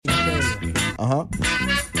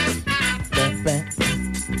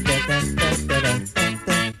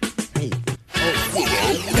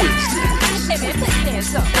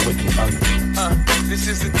This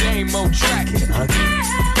is a Damo track.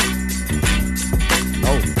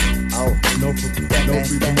 No free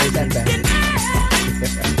promotion.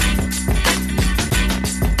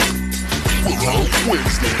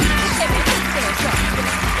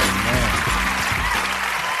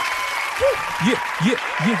 Yeah.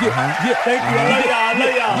 Thank you. I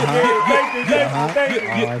love y'all.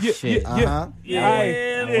 Thank you. Yeah.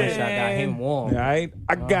 I wish I got him warm. All right.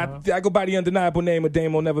 I go by the undeniable name of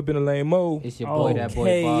Damo Never Been a Lame Mo. It's your boy, that boy,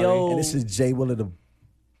 Barry. And this is Jay Willer, the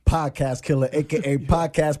podcast killer, a.k.a.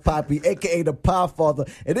 Podcast Poppy, a.k.a. the Podfather.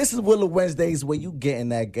 And this is Willer Wednesdays, where you getting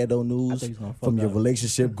that ghetto news from your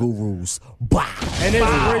relationship gurus. Bah! And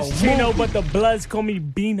it's Rich Chino, but the Bloods call me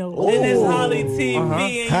Bino. Oh. And it's Holly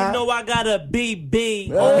TV, and you know I got a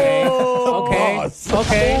BB. Okay.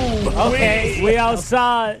 We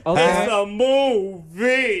outside. Okay. It's a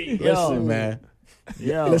movie. Listen, man.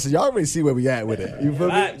 Yo. Listen, y'all already see where we at with it. You feel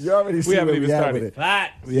me? Facts. You already see haven't where even we at started. with it.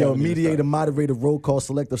 Facts. Yo, mediator, moderator, roll call,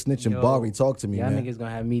 selector, snitch, and Barry, talk to me, Y'all man. niggas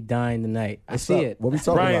gonna have me dying tonight. I What's see up? it. What we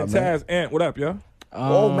talking Brian, about, man? Taz, Ant, what up, yo?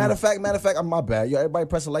 Matter of fact, I'm my bad. Yo, everybody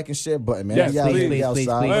press the like and share button, man. Yes, We out here, please, we please,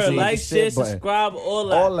 outside. please, Press the please. Like, share, button. subscribe, all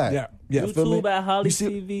that. All that. Yeah, feel me? YouTube at Holly you see,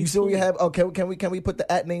 TV. You see what we have? Okay, can we put the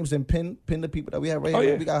at names and pin the people that we have right here?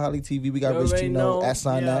 yeah. We got Holly TV, we got You Rich already Chino, know. at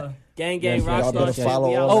sign that. Gang, Yes, y'all better Rockstar follow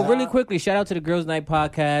shit. all Oh, that. really quickly, shout out to the Girls Night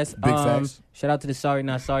podcast. Big facts. Shout out to the Sorry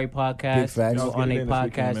Not Sorry podcast. Big facts. We were on Get it a in this podcast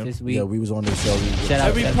weekend, man. this week. Yeah, we was on this show. Shout out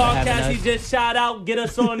Every to them for having podcast us. he just shout out, get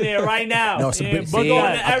us on there right now. No, it's a big- Book See,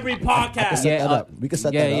 on to every I can podcast. set Yeah, that up. We can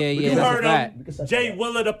set yeah, that up. yeah, We yeah. can- You that's heard a fact. him. Jay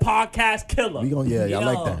Willer, the podcast killer. We gonna, I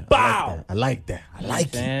like that. Bow. I like that. I like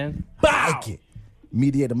it. Man. I like it.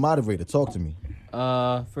 Mediator, moderator, talk to me.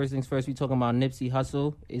 First things first, we talking about Nipsey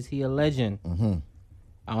Hussle. Is he a legend?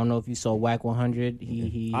 I don't know if you saw Whack 100.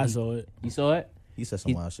 I saw it. You saw it? He said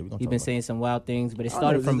some wild shit. We gonna He's talk been about saying some wild things, but it I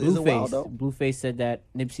started know, from is it wild, Blueface. though? Blueface said that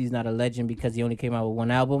Nipsey's not a legend because he only came out with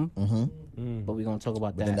one album. But we're gonna talk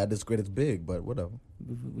about But then that. that discredits Big, but whatever.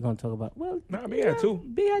 We're gonna talk about Nah, we had two.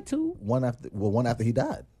 Big had two. One after he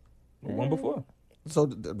died. One before. So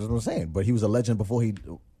that's what I'm saying. But he was a legend before he.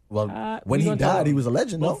 Well, when we he gonna talk- died, he was a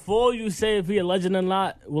legend. No, Before you say if he a legend or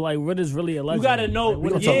not, well, like, what is really a legend? You gotta know, We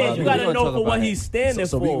gonna talk about it. you We gotta gonna know talk for about what it. he's standing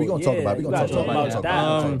so for. we gonna talk about it. We you gonna gotta talk about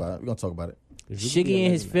it. that. We gonna talk about it. Shiggy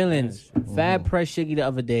and his feelings. Fab pressed Shiggy the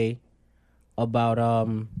other day about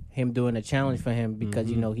him doing a challenge for him because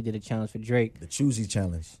you know he did a challenge for Drake. The choosy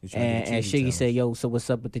challenge. And Shiggy said, "Yo, so what's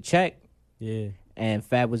up with the check?" Yeah. And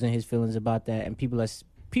Fab was in his feelings about that, and people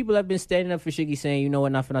have been standing up for Shiggy, saying, "You know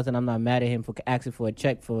what? Not for nothing. I'm not mad at him for asking for a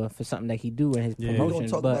check for something that he do in his promotion." But we're gonna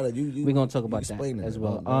talk about that as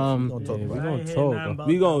well. We gonna talk We about it. gonna talk.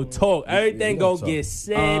 We gonna talk. Everything we gonna gonna talk. get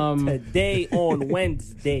said today on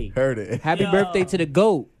Wednesday. Heard it. Happy Yo. birthday to the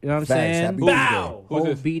GOAT. You know what I'm Facts. saying? Happy Bow. Who's Oh,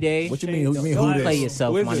 this? B-Day. What you mean? Who you Don't mean? play Who this?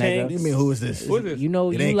 yourself, Who is my this? nigga. What do you mean? Who is this? Who is this? You know,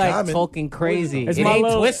 It you ain't like common. talking crazy. It's It my ain't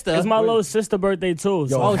little, Twister. It's my little sister birthday too. Yo,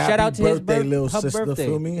 So Oh, happy shout out to his birthday, little her sister. birthday.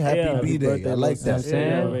 Feel me? Happy Yeah, B-Day. birthday, I like little that. sister.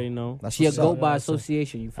 Yeah. You already know. That's She a what's GOAT up. by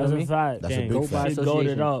association. You feel That's me? a fact. That's a gang. big Go by fact. She goated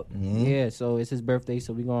association. up. Yeah, so it's his birthday,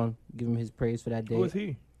 so we're gonna give him his praise for that day. Who is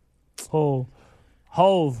he?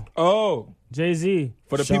 Hove, Oh, Jay-Z.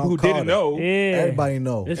 for the Sean people who Carter. didn't know. Yeah. Everybody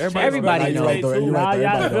know. It's Everybody You're knows. right, though. You're right, though. Y'all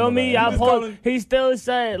Everybody feel know me? that. Y'all calling- he still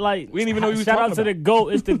said like We didn't even know you was shout out talking to the about. GOAT.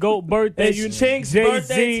 It's the GOAT birthday. And you Chink's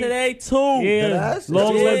birthday today too. Yeah, Deadass?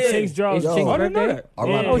 long Yeah. live Chink's drugs. It's Yo. Chink's I didn't know birthday. that.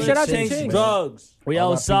 R.I.P. Oh, shout out to Chinks, Chinks. man. Drugs. We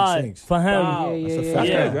R.I.P. outside Chinks. for him. Wow. Yeah, That's a yeah, fact. That's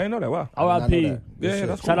yeah. crazy. I didn't know that. Wow. I did not know R.I.P. that. Yeah, Shit.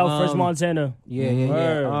 that's cool. Shout out Fresh Montana. Yeah.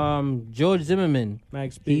 Word. George Zimmerman.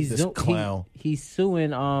 Max B. This clown. He's suing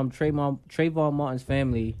Trayvon Martin's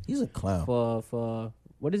family He's a clown. for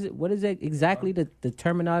what is it? What is it exactly the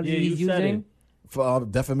terminology Yeah, he's you said using? For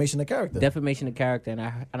defamation of character. Defamation of character,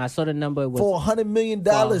 and I saw the number was For $100 million.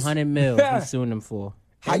 for $100 million. He's suing them for.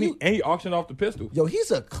 How you? And he auctioned off the pistol. Yo,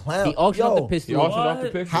 he's a clown. He auctioned off the He pistol. auctioned off the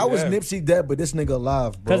What? pistol. How is yeah. Nipsey dead, but this nigga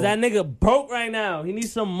alive, bro? Cause that nigga broke right now. He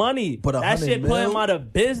needs some money. But that 100 shit put mil? him out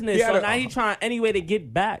of business. Yeah, so now he trying any way to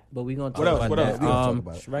get back. But we gonna talk What else? about What that. else? We gonna talk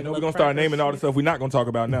about it. You know, we're going to start naming all the stuff we're not going to talk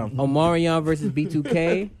about now. Omarion versus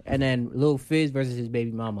B2K, and then Lil Fizz versus his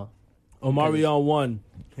baby mama. Omarion won.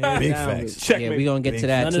 Hands Big down. facts. Checkmate. Yeah, we gonna get to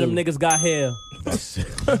that None too. of them niggas got hair.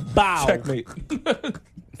 Bow. Checkmate.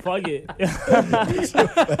 Fuck it. That's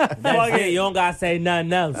it. You don't gotta say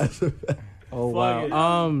nothing else. Oh Fuck it.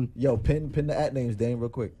 wow. Yo, pin the at names, Dane, real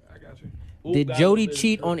quick. I got you. Did Jody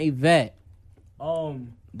cheat on Yvette?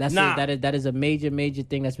 That's it. That is a major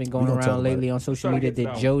thing that's been going around lately on social media.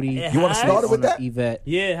 That Jody, you want to start it with that? Yvette.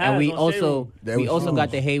 Yeah, and we also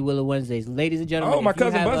got the Hey Willow Wednesdays, ladies and gentlemen. Oh, my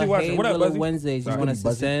cousin Buzzy watching. What up, Buzzy? Wednesdays, you want us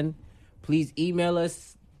to send? Please email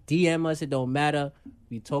us, DM us. It don't matter.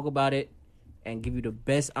 We talk about it and give you the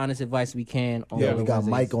best honest advice we can. On we got Wednesdays.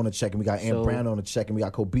 Mike on the check, and we got Ann Brown on the check, and we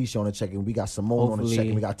got Kobeisha on the check, and we got Simone on the check,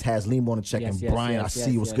 and we got Tazlim on the check, and Brian, I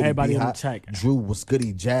see what's good. Everybody on the check. Drew, what's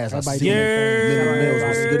goody? Jazz, I see you. Millie Mills,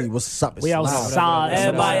 what's goody? What's up? It's we outside.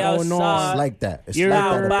 Everybody outside. It's like that. It's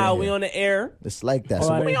like that. We on the air. It's like that.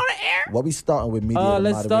 So we on the air. What we starting with? Media.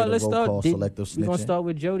 Let's start. Selective snitching. We're gonna start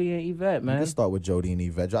with Jody and Yvette, man. Let's start with Jody and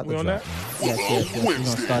Yvette. Drop the drop. Yes. We're gonna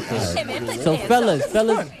start this. So,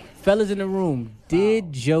 fellas in the room,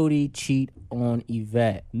 did Jody cheat on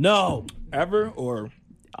Yvette? No. Ever or?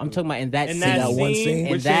 I'm talking about in that scene. One scene?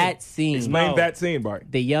 In that scene. Explain that scene, Bart.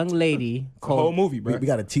 The young lady called... The whole movie, bro. We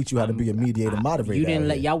got to teach you how to be a mediator moderator. You didn't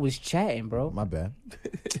let... Y'all was chatting, bro. My bad.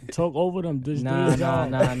 Talk over them. Nah. We've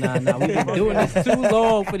been doing this too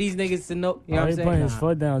long for these niggas to know. You know what I'm saying? Putting his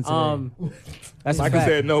foot down today. That's Michael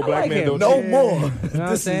said no, black man don't no cheat. more. You know what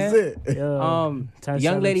I'm saying? This is it.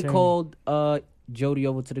 Young lady called Jody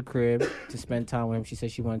over to the crib to spend time with him. She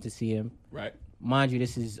said she wanted to see him. Right. Mind you,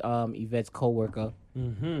 this is Yvette's co-worker.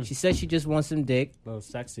 Mm-hmm. She said she just wants some dick. Little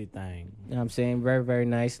sexy thing. You know what I'm saying? Very, very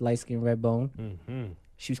nice. Light skin, red bone. Mm-hmm.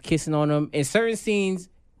 She was kissing on him. In certain scenes,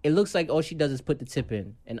 it looks like all she does is put the tip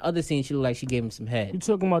in. In other scenes, she looked like she gave him some head. You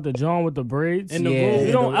talking about the John with the braids? In the room.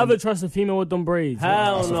 You don't ever trust a female with them braids.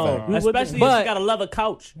 Hell no. Especially if she got a leather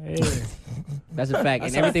couch. Yeah. That's a fact.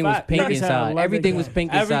 And everything was pink inside. Everything was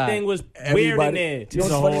pink inside. Everything was weird in there. She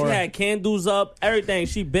had candles up, everything.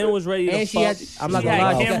 She was ready to fuck. She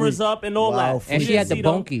had cameras up and all that. And she had the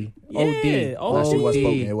bunkie. Yeah. She was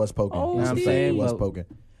poking. It was poking. You know what I'm saying? It was poking.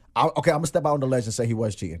 Okay, I'm going to step out on the ledge and say he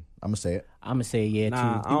was cheating. I'm going to say it. I'm going to say yeah, too.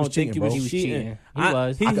 I don't think he was cheating. He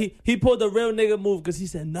was. He pulled the real nigga move because he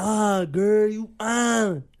said, nah, girl, you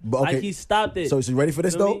on. Like he stopped it. So is you ready for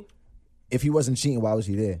this, though? If he wasn't cheating, why was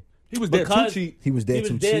he there? He was there to cheat. He was there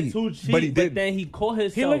to cheat. But he did. But then he caught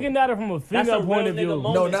himself. He looking at it from a female point of view.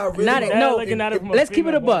 No, not really. Let's keep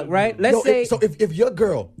it a buck, right? Let's say. So if your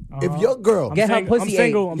girl, get her pussy. I'm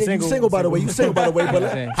single. You single, by the way. You single, by the way.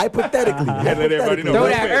 But hypothetically. Let everybody know. Throw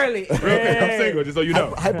that early. Real quick, I'm single, just so you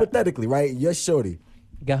know. Hypothetically, right? You're shorty.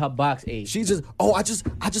 Got her box age. She just, I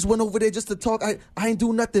just went over there just to talk. I ain't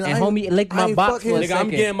do nothing. And homie licked my box for a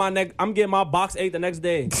second. I'm getting my box 8 the next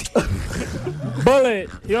day. Bullet.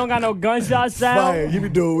 You don't got no gunshot sound? Fire. We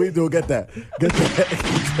do. Get that.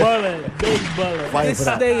 Bullet. Big bullet. Fire this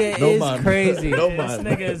nigga is crazy. No This man.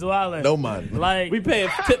 nigga is wildin'. No man. Like, We paying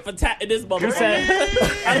tit for tat in this motherfucker.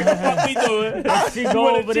 said- What we doing? she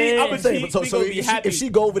go over there. I'm a cheat. So We gonna be happy. if she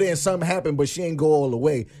go over there and something happened, but she ain't go all the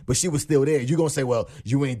way, but she was still there, you gonna say, well,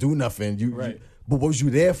 you ain't do nothing. But what was you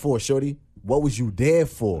there for, shorty? What was you there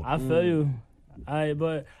for? I feel you.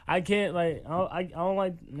 But I can't like. I don't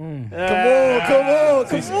like. Come on. You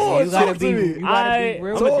gotta be I'm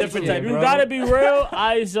real. I'm a different type, You bro. gotta be real.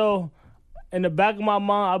 So in the back of my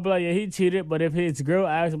mind, I'll be like, yeah, he cheated. But if it's girl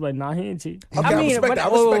ask, I'm like, nah, he ain't cheat. Okay, I respect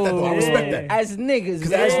that. I respect that. As niggas,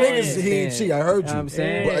 Because as niggas, he ain't cheat. I heard you. You know what I'm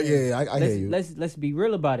saying? But I hear you. Let's be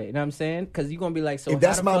real about it. You know what I'm saying? Because you're gonna be like, so If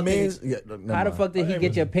that's my man's, how the fuck did he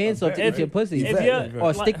get your pants off to eat your pussy?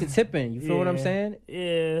 Or stick the tip in? You feel what I'm saying?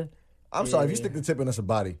 Yeah. I'm sorry, if you stick the tip in, that's a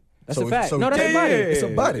body. That's a fact. No, that's a body. It's a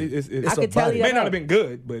body. It's I could tell you It may that. not have been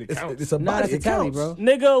good, but it counts. It's a Nah, body. that's a It tally, counts. bro.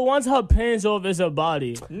 Nigga, once her pants off, it's a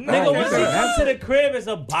body. Nigga, when she comes to the crib, it's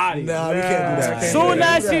a body. Nah, we can't do that. Soon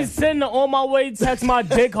as she's sitting on my way, text my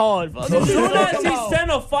dick hard. Soon as she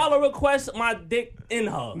send a follow request, my dick in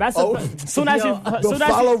her. That's soon as The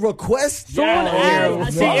follow request? Soon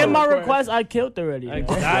as she in my request, I killed her already.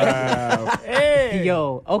 Hey.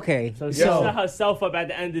 Yo, okay. So she set herself up at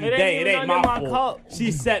the end of the day. It ain't my fault.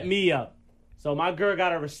 She set me up. So my girl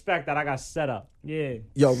gotta respect that I got set up. Yeah.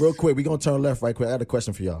 Yo, real quick, we gonna turn left right quick. I got a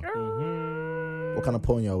question for y'all. What kind of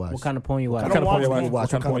porn y'all watch? What kind of porn you watch? What kind of porn you What watch?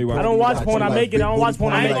 kind of porn you I watch? don't watch porn. I make it. I don't watch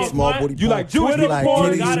porn. I You make like it. small booty You like porn? Jewish You like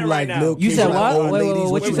porn? titties? Got it You like right little You kids? said You like what? old Wait,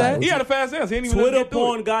 ladies? what you you said? like? He had a fast answer. He ain't even Twitter let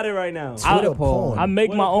porn got it right now. Twitter porn. I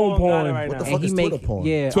make my own porn. Right What the now. fuck is Twitter porn?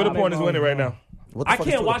 Yeah. Twitter porn is winning right now. What the I fuck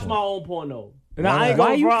is can't Twitter watch porn? my own porn though. Nah, I ain't Why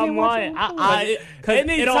gonna you front can't mine. watch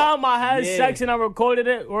Anytime I had sex and I recorded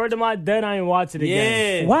it, word to my dead, I ain't watch it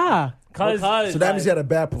again. Yeah. Why? So that means you had a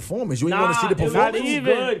bad performance. You didn't want to see the performance. Not even.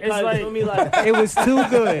 Good, it's like it was too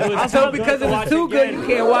good. So because it was too good, you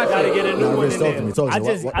can't watch it. Get a new one in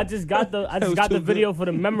there. I just got the video for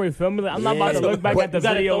the memory. Feel me? Like, I'm not about to look back at the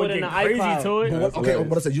video and get crazy to it. Okay,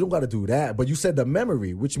 but I said you don't got to do that. But you said the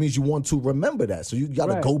memory, which means you want to remember that. So you got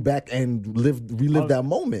to go back and relive that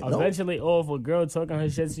moment. Eventually, if a girl talking her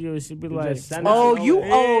shit to you, she'd be like,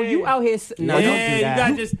 you out here. No, don't do that. You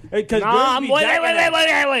got just because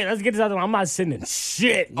wait. Let's get this out of the way. I'm not sending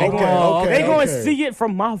shit. They gonna see it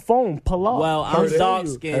from my phone. Pull up. Well, I'm dark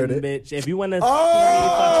skinned, bitch. If you wanna, you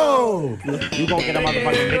gonna get a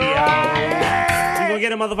motherfucking video. You gonna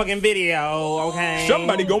get a motherfucking video, okay?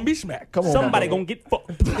 Somebody gonna be smacked. Come on, somebody gonna get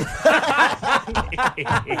fucked.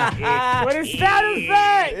 What is sound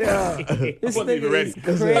effect? This nigga ready.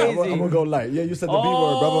 Crazy. I'm gonna go light. Yeah, you said the B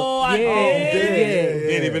word, brother. I did.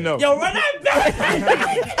 Didn't even know. Yo, run that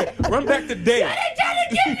back. Run back to day.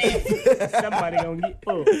 Somebody gonna get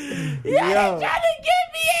fucked.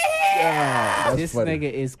 This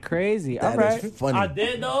nigga is crazy. That All right. is funny. I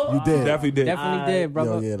did though. You did. Definitely did. Definitely did,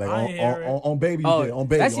 brother. Yeah, like I hear it. on baby you did. On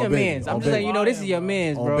baby. That's your on baby, man's. on I'm just baby. letting you know this is your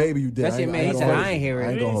man's, bro. On baby you did. That's your man. He said I ain't hear I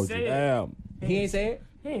ain't it. gonna hold you. Damn. He ain't say it?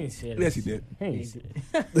 He ain't shit. Yes, he did.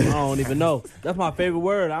 I don't even know. That's my favorite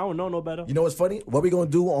word. I don't know no better. You know what's funny? What we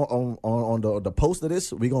gonna do on the post of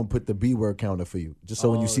this? We gonna put the B word counter for you, just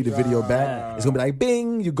so when you see the video back, it's gonna be like,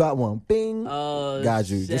 "Bing, you got one. Bing, got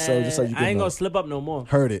you." Just so you can. I ain't know. gonna slip up no more.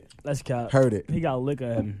 Heard it. Let's count. Heard it. He got liquor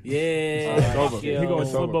in him. Yeah, It's over. He gonna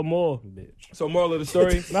It's slip over. up more. So moral of the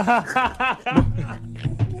story.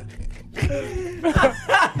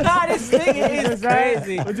 This nigga is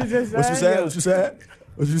crazy. What you just said? What you said? What you said?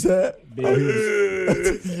 What you said?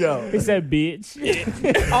 Yo. He said, bitch.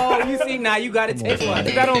 Oh, you see now you got to take one.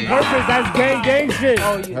 That on purpose. That's gang shit.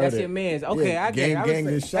 Oh, that's Heard your it. man's. Okay, Yeah, I get it. I gang,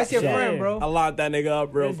 respect- gang, that's your shot. friend, bro. I locked that nigga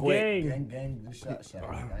up real It's quick. gang.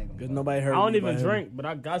 Cause nobody heard. I don't me even but him. drink, but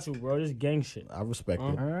I got you, bro. This gang shit. I respect it.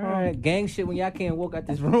 All right, gang shit when y'all can't walk out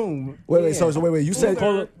this room. Wait. Yeah. So wait. You said. That's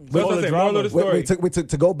what I'm saying. Moral of the story. Wait.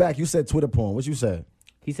 To go back, you said Twitter porn. What you said?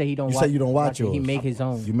 He said he don't. You watch said you don't watch it. He yours. make his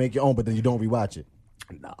own. You make your own, but then you don't rewatch it.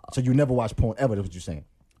 Nah. So you never watch porn ever. That's what you're saying.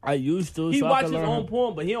 I used to. He so I watches could his learn. own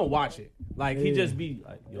porn, but he don't watch it. Like he just be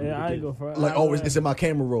like, yo, Yeah, I ain't go for it. Like, it's in my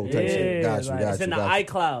camera roll type shit. Yeah, Got you. like, Got it's you. in the got you.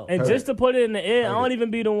 iCloud. And just to put it in the air, I don't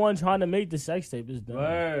even be the one trying to make the sex tape. It's done.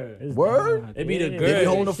 Word. It's Word? done. It be the Yeah. girl. They be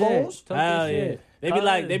holding the Shit. phones? Talk Hell that yeah. shit.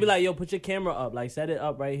 They be like, yo, put your camera up. Like set it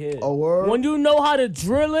up right here. Oh, word? When you know how to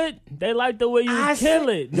drill it, they like the way you kill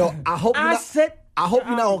it. Yo, I hope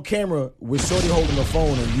you're not on camera with Shorty holding the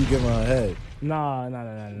phone and you giving her a head. Nah.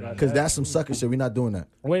 Because that's some sucker shit. We're not doing that.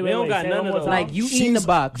 Wait. We don't got say none one of more those. time. Like you eating the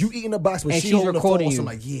box. You eating the box, but And she she's holding the phone. recording So you. I'm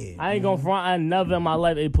like, yeah. I ain't gonna front. I never in my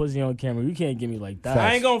life ate pussy on camera. You can't get me like that.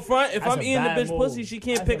 I ain't gonna front. If That's I'm a eating the bad bitch move. pussy, she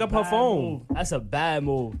can't That's pick a up her bad phone. move. That's a bad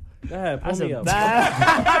move. Go ahead, pull That's me a up.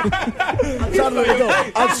 bad. I'm trying to let it go.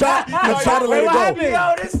 I'm trying to let it what go. happened?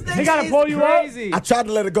 Yo, this nigga He gotta is pull you up? crazy. I tried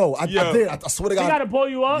to let it go. I did. I swear to He God. gotta pull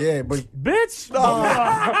you up. Yeah, but Bitch.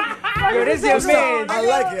 Yo, this your man.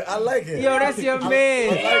 I like it. Yo, that's your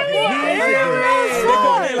man.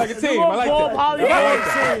 They like a team. I like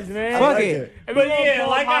that. Fuck it. But yeah,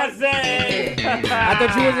 like I said,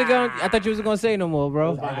 I thought you wasn't gonna say no more,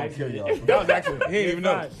 bro. That was actually. He didn't even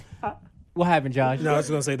know. What happened, Josh? No, I was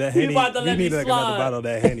gonna say that He Henny. about to We let me need like slide. another bottle of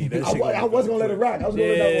that Henny. That shit I was gonna let it rock. I was gonna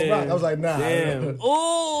let that one rock. I was like, nah. damn.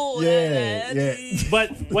 Ooh, Yeah.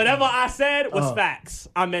 But whatever I said was facts.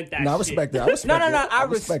 I meant that. No, I shit. respect that. I respect No. it. I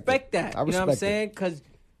respect that. I You know what I'm respect saying? Because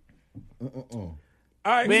All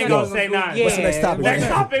right. We ain't Yo, gonna say nothing. yeah. What's the next topic? Next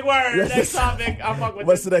man? topic, word. Next topic. I fuck with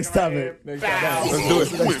What's this the next nigga right topic? here. Let's Bow. do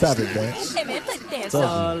What's the next topic,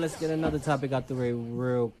 man? let's get another topic out the way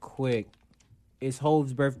real quick. It's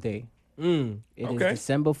Hove's birthday. It is Okay.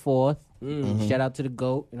 December 4th. Shout out to the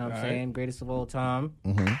GOAT. You know what I'm saying? Greatest of all time.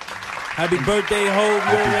 Happy birthday, Hope.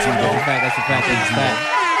 That's a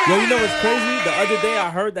fact. Yo, you know what's crazy? The other day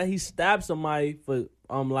I heard that he stabbed somebody for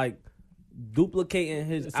like duplicating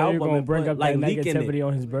his So you're album gonna and bring put, up like that leaking negativity it.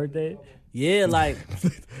 on his birthday? Yeah, like He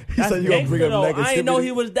said you gonna bring up negativity. I ain't know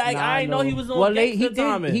he was that. Nah, I ain't know he was on. Well, gangster he did.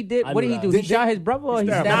 timing. He did. I What knew did he that. do? He shot his brother or he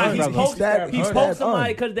stabbed stabbed Nah, his he brother? poked stabbed- he he poked stabbed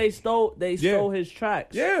somebody because they stole his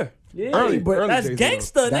tracks. Yeah. Yeah. Early, but early That's days,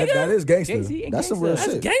 gangster, That nigga. is gangster. Jay-Z and That's some real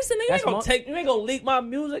gangster. That's shit. gangster, nigga. That's You ain't gonna leak my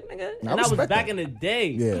music, nigga. And that was respect back that. in the day.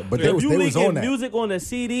 Yeah, but if they was you on leaking that. music on the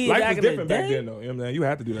CD Life back was in the different back day. then, though. You know what I'm saying? You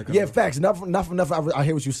had to do that kind Yeah, of stuff. facts. Enough. I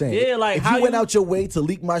hear what you're saying. Yeah, like, if how you went you- out your way to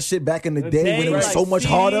leak my shit back in the The day day, when it was like, so much CDs,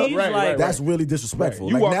 harder, right, that's really disrespectful.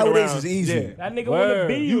 You Like walking nowadays, around, it's easy. yeah. That nigga wanna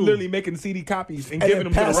be You you. literally making CD copies and And giving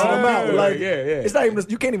then them to the passing them wrong out. people. Like, yeah. it's not even.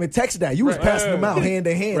 You can't even text that. You was passing them out hand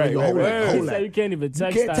to hand. Right, and you right, hold right. it. He Hold said that. you can't even You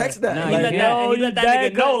text can't that. text that. Nah, He let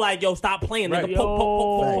that nigga know, like, yo, stop playing, nigga.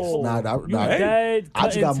 Poke. I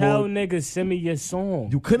just got tell more. niggas, send me your song.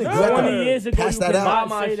 You couldn't 20 years ago, pass you that could out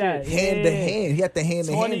not say that. hand to hand. He had to hand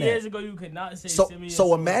to hand. 20 years ago, you could not say send me your So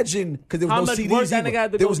song. imagine, because there How was no much work CDs that nigga had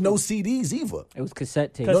either. to There go was no through? CDs either. It was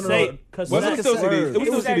cassette tape. Cassette. Was it still CDs?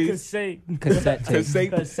 It was still CDs. Cassette.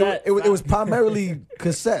 Cassette. It was primarily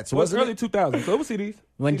cassettes, It was wasn't early it? 2000s. So it was CDs.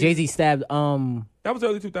 When Jay-Z stabbed That was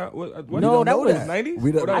early 2000. No, that was 90s.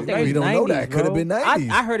 We don't, I think it was we don't 90s, know that. Could have bro. been 90s.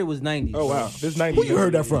 I heard it was 90s. Oh wow, this 90s. Who you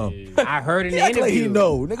heard that from? I heard it in He the act like interview. he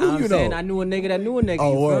know. Nigga, who I'm you saying know? I knew a nigga that knew a nigga.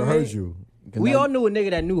 Oh, you well, feel me? heard you. We all knew a nigga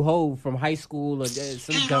that knew Hov from high school or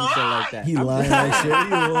some dumb shit like that. He lying like shit. He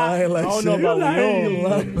lying like I don't shit. know about He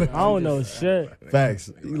lying. you. I don't know shit.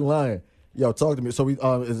 Facts. He lying. Yo, talk to me. So we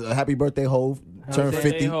is a happy birthday, Hov. Turned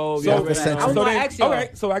birthday, 50. Hov. So Yeah, half a right. century. I was gonna then- ask y'all. all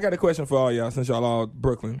right, so I got a question for all y'all since y'all all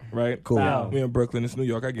Brooklyn, right? Cool. Wow. We in Brooklyn, it's New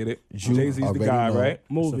York, I get it. You Jay-Z's the already guy, know. right?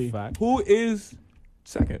 Movie. Who is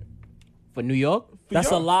second? For New York? That's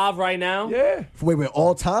y'all. alive right now. Yeah. Wait,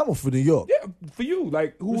 all time or for New York? Yeah, for you.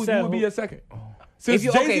 Like, who said would be who? your second? Since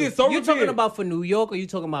If Jay-Z is so you're talking revered, about for New York or you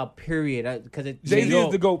talking about period? Because Jay-Z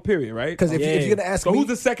is the GOAT, period, right? Because if you're gonna ask So me, who's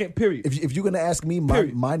the second, period? if you're gonna ask me,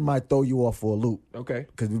 Period. mine might throw you off for a loop. Okay.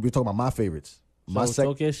 Because we're talking about my favorites. So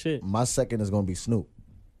talk your shit. My second is gonna be Snoop.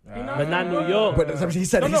 But not New York. But that's what he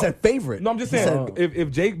said. No, He no. said favorite. No, I'm just He saying, said-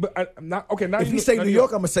 if Jake, but I'm not, okay, now If you he say now New you-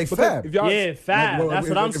 York, I'ma say because Fab. If y'all, Yeah, Fab. Well, That's if-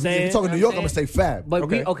 what I'm if saying. you're talking New York, I'm gonna say Fab. But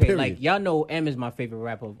Okay. okay, Period. like y'all know M is my favorite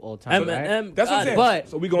rapper of all time. right? Eminem. That's what I'm saying. But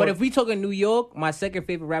So we going- but if we talking New York, my second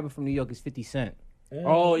favorite rapper from New York is 50 Cent.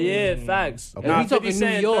 Oh yeah, facts. Okay. Nah, We talking 50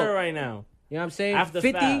 Cent New York. third right now. You know what I'm saying? After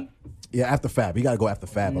 50? Fab. Yeah, after Fab. You gotta go after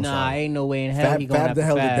Fab. I'm Nah, sorry. ain't no way in hell Fab- he going Fab after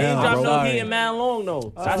held it Fab. down, He dropped bro. no Sorry. heat in man long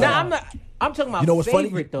though. Nah, I'm talking about You know what's funny?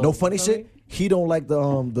 favorite though. No funny You feel shit. me? He don't like the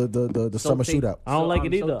summer Tape. shootout. I don't like it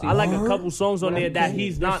I'm either. so I like a deep. couple songs on there that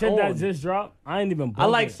he's The not shit that on. just dropped, I ain't even. I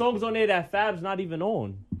like bugging. songs on there that Fab's not even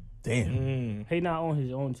on. Damn. He not on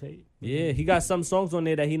his own tape. Yeah, he got some songs on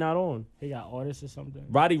there that he not on. He got artists or something.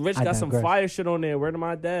 Roddy Ricch I got some digress. fire shit on there. Where to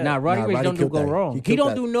my dad? Nah, Roddy Nah, Ricch Roddy don't do killed go that. wrong. He killed don't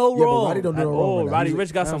that. do no Yeah, but wrong. Roddy don't do At no wrong. all. with that. Roddy He's-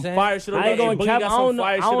 Ricch got know some what I'm fire shit on I there. ain't going and to Boogie cap. got I some don't know.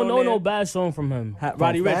 fire I shit don't on know there. no bad song from him.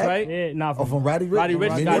 Roddy Ricch, Fab? right? Yeah, not from From Roddy Ricch. Roddy Ricch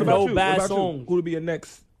Man, got what no about you? bad What about you? songs. Who would be your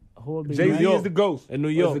next? Who would be Jay-Z next? is the GOAT. In New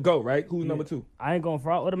Is York. the GOAT, right? Who's number two? I ain't going to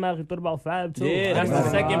automatically thought about Fab too. Yeah, that's the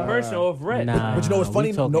second person of Red. Nah, But you know what's we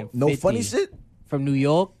funny? talking No 50. funny shit. From New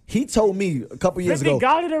York? He told me a couple years 50 ago.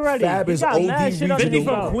 got it already. Fab He is got OD mad shit on regional. 50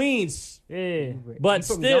 from Wow. Queens. Yeah. But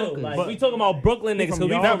from still, Yonkers. like, But- we talking about Brooklyn niggas because we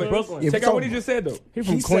Yonkers. from Brooklyn. Yeah, Check out what he just said, though. He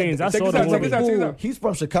from He said Queens. that. I Check saw this the out, check movie. this out, check this out. He's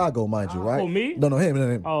from Chicago, mind you, right? Who, me? No,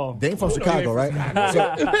 him. Oh. Dame from no, Chicago, he ain't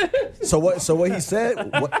right? So what he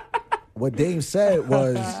said, what Dame said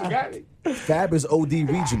was Got it. Fab is OD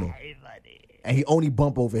regional. And he only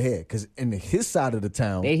bump over here because in his side of the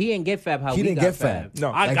town, He didn't get Fab how he we didn't got get Fab.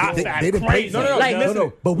 No. I got they, Fab they didn't crazy. pay. No, Like,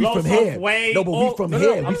 no. But we Low from South here. Way, No, but we from no,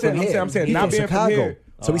 here. I'm We saying- from I'm here. saying He's not from being from Chicago. here.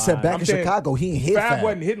 So he said back I'm in saying Chicago, he ain't hit Fab Fab.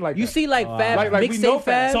 wasn't hitting like You that. see like Fab Like, we know mixtape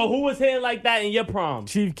Fab? So who was hitting like that in your prom?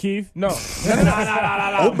 Chief Keef. No.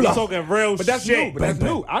 Oh, We talking real But that's shit. new. But that's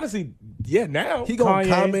new. Honestly, yeah, now. He gonna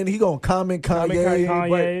Kanye. comment Kanye.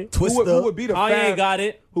 Kanye. Twister. Who would be the Kanye Fab? got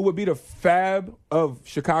it. Who would be the Fab of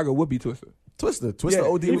Chicago would be Twister. Twister Yeah.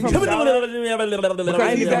 OD He from regional.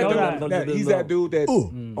 Because he's know that dude that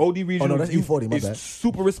Ooh. OD regional. Oh, no, that's E40, my is bad.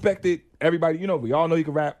 super respected. Everybody, we all know he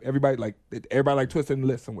can rap. Everybody like Twister in the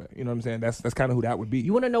list somewhere. You know what I'm saying? That's kind of who that would be.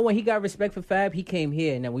 You want to know when he got respect for Fab? He came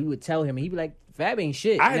here, and then we would tell him, and he'd be like, "Fab ain't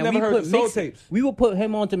shit." I had And then never we heard put the soul tapes. We would put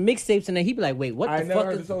him onto mixtapes, and then he'd be like, "Wait, what I the never fuck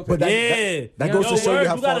heard is?" the soul But tape. Yeah. that goes to show you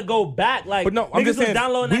how you gotta far- go back. Like, But no, I'm niggas just was saying,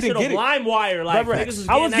 downloading we that shit didn't off get it. LimeWire. Like, Right. niggas was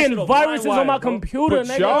I was that getting shit off viruses on my LimeWire, bro. computer, But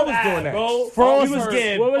nigga. y'all was doing that. Bro, Frost, we was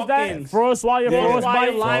getting what was that? fucking Frostwire, LimeWire,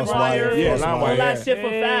 Frostbite, LimeWire, Yeah, all LimeWire, that yeah. shit for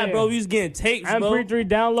Yeah. Fab, bro. We was getting tapes, bro. MP3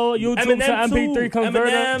 download, YouTube Eminem to MP3 too.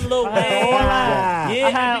 converter. Eminem, Lil I had all Wayne. that. Yeah, I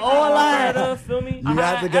had all that. converter, feel me? You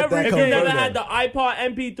had to get that If you never converter. had the iPod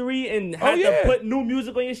MP3 and had yeah. to put new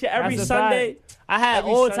music on your shit every That's a Sunday. fact. I had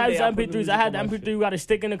Every all Sunday types I of put MP3s. music I had on the my MP3 shit. you got to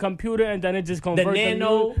stick in the computer and then it just The converts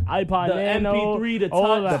Nano, iPod the Nano, MP3, the all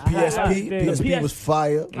touch. The that. I had PSP. everything. PSP was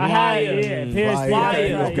fire. I had Fire. PSP.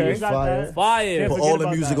 Fire. Okay. You got Fire. that. Fire. Can't Put forget all the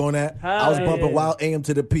about music that. on that. Hell I was yeah. bumping Wild AM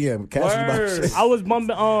to the PM. Cash me my Word. shit. I was bumping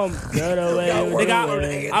get away.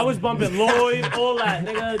 Nigga, I was bumping Lloyd, all that,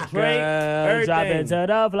 nigga, Drake, Drop it everything. to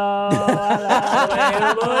the floor.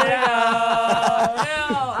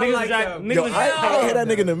 Niggas, I ain't hear that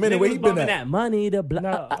nigga in a minute. Where he been at? That money, the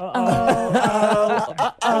black.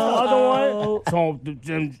 Other one. So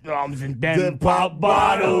then pop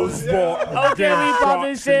bottles. Okay, we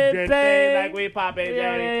popping champagne. Like we popping.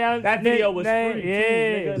 That video was free.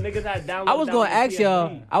 Yeah, niggas had downloaded. I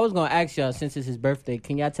was gonna ask y'all since it's his birthday.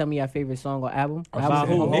 Can y'all tell me your favorite song or album? About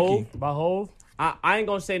who? About Hov? I ain't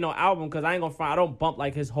gonna say no album because I ain't gonna front. I don't bump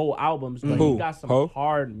like his whole albums, but he got some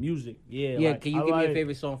hard music. Yeah. Yeah. Can you give me a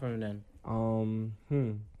favorite song from him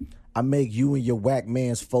then? I make you and your whack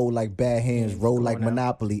mans fold like bad hands, roll like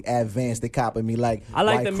Monopoly, advance. They copy me like I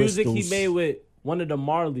like the crystals. music he made with one of the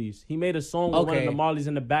Marleys. He made a song with one of the Marleys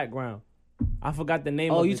in the background. I forgot the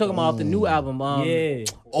name of it. Oh, you talking about the new album? Yeah.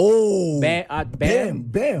 Oh. Bam.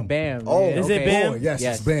 Bam. Oh, is it Bam? Yes,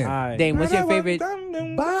 it's Bam. Right. Dame, what's your favorite?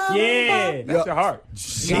 Yeah. That's your heart.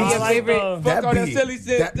 Give me your favorite. Fuck all that silly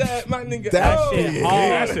shit. That my nigga. That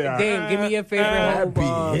shit hard. Dame, give me your favorite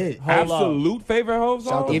Hov. Absolute favorite Hov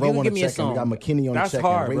song? If you can give me a song. We got McKinney on the check.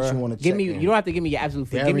 Hard, Rachel on the check. Give me. You don't have to give me your absolute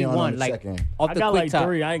favorite. Give me one. Like off I the got quick like top.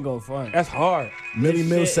 3. I ain't going front. That's hard. Millie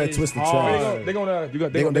Mill said Twisted Trash. They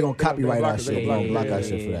gonna copyright our shit. They gonna block our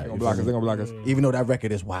shit for that. They gonna block us. Even though that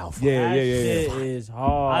record is wild. Yeah. Shit is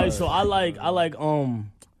hard. Alright, so I like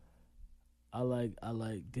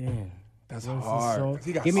damn. That's What's hard. this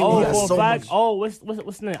He got Give me so one. much. For a fact,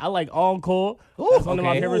 what's the name? I like Encore. That's one of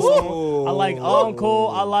my favorite songs. I like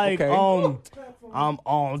Encore. I like I'm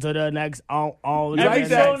on to the next on to Every the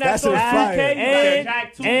song next. that's a fire.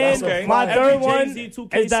 And my third one Jay-Z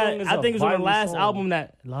 2K is that song is I a think it's on the viral last song. album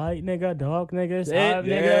that light nigga, dark nigga, side Yeah.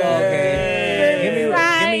 nigga. Okay.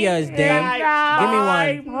 Give me yours, Dame. Give me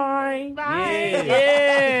one.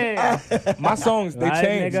 Yeah. My songs, they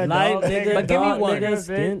changed. But give me one.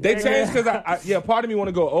 They changed because part of me want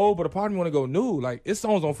to go old, but a part of me want to go new. Like, it's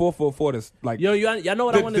songs on 444 that's like, Yo, y'all know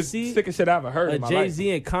what I want to see? Sickest shit I ever heard A in my life. Jay-Z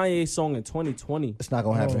and Kanye song in 2020. It's not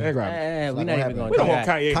gonna happen. Ain't gonna We're not even going We to don't do want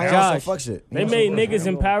that. Kanye Kanye now. also Josh, fuck shit. They made niggas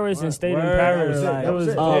in Paris and stayed in Paris. That It was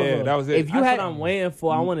Yeah, that was it. If you That's had, what I'm waiting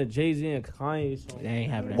for. I want a Jay-Z and Kanye song. they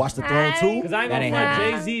ain't happening. Watch the Throne too. Because I ain't That gonna ain't front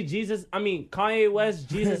happening. Jay-Z, Kanye West,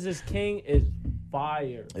 Jesus is King is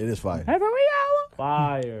fire. It is fire. every hour.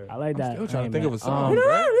 Fire. I like that. Still trying to think of a Um, song.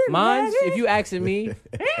 bruh. Mine's, if you asking me,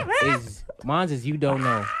 mine's You Don't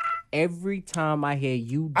Know. Every time I hear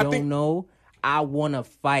You Don't Know, I want to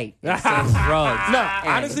fight and sell drugs. No,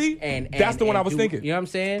 honestly, that's the one I was thinking. You know what I'm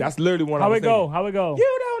saying? That's literally one I How was it thinking. go? How it go?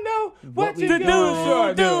 You don't know what we you do,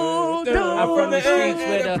 Sure do. I'm from the streets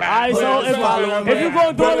with a... Alright, so if you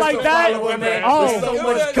gonna do it like that, so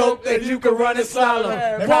much coke that you can run a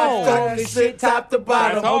slalom. Whoa. This shit top to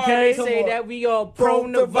bottom. Okay. Say that we all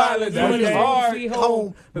prone to violence. That's When it's hard. we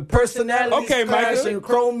Home, but personalities Okay, Micah. crashing.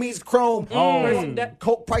 Chrome meets chrome. That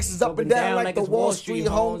coke prices up and down like the Wall Street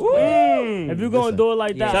homes. if you gonna do it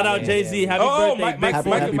like that, Shout out Jay-Z. Happy Oh, birthday, big Happy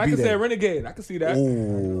Frank. Mike B-Day. said Renegade. I can see that.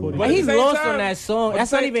 Ooh. But at He's the same lost time- on that song. but That's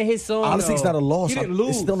the not same- even his song. Honestly, it's not a loss. He didn't lose.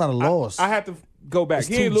 It's still not a loss. I had to go back. It's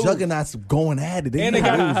He two didn't lose. juggernauts going at it. They And they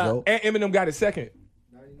didn't lose, got though. and Eminem got it second.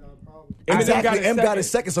 Eminem Exactly. M got it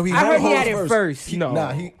second. second, so he I heard he had Hov it first. No.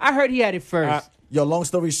 Nah, he. I heard he had it first. Yo, long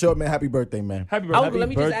story short, man. Happy birthday, man. Happy I birthday. was, let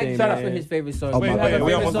me just ask birthday, you Josh man. for his favorite song. Oh, Do you my have bad. a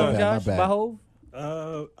We favorite almost song, done. Josh, My bad. by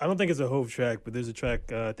Hov? I don't think it's a Hov track, but there's a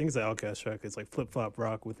track. I think it's an Outkast track. It's like Flip Flop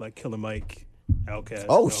Rock with like Killer Mike, Outkast.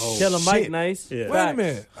 Oh, and Hov. Killer Mike, Shit. nice. Yeah. Wait a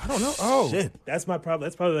minute. I don't know. Oh. Shit. That's probably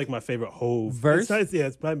like my favorite Hov Verse? It's not, yeah,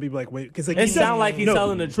 it's probably like wait because like It he sound does- like he's no,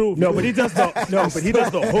 telling the truth. No, but he does the hook. Hov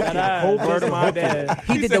does Word the of my hook. dad.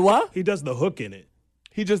 He did the what? He does the hook in it.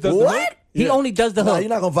 He just does the What? hook? He only does the Nah, hook. you're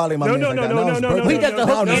not gonna violate my No, man no, like no, that. no, Now no, it's no, birthday. no. He does the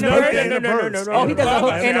hook Now and it's a verse. birthday. Oh, he does the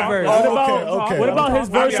hook and a verse. Okay. What about his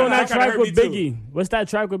verse on that That kinda track hurt with me too. Biggie? What's that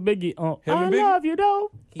track with Biggie? Him I and Biggie? love you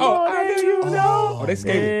though. Oh, I More than did. you know. Oh, they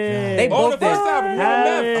skated. They Oh, both the first did. time. You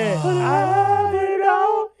remember? I love you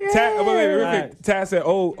though. Wait, real Right. quick. Taz said,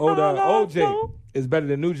 old J is better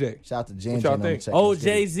than New J. Shout out to Jan What Jan y'all on the think? check. Oh,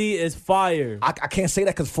 Jay-Z is fire. I can't say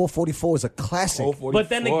that because 444 is a classic. 044. But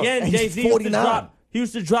then again, He's Jay-Z used to 49. drop. He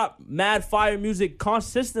used to drop mad fire music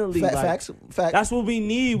consistently. Like, Facts. that's what we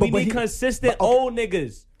need. But We need he- consistent but okay. old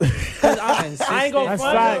niggas. 'Cause I ain't gonna That's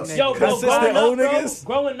front. facts. Yo, bro, Consistent old niggas?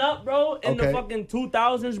 growing up, bro, in the Okay. fucking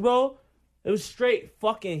 2000s, bro, it was straight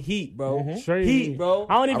fucking heat, bro. Straight Heat, bro.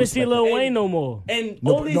 I don't even see respect Lil it. Wayne no more. And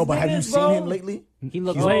all these But have you niggas, seen bro, him lately? He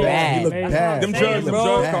looks He's Wait, bad. He he look look bad. Them Saying, drugs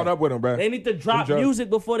bro. caught up with him, bro. They need to drop drugs. music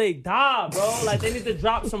before they die, bro. Like, they need to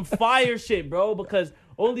drop some fire shit, bro, because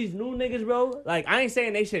all these new niggas, bro. Like I ain't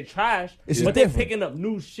saying they shit trash, It's but different. they picking up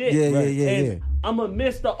new shit. Yeah. I'ma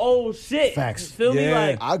miss the old shit. Facts. Feel me?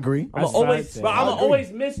 Like I agree. I'ma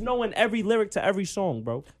always miss knowing every lyric to every song,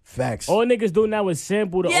 bro. Facts. All niggas do now is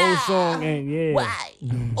sample the old song and Why?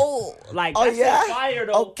 Oh, like Oh, that yeah? shit fire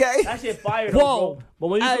though. Okay. That shit fire though, Whoa. bro. But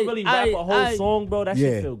when you can really rap a whole song, bro, that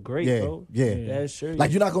shit feel great, bro. Yeah. Sure. Like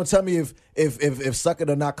you're not gonna tell me if Suck It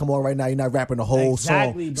or Not come on right now, you're not rapping the whole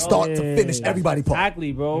song, bro. start to finish, everybody part.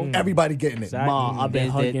 Exactly, bro. Everybody getting it. Ma, I've been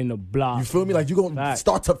hugging the block. You feel me? Like you gonna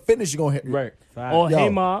start to finish, you gonna hit Right. Oh, Yo. hey,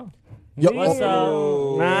 Ma. Yo, What's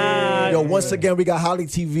up? Nah. Yo, once again, we got Holly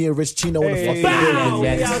TV and Rich Chino in the fucking building.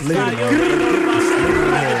 Yes.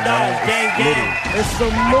 It's the I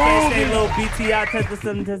can't say little BTI.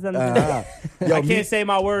 Yo, I can't say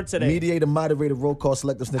my word today. Mediator, moderator, roll call,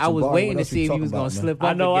 selector, snitch. I was bar. waiting What to else see we if he talking was gonna about, man? slip up.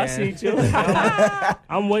 I know. I again. see you.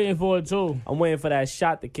 I'm waiting for it too. I'm waiting for that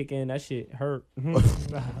shot to kick in. That shit hurt.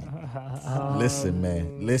 Listen,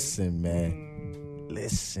 man.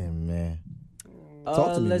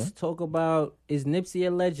 Talk to me, let's man. talk about, is Nipsey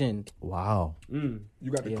a legend? Wow. You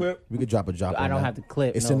got the clip? We could drop a drop. I on don't that. have the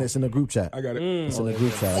clip. It's no. in the group chat. I got it. It's in the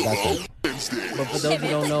group chat. I got that. But for those who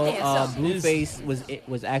don't know, Blueface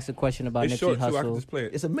was asked a question about It's Nipsey short, too. I can Hussle. just play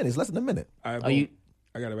it. It's a minute. It's less than a minute. All right, Are you?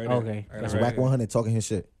 I got it right Okay. there. That's Whack 100 talking his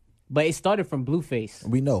shit. But it started from Blueface.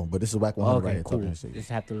 We know, but this is Whack 100 right Okay, here cool. talking his shit. Just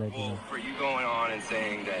have to let you know. For you going on and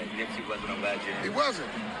saying that Nipsey wasn't a legend. He wasn't.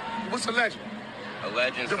 What's a legend? A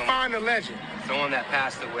legend. Define a legend. Someone that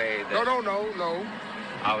passed away. That No.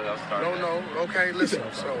 I'll start. No. Okay, listen.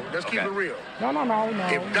 So let's keep it real. No.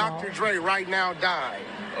 If Dr. Dre right now died,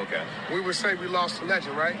 Okay. we would say we lost a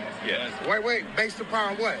legend, right? Yes. Wait. Based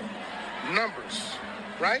upon what? Numbers,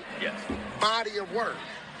 right? Yes. Body of work,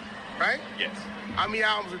 right? Yes. How many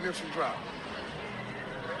albums did Nipsey drop?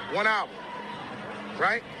 One album,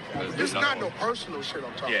 right? This is not no personal shit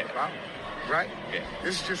I'm talking about, right? Yeah.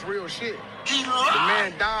 This is just real shit. The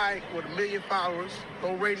man died with 1 million followers,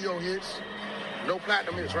 no radio hits, no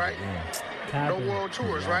platinum hits, right? No world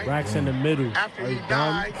tours, right? Racks in the middle. After he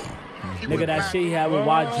died, he Nigga, went that back, shit he had with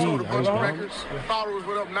sold a YG. bunch of records. Followers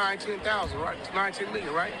went up 10,000, right? It's 19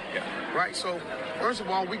 million, right? Yeah. Right. So first of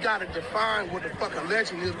all, we gotta define what the fuck a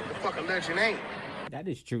legend is, what the fuck a legend ain't. That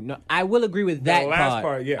is true. No, I will agree with that last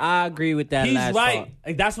part, yeah. I agree with that He's last right. part.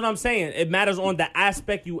 Like, that's what I'm saying. It matters on the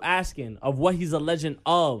aspect you asking of what he's a legend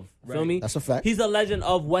of. Feel me? That's a fact. He's a legend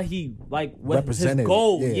of what he what his Represented.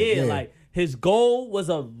 goal. Yeah. Like his goal was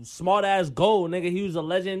a smart ass goal, nigga. He was a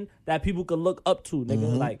legend that people could look up to, nigga.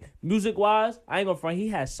 Mm-hmm. Like music wise, I ain't gonna front. He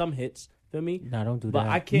has some hits. Feel me? Nah, don't do But that.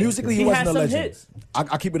 I can't. Musically, he had wasn't a some legend. hits.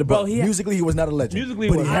 I keep it a Bro, buck. he had- Musically, he was not a legend. Musically,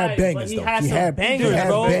 but he was- had Right, bangers, but he though. had He some had bangers,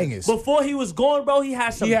 bro. bangers. Before he was going, bro, he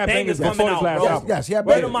had some He had bangers bangers coming before his out, last bro. album. Yes, he had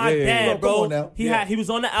Word bangers. of my Yeah. dad, Come bro. on now. He was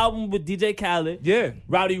on the album with DJ Khaled. Yeah.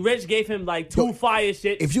 Rowdy Rich gave him like two fire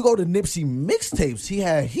shit. If you go to Nipsey mixtapes, he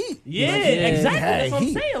had heat. Yeah, Like, exactly. had That's what I'm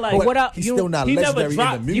heat. saying. Like, But what up- he's you- still not he never legendary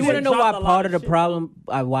dropped- in the you music. You want to know why dropped a lot part of of the shit. problem,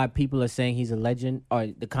 why people are saying he's a legend, or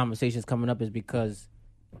the conversation's coming up, is because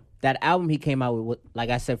that album he came out with,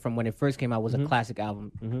 like I said, from when it first came out, was a classic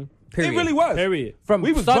album. Period. It really was. Period. From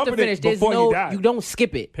We was start to bumping it finish, there's before he no, died. you don't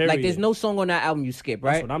skip it. Like Period. there's no song on that album you skip,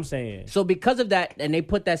 right? That's what I'm saying. So because of that, and they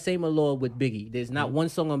put that same allure with Biggie, there's not one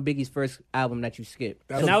song on Biggie's first album that you skip.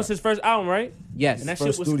 And that was his first album, right? Yes. And that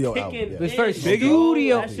First shit was studio kicking. album, yeah. His first in, bro.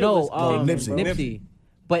 studio, That shit no, was kicking, Nipsey. bro. Nipsey.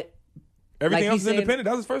 But Everything Like else he's is saying- independent.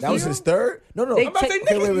 That was his first. That was studio? his third? No. They I'm about to say take-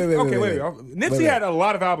 Nipsey. Wait. Nipsey Wait. had a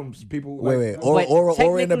lot of albums. People. Wait. Like, Aura in the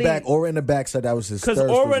technically- back. Aura in the back said that was his third. Cause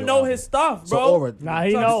Aura studio know album. his stuff, So bro. Aura, Nah,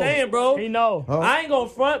 he That's what know. I'm saying, bro. He know. Huh? I ain't gonna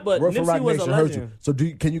front, but Word from Nipsey Rock was a Nation heard you. legend. So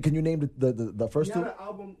can you name the first two?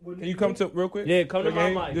 can you come to real quick? Yeah, come to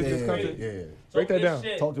Okay, my mic. Just come to. Yeah. Break that down.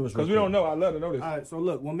 Talk to us Because real we don't know. I love to know this. All right, so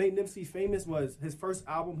look, what made Nipsey famous was his first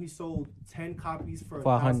album. He sold 10 copies for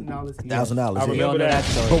For $1,000 each. $1,000. I we remember all know that that.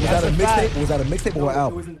 story. But was that a That's a mixtape? fact. Was that a mixtape No, or an it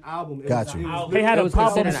album? was an album. It Got was, you. it was They had It a was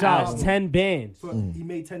pop-up considered an shop. album. 10 bands. He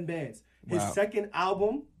made 10 bands. His Wow. second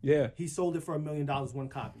album, Yeah. he sold it for $1 million, one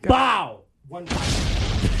copy. Bow. One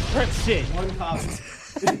copy. Shit. One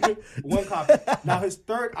copy. One copy. Now his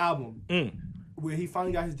third album, where he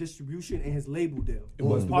finally got his distribution and his label deal, it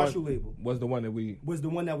was the partial one- label, Was the one that we. was the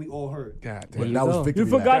one that we all heard. God But damn. that was go. Victory You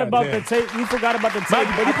forgot Lap. about damn. the tape. You forgot about the tape.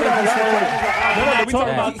 But we put out a lot of. No, we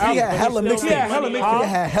talking about. He had hella mixtapes. Yeah, hella He mixtapes.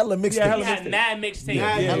 had hella He mixtapes. had mad mixtapes.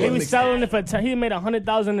 Yeah, He hella was mixtapes. selling it for. He made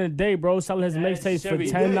 $100,000 a day, bro. Selling his mixtapes for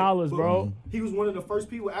shit, $10, But bro. He was one of the first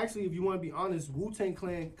people, actually, if you want to be honest, Wu-Tang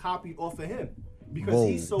Clan copied off of him. Because Whoa.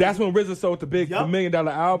 he sold That's when RZA sold the big Yup. $1 million album.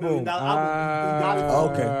 $1 million album. He got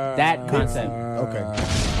it. Okay. That concept.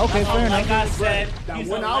 Okay. Okay, fair enough. Like I said, That he's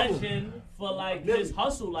one a album. legend for like his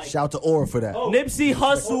hustle. Like shout to Aura for that. Nipsey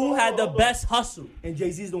Hussle had the best hustle, and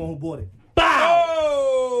Jay-Z's the one who bought it.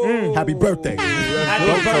 Bow! Happy birthday.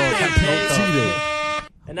 Happy birthday.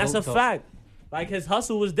 And that's a fact. Like his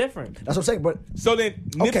hustle was different. That's what I'm saying. But so then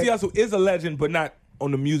Nipsey Hussle is a legend, but not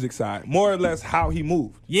on the music side. More or less how he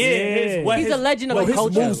moved. Yeah. He's a legend of the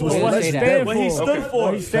culture. What he stood for.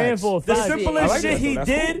 What he stand for. The simplest shit he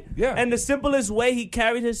did and the simplest way he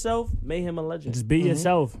carried himself made him a legend. Just be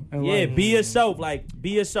yourself. Yeah, be yourself. Like,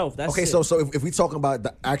 be yourself. That's okay, it. so if we talking about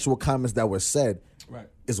the actual comments that were said, right?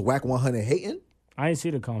 Is Wack 100 hating? I ain't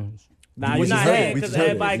see the comments. Nah, you're not hating because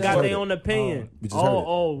everybody got their own opinion.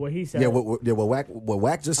 What he said. Yeah, what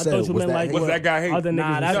Wack just said. Was that guy hate?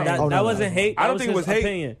 Nah, that wasn't hate. I don't think it was hate.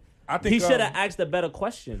 Opinion. I think he should have asked a better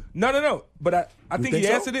question. No. But I think he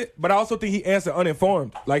answered it. But I also think he answered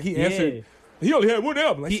uninformed. Like he answered. He only had one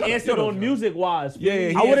album. Like, he answered on music wise.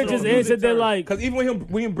 Yeah, I would have just answered that like because even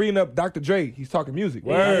when him bringing up Dr. Dre, he's talking music.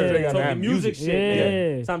 Talking music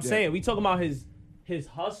shit. Yeah. So I'm saying we talking about his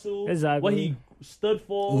hustle, what he stood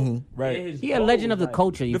for. Right. He a legend of the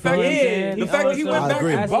culture. You feel what I'm saying? The fact that he went back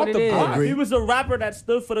and bought the block. He was a rapper that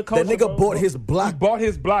stood for the culture. That nigga bought his block. He bought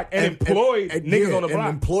his block and employed niggas on the block. And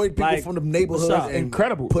employed people from the neighborhood.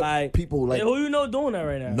 Incredible. Put people like who you know doing that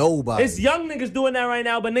right now? Nobody. It's young niggas doing that right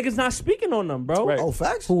now, but niggas not speaking on them, bro. Right. Oh,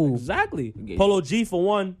 facts? Who? Exactly. Polo G for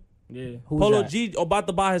one. Yeah. Polo G about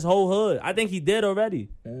to buy his whole hood. I think he did already.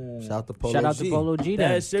 Shout out to Polo G. Shout out to Polo G.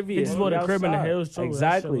 That's serious. He just bought a crib in the hills too.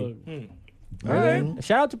 Exactly. All right.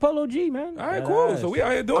 Shout out to Polo G, man. All right, cool. So we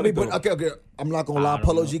out here doing it. But okay. I'm not gonna lie.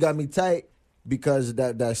 Polo G got me tight because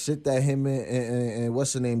that shit that him and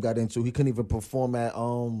what's the name got into. He couldn't even perform at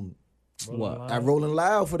at Rolling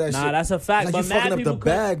Loud for that shit. Nah, that's a fact. Like but you fucking up the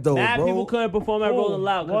bag though, mad bro. people couldn't perform at Rolling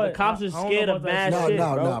Loud because the cops are scared of mad shit,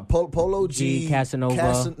 bro. Polo G,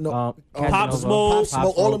 Casanova, Pop Smoke,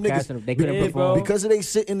 all them niggas. They couldn't perform Because of they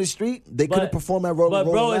sit in the street. They couldn't perform at Rolling Loud.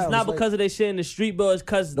 But bro, it's not because of they shit in the street, bro. It's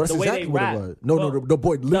because the way they rap. No,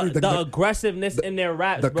 boy, literally the aggressiveness in their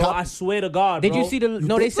raps, bro. I swear to God, bro. Did you see the?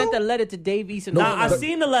 No, they sent the letter to Dave East. Nah, I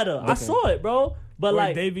seen the letter. I saw it, bro. But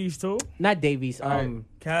like Dave East too. Not Dave East.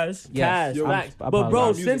 Cash. Yes. Facts. But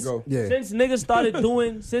bro, since niggas started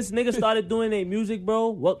doing their music, bro,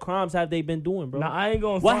 what crimes have they been doing, bro? Nah, I ain't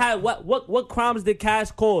gonna. What crimes did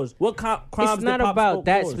Cash cause? What crimes? It's not about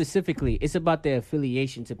that cause? specifically. It's about their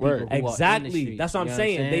affiliation to people. Who exactly. Are in the streets, that's what I'm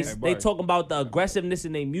saying. They talking about the aggressiveness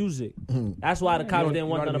in their music. That's why the cops didn't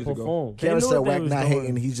want them to perform. Karen said Wack not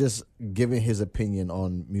hating. He's just giving his opinion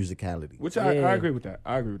on musicality. Which I agree with that.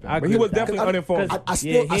 But he was definitely uninformed. I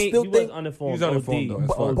still think he was uninformed. He's uninformed though.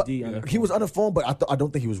 He was uninformed, but I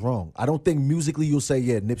don't think he was wrong. I don't think musically you'll say,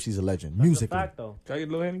 Nipsey's a legend. That's musically. a fact, though. Can I get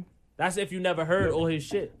a little Henny? That's if you never heard all his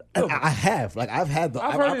shit. And I have. Like, I've heard the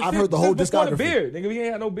whole discography. discography. Beard. Nigga, he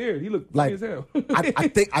ain't had no beard. He looked like as hell. I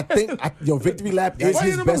think Victory Lap is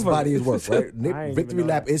his best body of work, right? Victory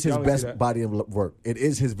Lap is his best body of work. It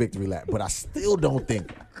is his Victory Lap. But I still don't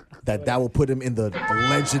think that will put him in the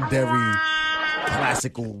legendary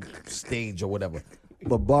classical stage or whatever.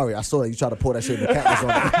 But Barry, I saw that you tried to pour that shit and the cap was on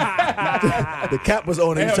it. The cap was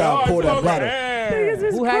on it. You tried to pour that bladder.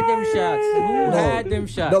 Who had them shots? Who had them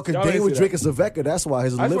shots? No, because Dane was drinking Savecca. That's why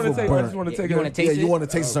his liver burned. I just want to take it. You want to taste it? Yeah, you want to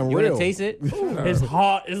taste something real. You want to taste it? His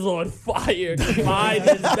heart is on fire. His mind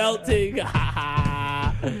is melting. Press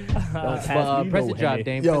the drop,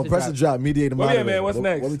 Dane. Yo, press the drop. Mediator moderator. Yeah, man. What's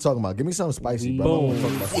next? What we talking about? Give me something spicy, bro.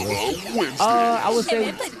 Boom. I would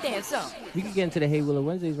say we can get into the Hey Willow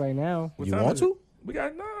Wednesdays right now. You want to? We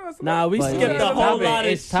got we skipped a whole lot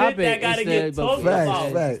of shit that gotta get talked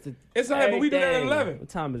about. Facts. It's all right, but we do that at 11. What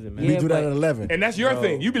time is it, man? We do that at 11. And that's your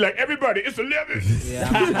thing. You be like, everybody, it's 11. Yeah.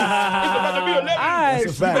 It's about to be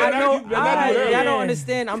 11. I don't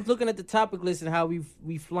understand. I'm looking at the topic list and how we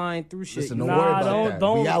flying through shit. Listen, don't worry about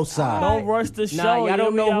that. We outside. Don't rush the show. Nah, y'all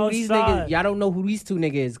don't know who these niggas. Y'all don't know who these two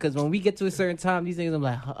niggas is. Because when we get to a certain time, these niggas, I'm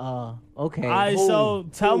like, okay. All right, so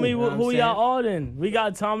tell me who y'all all then. We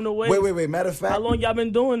got time to wait. Wait. Matter of fact. How long y'all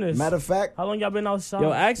been doing this? Matter of fact. How long y'all been outside?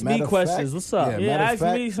 Yo, ask me questions. What's up? Yeah, ask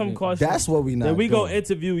me some questions. That's what we not Then we doing. go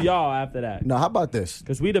interview y'all after that. No, how about this?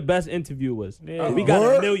 Because we the best interviewers. Yeah. We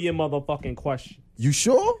got a million motherfucking questions. You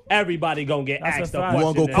sure? Everybody gonna get asked a question. You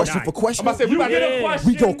want to go question for question? I'm about to say, we about to get a question.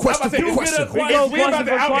 We go question for question. We about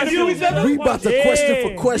to out-interview each other? We about to question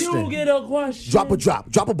for question. You get a question. Drop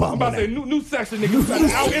a bomb. I'm about to say, new section, niggas. We about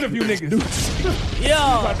to out-interview niggas. Yo. We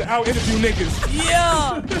about to out-interview niggas.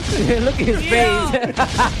 Yeah. Look at his face.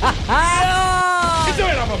 Get your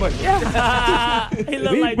hand off my buddy. He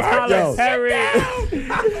look like Tyler Perry. He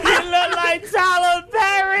look like Tyler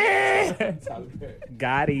Perry.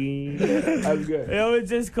 Got him. That's good. Yo, it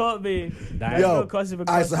just caught me. Yo, all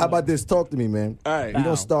right, so how about this? Talk to me, man. All right. We're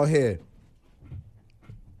going to start here.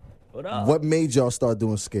 What up? What made y'all start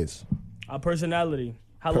doing skits? Our personality.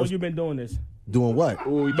 How long you been doing this? Doing what?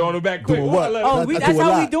 Ooh, we throwing it back quick. Doing what? Oh, that's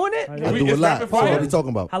how we doing it? I do a lot. What are you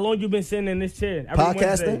talking about? How long you been sitting in this chair? Every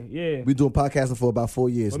Podcasting? Wednesday? Yeah. We doing podcasting for about 4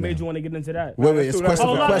 years What now. made you want to get into that? Wait, it's question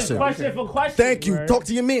for question. Question for question. Thank you. Talk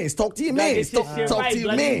to your mans. Talk to your mans. get your shit Talk right, to your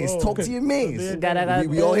bloody. mans. Talk to your mans. Gotta-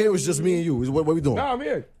 We all here. It was just me and you. What we doing? Nah, I'm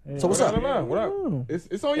here. So what's up? What up?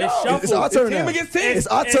 It's on y'all. shuffle. It's our turn team now. against team. It's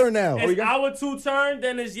our turn now. It's our 2 turn,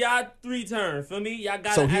 then it's y'all 3 turn. Feel me? Y'all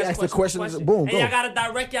gotta So he ask asked the question. questions, boom, And go. y'all gotta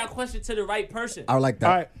direct y'all question to the right person. I like All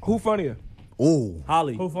that. right. Who funnier? Ooh.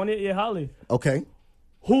 Holly. Who funny? Yeah, Holly. Okay.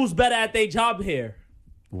 Who's better at their job here?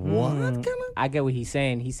 What? I get what he's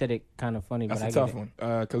saying. He said it kind of funny, That's but a I get tough it. one.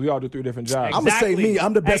 Because we all do 3 different jobs. I'm gonna say me.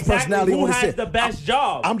 I'm the best personality Who on the has shit. the best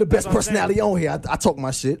job? I'm the best That's what I'm personality on here. I talk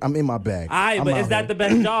my shit. I'm in my bag. Alright, I'm but out is that here. the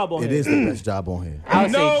best job on It here? is the best job on here. I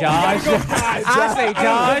would say Josh. I would say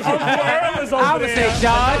Josh. I would say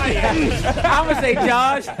Josh. I would say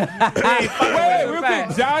Josh. Wait, real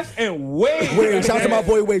quick. Josh and Wade. Wade, shout out to my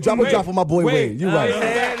boy Wade. Drop a drop for my boy Wade. You right.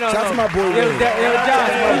 Shout out to my boy Wade. Top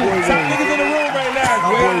niggas in the room right now. My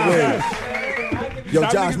boy Wade. Yo,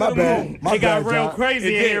 Top Josh, niggas my in the bad. room. My It got bad, real Josh.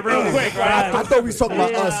 crazy in here real quick, right? I thought we was talking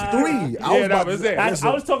about us 3. I was Yeah, about that was to it. listen,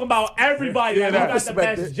 I was talking about everybody Yeah, that I got the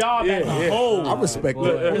respect best it. job as a whole. I respect I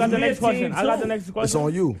it. got the me next a question. team, I got too. the next question. It's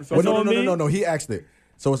on you. It's Wait, on me? no. He asked it.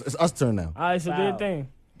 So it's us turn now. All right, so do your thing.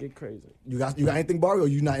 Get crazy. You got anything, Barry, or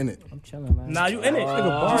you not in it? I'm chilling, man. Nah, you in it.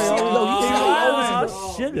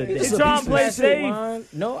 Sugar. You trying to play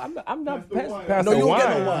safe? No, I'm not passing. Pass No, the you don't wine. get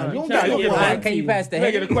no wine. You don't get no get wine. wine. Can you pass the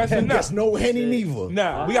Make head? it a question now. There's no Henny neither.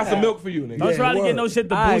 Nah, we got some milk for you, nigga. Don't try to get no shit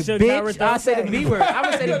to boost your bitch. character. I said the B word. I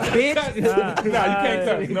would say the bitch. Nah, you can't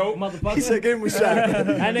touch. No. Motherfucker. He said, give him a shot.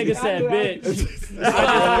 That nigga said, bitch.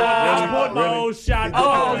 I poured my own shot.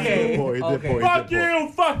 Oh, okay.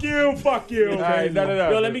 Fuck you. All right, no.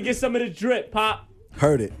 Yo, let me get some of the drip, Pop.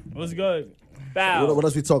 Heard it. What's good? Bow. What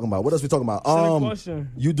else we talking about? Silly question.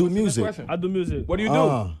 You do music. Question. I do music. What do you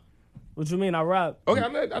do? What you mean? I rap. Okay,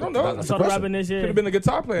 I don't know. I started rapping this Could year. have been a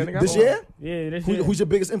guitar player, nigga. This year? Yeah, this year. Who's your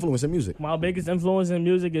biggest influence in music? My biggest influence in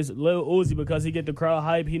music is Lil Uzi because he get the crowd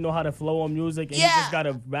hype. He know how to flow on music, and he just got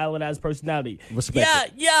a valid ass personality.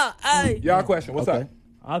 Respect it. Y'all question. What's Okay. up?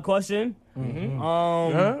 Our question.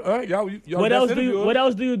 All right, y'all What else best do you interviewer. What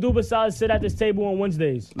else do you do besides sit at this table on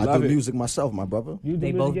Wednesdays? I Love do it. music myself, my brother. You do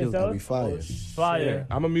They music both do. yourself? We fire. Fire.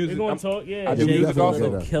 I'm a music. We gonna I'm- talk. Yeah. I do Yeah, music we also.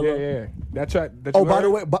 definitely Killer. Yeah. That track. That Oh, you by heard?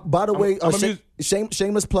 the way, I'm a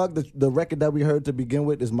shameless plug. The record that we heard to begin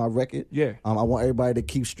with is my record. Yeah. I want everybody to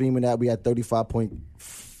keep streaming that. We at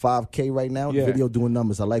 35.5K right now. Yeah. Video doing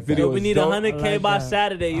numbers. I like that. Video We is need dope. 100K I like by that.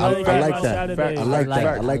 Saturday. You I already like got that. Saturday. Facts. I like like that.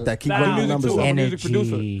 that. I like that. Keep I'm a running the music numbers too. up. I'm a music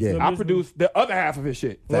producer. Yeah. I produce the other half of his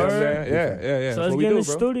shit. You know what I'm Word. saying? Yeah. So That's let's what we get in do, the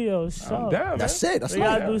bro. studio. I'm So down, That's man. it. That's we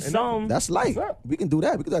gotta light. do something. That's light. What's up? We can do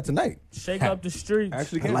that. We can do that tonight. Shake up the streets.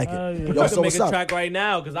 Actually, I can. like it. Yeah. Yo, We so can make what's a up? track right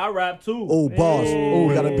now because I rap too. Oh, boss. Oh,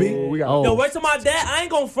 we got a beat. We got. Oh. Yo, wait till my dad. I ain't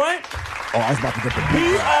gonna front. Oh, I was about to get the We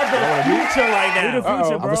beat. are the future right We the now.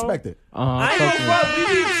 future, I bro. respect it. I ain't gonna front. We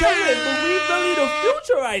be chilling, but we really the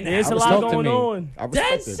future right now. There's a respect lot to going me. on. I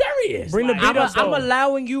Dead respect it. serious. Bring the Like, beat up. I'm though.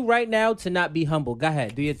 allowing you right now to not be humble. Go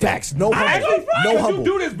ahead. Do your thing. Facts. No humble. Actually, No you humble.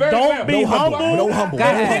 do this very Don't well. be No humble. humble. No humble. Go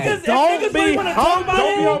ahead. Niggas, Don't if niggas be really wanna talk humble. about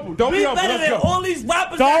Don't be it, humble. Don't be we humble. better Let's than go. all these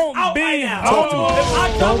rappers Don't that's out be right now. Talk to me. If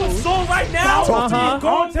I drop a song right now, Talk to me. we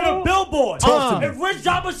going to the Billboard. Talk to me. If Rich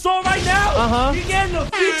drop a song right now, we getting the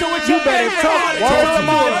feature with You your better favorite talk artist. to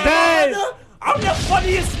my What about dad. other? I'm the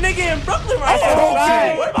funniest nigga in Brooklyn right Talk now.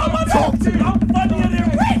 to me. What about my Talk to me. I'm funnier than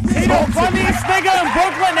Rich. He the funniest nigga in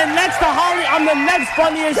Brooklyn, and next to Holly, I'm the next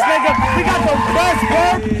funniest nigga. We got the best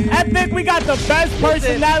work ethic. We got the best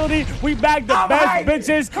personality. We back the best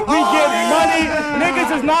bitches. We get money.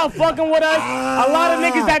 Niggas is not fucking with us. A lot of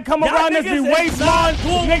niggas that come Y'all around us be niggas waste is not on.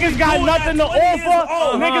 doing what Niggas we got doing nothing to at 20 years offer.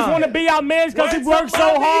 old. Niggas want to be our mans because we What's work up, so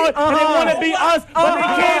Bobby? hard, and they want to be us, but they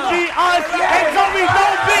can't be us. And so we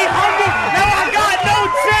don't be humble. Now I got no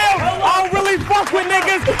chill. I don't really fuck with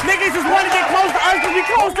niggas. Niggas just want to get close to us because we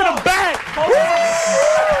close to the back.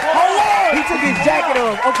 Hold on. He took his jacket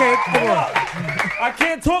off. Okay, come on. I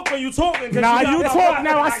can't talk when you talking. Nah, you talk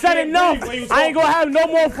now. I said enough. I ain't gonna have no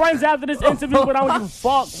more friends after this interview, but I don't give a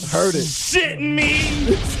fuck. Heard it. Shitting me.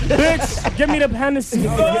 Bitch, give me the Hennessy.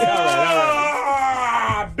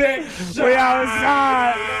 Bitch. We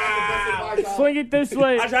outside. Swing it this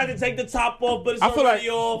way. I tried to take the top off, but it's already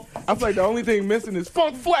off. I feel like the only thing missing is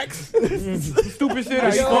Funk Flex. Stupid shit.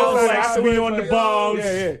 Funk Flex to be on the bombs.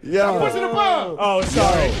 Yeah. I'm pushing the bomb. Oh,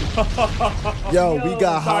 sorry. Yo, we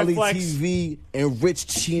got Holly TV and Rich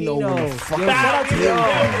Chino. Fucking shout out to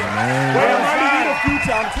man.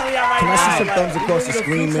 Future. I'm telling y'all right Can I now. see some thumbs across the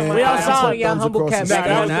screen, man? We outside. Some Y'all thumbs humble across cat the back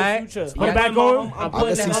screen. on, alright? Put it back on. I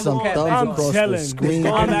can see some thumbs across the chilling. screen.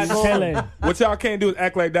 I'm chilling. What y'all can't do is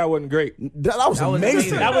act like that wasn't great. That was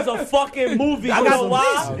amazing. That was a fucking movie. You know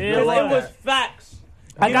why? Because it was facts.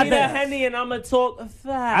 I got that Henny and I'ma talk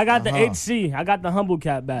facts. I got the HC. I got the humble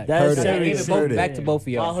cat back. That's serious. Back to both of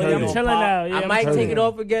y'all. I'm chilling now. I might take it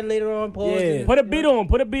off again later on. Pause. Yeah. Put a beat on.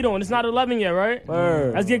 Put a beat on. It's not 11 yet, right?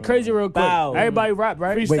 Let's get crazy real quick. Bow. Everybody rap,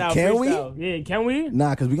 right? Wait, can we? Yeah, can we?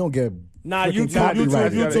 Nah, because we going to get Nah, freaking YouTube.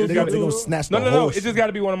 copyrighted. They YouTube. gonna snatch the No. whole It just got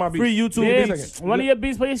to be one of my beats. Free YouTube. Yeah, one of your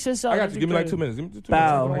beats, play your shit out. I got you. Give me like 2 minutes. Give me 2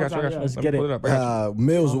 Bow. minutes. I got you. Let's Let me get pull it. up. I got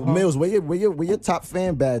you. Mills, where your top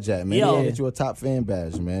fan badge at, man? Yo. Yeah, get you a top fan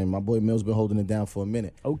badge, man. My boy Mills been holding it down for a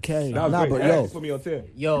minute. Okay. That was Nah, great. but That yo. put me on 10.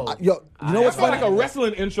 Yo, You know what's That's funny? like a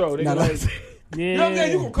wrestling intro. They Nah, go nah. like, Yeah. you know what I'm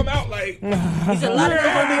saying? You gonna come out like. He's a lot of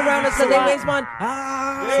people gonna be around us because they waste money.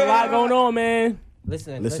 There's a lot going on, man.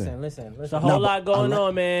 Listen. There's a Nah, whole but lot going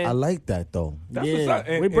on, man. I like that though. That's what's up.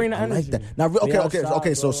 We bring the I like energy. that. Now,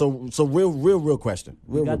 okay. So real question.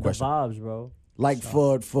 Real Got the question. vibes, bro. Like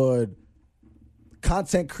for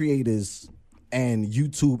content creators and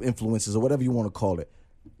YouTube influencers or whatever you want to call it,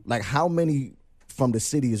 like how many from the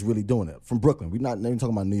city is really doing it? From Brooklyn, we're not even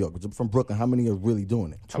talking about New York, but from Brooklyn, how many are really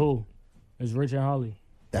doing it? 2. It's Rich and Holly.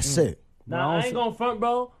 That's it. Nah, I ain't gonna front,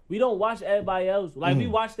 bro. We don't watch everybody else. Like, we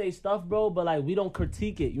watch their stuff, bro, but, like, we don't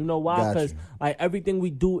critique it. You know why? Got Because, you. like, everything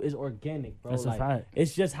we do is organic, bro. That's a like, fact.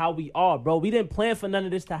 It's just how we are, bro. We didn't plan for none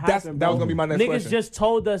of this to happen, That bro. was gonna be my next Niggas question. just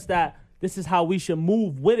told us that this is how we should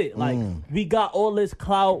move with it. Like, we got all this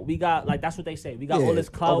clout. We got, like, that's what they say. We got Yeah, all this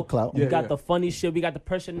all the clout. clout. We Yeah, got yeah. the funny shit. We got the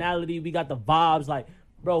personality. We got the vibes. Like,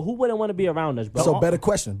 bro, who wouldn't want to be around us, bro? So better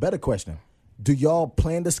question. Do y'all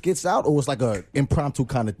plan the skits out, or it's like a impromptu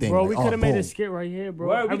kind of thing? Bro, like, we could have made boom. a skit right here, bro.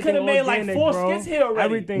 Word, we Everything could have made like organic, 4 bro. skits here already.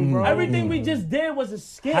 Everything, bro. Everything we just did was a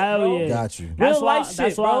skit, Hell bro. yeah. Got you. That's Real why. life shit,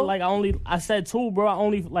 That's why. bro. Like I said too, bro.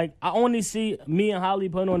 I only see me and Holly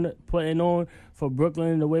putting on for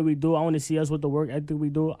Brooklyn the way we do. I want to see us with the work ethic we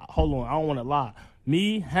do. Hold on, I don't want to lie.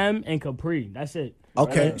 Me, him, and Capri. That's it.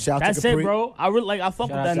 Okay, shout out That's to Capri. it, bro. I really I fuck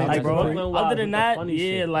with that out nigga, to bro. Capri. Other than that, Funny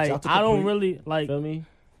yeah, shit. like Shout out to I don't Capri. really like. Feel me?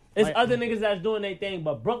 It's Like- other niggas that's doing their thing,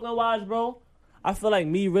 but Brooklyn wise, bro, I feel like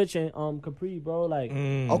me, Rich, and Capri, bro, like.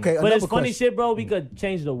 Okay, But another it's funny question. shit, bro. We could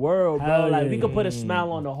change the world, bro. Hell Like yeah. we could put a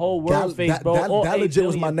smile on the whole world face, bro. All That 8 legit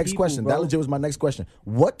was my billion next people, question. bro. That legit was my next question.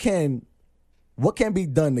 What can be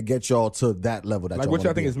done to get y'all to that level? That Like, y'all what y'all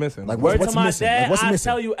wanna think be? is missing? Like Word what's to my missing? dad, Like, what's I missing?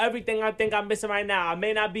 tell you everything I think I'm missing right now. I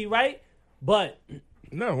may not be right, but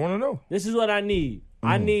No, I want to know. this is what I need.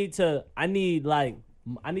 I need to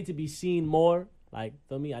be seen more. Like,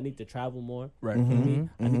 feel me? I need to travel more. Right. Feel me?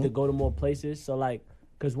 I need to go to more places. So like,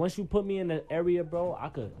 cause once you put me in the area, bro, I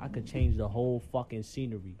could change the whole fucking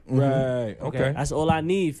scenery. Right. Okay. That's all I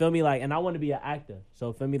need. Feel me? Like, and I want to be an actor.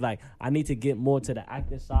 So feel me? Like, I need to get more to the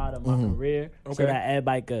acting side of my career, so Okay. that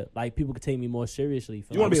everybody could, like, people could take me more seriously.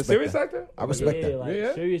 Feel You want me? to be a serious actor? I respect Yeah, that. like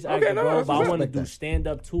Yeah. serious Okay, actor, no, bro. that's But I what's want to up. do stand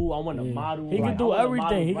up too. I want to model. He can like, do I wanna everything.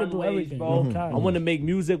 model He can do runways, everything. bro. Okay. I want to make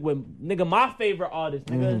music with nigga my favorite artists.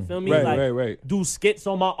 Nigga, feel me? Right, like, right. do skits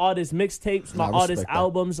on my artist mixtapes, my I respect artist that.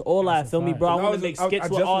 albums, all that. Feel me, bro? I fact. want to make I skits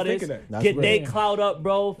just with was artists, thinking that. That's get real. they clout up,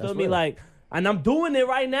 bro. Feel me? real. Like, and I'm doing it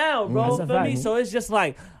right now, bro. That's a Feel me? fact. So it's just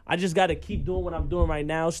like, I just gotta keep doing what I'm doing right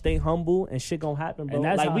now. Stay humble, and shit gonna happen, bro. And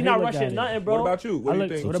that's Like, how we he not look at rushing it. nothing, bro. What about you? What do you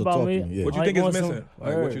think? What So about talk me? to me, yeah. What you Like, think is want some- missing?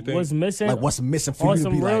 Like, what you think? What's missing? Like what's missing for On you to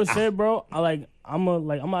some be real like? shit, bro. I'm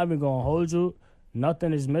not even gonna hold you.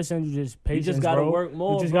 Nothing is missing. You just patience, gotta bro. work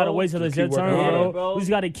more, You just bro. gotta wait till it's your keep turn, working bro. harder. bro. You just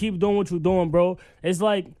gotta keep doing what you're doing, bro. It's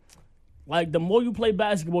like the more you play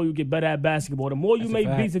basketball, you get better at basketball. The more you make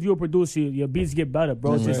fact. beats, if you're a producer, your beats get better,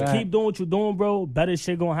 bro. That's a Just fact. keep doing what you're doing, bro. Better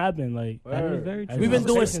shit gonna happen. Like That is very true. We've been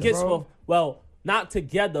doing Patience, skits bro. for, well, not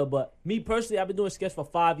together, but me personally, I've been doing skits for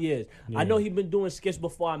 5 years. I know he's been doing skits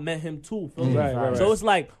before I met him too. Feel me? Right. So it's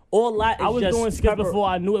like all that is I was just doing skits prepar- before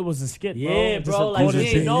I knew it was a skit, bro. Yeah, Just bro. a Like, quarter we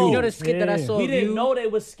being didn't know. you. You know the skit that I Yeah. saw We of didn't you? know they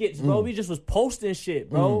was skits, bro. We just was posting shit,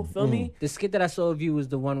 bro. Feel me? The skit that I saw of you was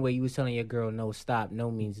the one where you was telling your girl, no, stop, no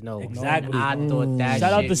means no. Exactly. I thought that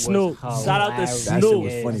Shout out shit to Snoop. was Shout out to hilarious. That shit Snoop.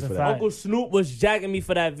 was funny That's for a that. fact. Uncle Snoop was jacking me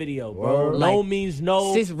for that video, bro. Word. No Like, means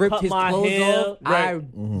no. Sis ripped cut his my clothes hair. off. I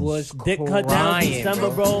was Dick cut down crying, December,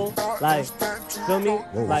 bro. bro. Like, feel me?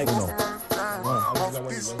 Whoa, Like, no.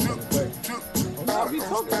 I'll be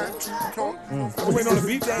talking. I'm waiting on the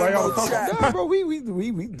beat while y'all was talking. Nah, bro, we was in the we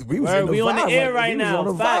on the vibe air right right now. now.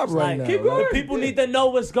 We was on the Facts. vibe right Like, now. the people need to know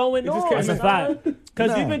what's going on. That's a fact.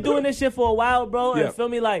 Because we've been doing this shit for a while, bro. And feel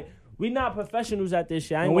me, like, we not professionals at this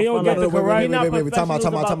shit. I ain't we don't get the correct. Wait, time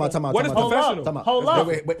out. What is professional? Hold up.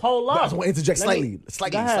 I just want to interject slightly.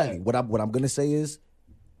 What I'm gonna say is,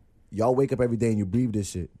 y'all wake up every day and you breathe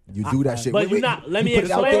this shit. You do that shit. But let me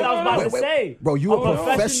explain what I was about to say. Bro, you a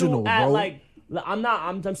professional, at, bro. like,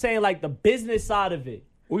 I'm saying like the business side of it.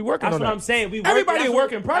 We working That's on what that. I'm saying. Everybody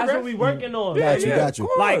work in progress. That's what we working on. Got you.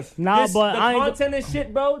 Like, Nah, this, but the I ain't content and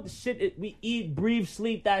shit, bro. The shit we eat, breathe,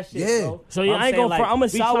 sleep, that shit, Yeah. bro. So I ain't gonna. I'm a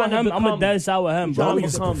side with him. I'm a dead side with him, bro.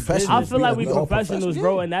 I feel like we professionals,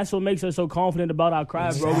 bro, and that's what makes us so confident about our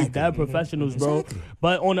craft, bro. We dead professionals, bro.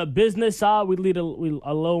 But on the business side, we need a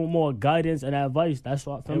little more guidance and advice. That's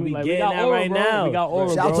what I feel. We Like, getting that Aura, right bro. now. We got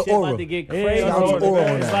Aura, Shout out bro. to Aura. About to get crazy. Shout out to Aura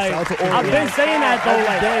on It's that. like, Shout out to Aura. I've been saying that though.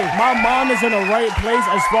 Like, my mind is in the right place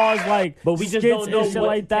as far as like, But we just skits don't know and shit what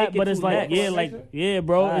like to that. take it But it's to like, next.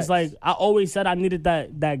 bro. Facts. It's like I always said I needed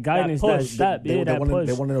that guidance, that push. step, They that push.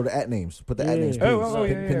 want to know the at names. Put the at names, please.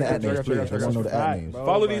 Pin the at names, please. They want to know the at names.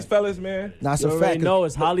 Follow these fellas, man. Nah, it's You a already fact. know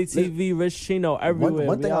it's Holly TV, Rich Chino, everywhere.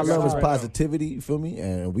 One thing I We love is outside. positivity. You feel me?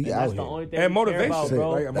 And we out That's the here. only thing And we care motivation, about, bro.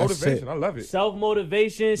 like, That's motivation. it. I love it.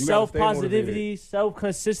 Self-motivation, gotta stay self-positivity,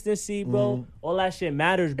 self-consistency, bro. All that shit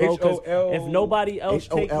matters, bro. Because if nobody else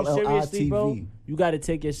takes you seriously, bro, you got to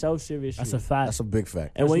take yourself seriously. That's a fact. That's a big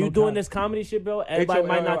fact. And when no you're doing cap. this comedy shit, bro, everybody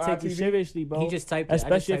might not take you HOLLITV? seriously, bro. He just typed it. I just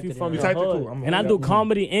Especially if typed you it from in. the You typed it, hood. cool. And I do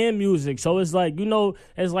comedy and music, so it's like, you know,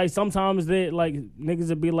 it's like sometimes they like niggas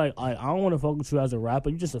would be like, I don't want to fuck with you as a rapper.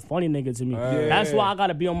 You just a funny nigga to me. That's why I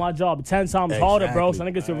gotta be on my job 10 times harder, bro. So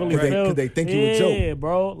niggas can really feel. Because they think you a joke. Yeah,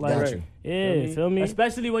 bro. Like, Got you. yeah, feel me?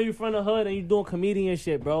 Especially when you from the hood and you doing comedian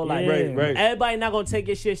shit, bro. Like, Right. everybody not gonna take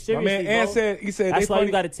your shit My seriously, man Ann bro. said, he said, That's they why funny.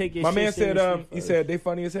 you gotta take your My shit man said, seriously he first. said, they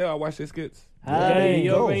funny as hell. I watch their skits. Hey,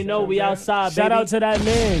 you go. already know we outside, Shout baby. out to that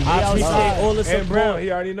man. We I appreciate outside. all the And Brown, support.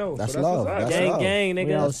 he already knows. That's so love. what's up. That's Gang, love. gang, We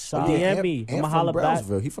nigga. outside. DM me. I'ma And holla from back.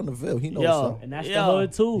 Brownsville. He from the Ville. He knows Yo. something. And that's the Yo.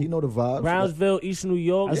 hood, too. He know the vibes. Brownsville, East New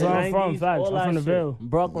York. That's the where I'm from, 90s, facts. all I'm that from the shit. Ville.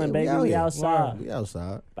 Brooklyn, Yeah, baby. we out We here. outside. We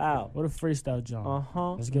outside. Bow. What a freestyle, John.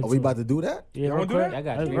 Uh-huh. Let's get Are to we it. about to do that? Yeah, Y'all real wanna do quick. that? I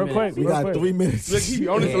got Real 3 quick. minutes. We real got quick. 3 minutes. Look, he be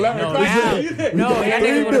on his Yeah, 11 no, o'clock now- shit. No, y'all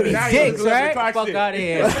niggas want to be Now you dicks, on the 11 right? o'clock Fuck shit. out of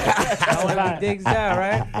here. I want to be dicks down,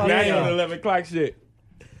 right? Fuck Now out you on of the here. 11 o'clock shit.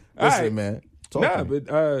 All Listen, right. man. Talk Nah, to me.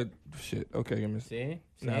 but shit. Okay, give me. See?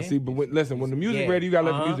 See, but listen, when the music Yeah. ready, you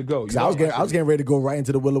gotta let the music go. See, I was getting ready to go right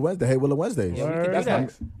into the Willow Wednesday. Hey, Willow Wednesdays. Yeah, we can do That's that.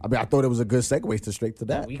 facts. I mean, I thought it was a good segue to straight to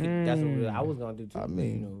that. We could, that's what I was going to do, too. I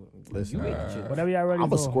mean, you know, listen, you ate the shit. Whatever y'all ready I'm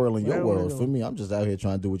for. a squirrel in your Whatever world. ready For me, I'm just out here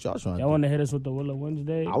trying to do what y'all trying to Y'all do. want to hit us with the Willow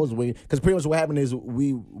Wednesday? I was waiting because pretty much what happened is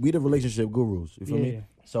we the relationship gurus. You feel Yeah. me?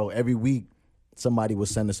 So every week somebody will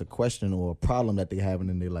send us a question or a problem that they're having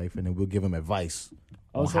in their life, and then we'll give them advice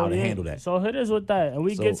on how to handle that. So hit us with that, and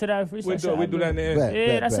we So- get to that freestyle. We do that in the end. Bet, Yeah,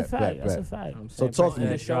 bet, that's a bet, fact. bet, That's a bet. fact. So talk to me.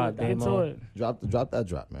 Get Get to it. Drop that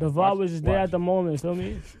drop, man. The vibe was just there Watch. at the moment. Feel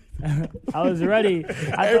me? I was ready. I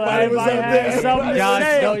thought Everybody was everybody up had there. something to Josh,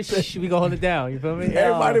 say. no, shh, we gonna hold it down. You feel me?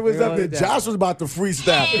 Everybody was We up gonna there. hold it down. Josh was about to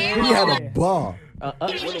freestyle. He had a bar.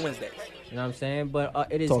 Willow Wednesdays. You know what I'm saying? But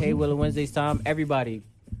it is Talk to Hey me. Willow Wednesdays time. Everybody,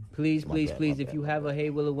 please, My please, bad, please, my if bad, you my have a Hey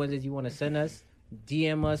Willow Wednesdays you want to send us,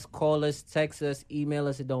 DM us, call us, text us, email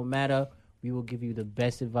us. It don't matter. We will give you the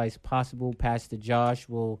best advice possible. Pastor Josh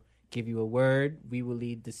will give you a word. We will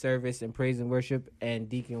lead the service in praise and worship, and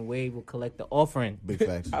Deacon Wade will collect the offering. Big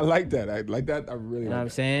facts. I like that. I like that. I really You know what I'm like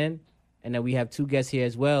that. saying? And then we have 2 guests here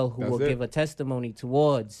as well who That's will it. give a testimony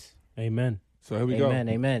towards. Amen. So here we go. Amen,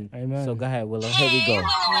 amen. Amen. So go ahead, Willow. Here we go.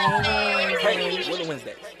 Hey, Willow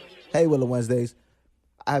Wednesdays. Hey, Willow Wednesdays.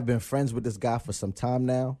 I have been friends with this guy for some time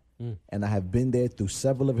now, and I have been there through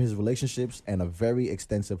several of his relationships and a very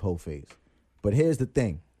extensive hoe phase. But here's the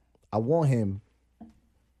thing. I want him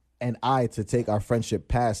and I to take our friendship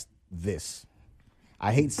past this.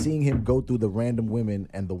 I hate seeing him go through the random women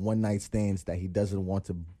and the one-night stands that he doesn't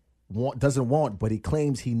want, but he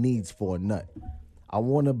claims he needs for a nut. I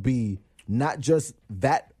want to be not just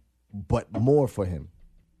that, but more for him.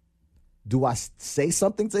 Do I say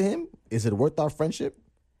something to him? Is it worth our friendship?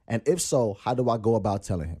 And if so, how do I go about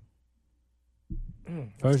telling him?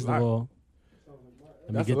 First of all, let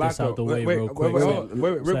me That's get a lot, this out the though. way Wait, real wait, quick. wait, So- hold on.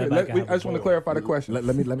 Wait, so I everybody just want to clarify the question. Let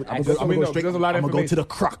me. I'm Just gonna so we go know, straight. there's a lot of I'm gonna go to the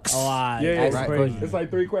information. crux. Oh, all right. Yeah, Ask right. questions. It's like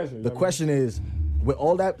 3 questions. The question is, with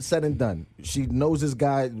all that said and done, she knows this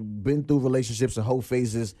guy, been through relationships and whole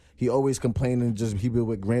phases. He always complaining, just he be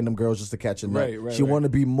with random girls just to catch a nut. Right, she right. want to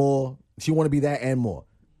be more. She want to be that and more.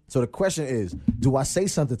 So the question is, do I say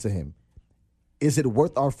something to him? Is it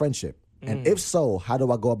worth our friendship? And if so, how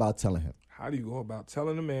do I go about telling him? How do you go about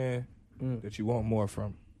telling a man that you want more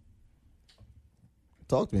from?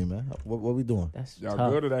 Talk to me, man. What we doing? That's Y'all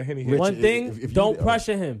tough. good or that Henny? One thing, don't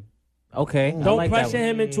pressure him. Okay. Don't pressure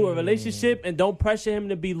him into a relationship, and don't pressure him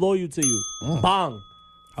to be loyal to you. Bang.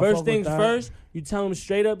 First things first, you tell him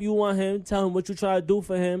straight up you want him. Tell him what you try to do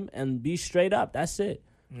for him, and be straight up. That's it.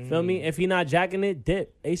 Feel me? If he not jacking it,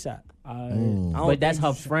 dip ASAP. But that's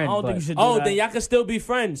her friend. I don't think you should do that. Then y'all can still be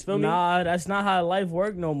friends. Feel me? Nah, that's not how life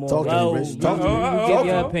work no more. Talk to me, Rich. Talk to me. Give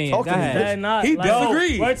your opinion. Talk Go to me, ahead. Rich. Not, He like,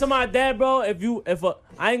 disagrees. Word to my dad, bro.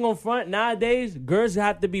 I ain't gonna front. Nowadays, girls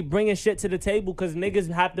have to be bringing shit to the table because niggas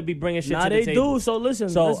have to be bringing shit Nah, to the they table. do. So listen.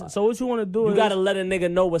 So- So what you want to do? You is, gotta let a nigga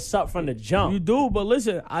know what's up from the jump. You do, but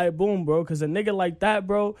listen, boom, bro. Because a nigga like that,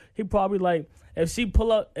 bro, he probably like. If she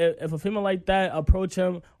pull up, if a female like that approach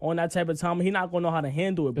him on that type of time, he not gonna know how to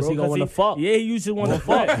handle it, bro. Cause he gonna wanna fuck. Yeah, he usually wanna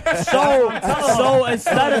fuck. So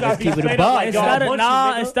instead of keep it a buck.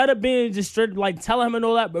 instead of being just straight like telling him and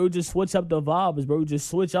all that, bro, just switch up the vibes, bro. Just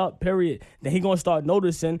switch up, period. Then he gonna start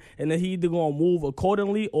noticing, and then he either gonna move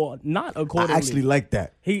accordingly or not accordingly. I actually like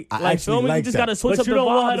that. He I like actually feel me. like You just that. gotta switch But up you the don't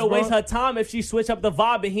want her vibes, to bro. waste her time if she switch up the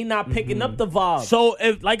vibe and he not picking up the vibe. So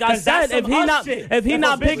if, like I 'Cause that's said, if some he us not, shit. if he If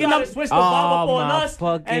not a bitch picking gotta up, switch the vibe up Oh, on my us,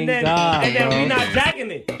 fucking and then God, we bro. not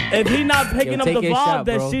jacking it. if he not picking up take the your vibe, shot,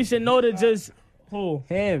 then bro. she should know to just who.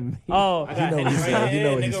 Him. Oh, I got know what Henny he right said. here, You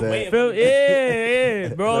know what he nigga, said. waiting Feel, for me.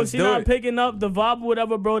 yeah, bro. Let's She do not it. picking up the vibe or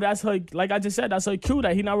whatever, bro. That's her. Like I just said, that's her cue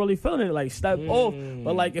that he not really feeling it. Like step off.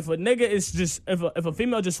 But like if a nigga is just if a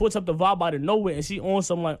female just switch up the vibe out of nowhere and she on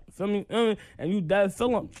some like feel me, and you dead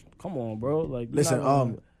feeling. Come on, bro. Like you Listen, not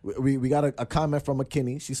really- we got a comment from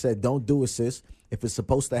McKinney. She said, "Don't do it, sis. If it's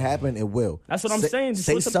supposed to happen, it will." That's what I'm saying. Just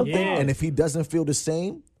Say switch up the something, vibe. and if he doesn't feel the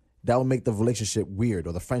same, that will make the relationship weird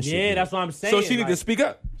or the friendship. Yeah, weird. that's what I'm saying. So she need to like, speak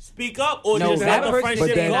up. speak up or No, just that let the person friendship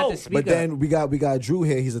should then- not go. to speak But up. then we got Drew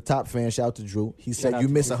here. He's a top fan. Shout out to Drew. He said out you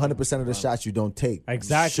to miss Drew. 100% of the shots you don't take.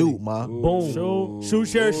 Exactly. Shoot, ma. Boom.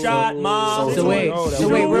 Shoot your shot, mom. So wait,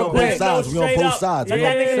 real quick. We on both sides. Let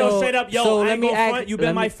that nigga know straight up, yo, So I let ain't me gonna ask- front. You let been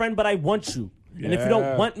me- my friend, but I want you. And if you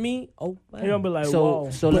don't want me, he gonna be like, So whoa.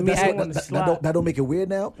 so But let me that's ask. what- that don't make it weird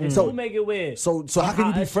now. you So make it weird. so how can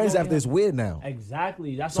you be friends after it's weird now?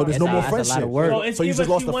 Exactly. That's So what there's I'm no more saying. That's a lot friendship. of work. So it's So you either just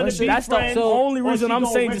lost she the wanna friendship? be That's the friends, only or reason she I'm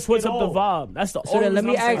gonna saying to risk switch it up the all. vibe. That's the So only then let reason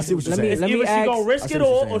me I'm saying. ask. see what you're Let me saying. It's let me either she ask. gonna risk I see it what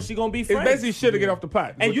you're all, saying. or she gonna be It's friends. basically shit to get off the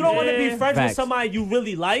pot. And you don't want to be friends Facts. with somebody you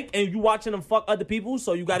really like, and you watching them fuck other people.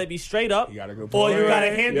 So you got to be straight up, You got a good or point. you got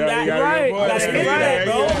to handle Yeah, that. you got a good Right? point. You got to handle that,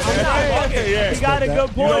 bro. I'm not fucking. Yeah. He got a good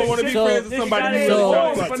You point. don't want to be So- friends with somebody you So-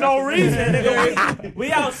 really for like. no reason, nigga.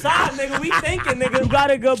 We outside, nigga. We thinking, nigga. You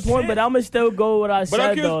got a good point, but I'ma still go with what I I'm said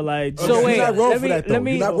curious- though. Like, So You're wait, not wrong let for me- that though. let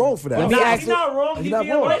me- You're not wrong for that. let me Nah, ask- he's not wrong. He's You're not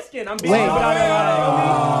being wrong. light skin. I'm being Wait.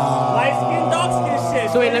 light skin, dark skin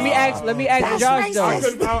shit. So wait, let me ask Josh I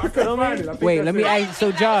though. couldn't find it. I think Wait, that's let me it. ask.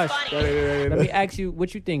 So Josh, Yeah. let me ask you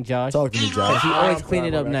what you think, Josh. Talk to me, Cause Josh. he always I'm clean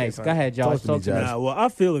it sorry, up bro. I nice. can't Go ahead, Josh. Talk to me, Talk to me. Josh. nah, well, I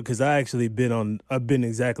feel it because I've been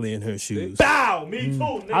exactly in her shoes. Bow, me too.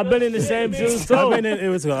 Nigga. I've been in the same shoes too.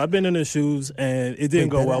 I've been in her shoes, and it didn't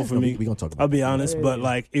go Wait, well for no, me. we gonna talk about I'll be honest, but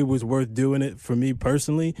like it was worth doing it for me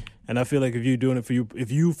personally. And I feel like if you're doing it for you,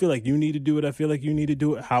 if you feel like you need to do it, I feel like you need to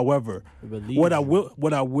do it. However, what I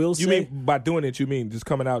will say, You mean by doing it, you mean just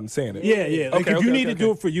coming out and saying it? yeah. Like Okay, if you okay, need to okay.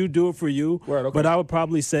 do it for you, do it for you. Word, okay. But I would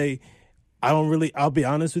probably say, I'll be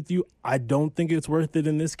honest with you, I don't think it's worth it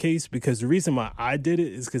in this case because the reason why I did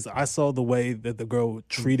it is because I saw the way that the girl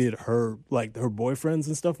treated her, like her boyfriends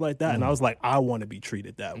and stuff like that. And I was like, I want to be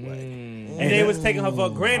treated that way. And they was taking her for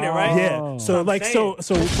granted, right? Yeah. So I'm like saying.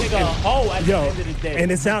 so Nigga, a hoe at the end of the day.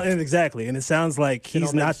 and it sounds like he's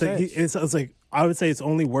don't not make the. sense. It's like I would say it's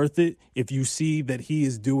only worth it if you see that he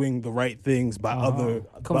is doing the right things by other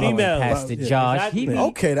Come on, Female. Pastor Yeah. Josh. Exactly. He be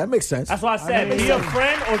Okay, that makes sense. That's why I said, be a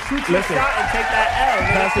friend or shoot your shot and take that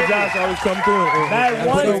L. Pastor Josh always come through. that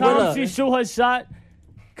one So time Willa- she shoot her shot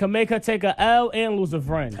can make her take a L and lose a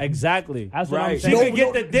friend. Exactly. That's what I'm Right. saying. She could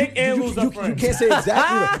get the dick and lose a you friend. can't say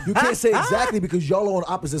exactly. You can't say exactly because y'all are on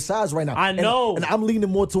opposite sides right now. I know. and I'm leaning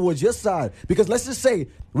more towards your side because let's just say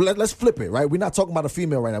let's flip it, right? We're not talking about a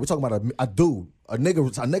female right now. We're talking about a dude. A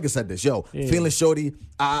nigga said this. Yo, feeling shorty.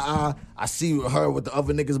 I see her with the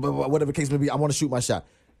other niggas, but whatever the case may be. I want to shoot my shot.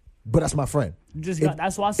 But that's my friend.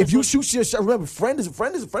 That's why I said If you shoot your shot, remember, friend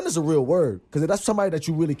is a real word. Because if that's somebody that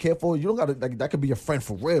you really care for, you don't gotta that could be your friend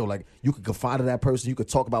for real. Like you could confide in that person, you could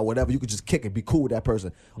talk about whatever, you could just kick it, be cool with that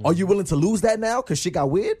person. Are you willing to lose that now because shit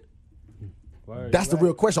got weird? That's the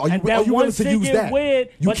real question. Are you And then willing once to shit use get that? weird,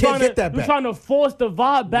 You but can't get that You're back. trying to force the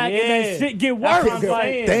vibe back, and Yeah. then shit get worse. That's what I'm I'm like,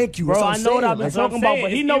 saying. Thank you. bro, That's I what I'm know what saying. I've been Like, talking about,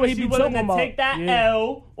 but he know what he be talking about. Take that Yeah.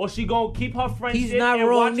 L, or she gonna keep her friendship. He's not and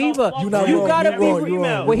wrong watch her neither. fuck You not You wrong. gotta You be wrong. You real.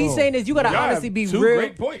 wrong. What he's saying is you gotta Y'all have honestly be two real.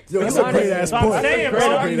 great points. Yo, that's Be a great honest. ass So I'm point. saying, That's a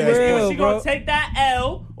bro, great be ass real, point. she bro. gonna take that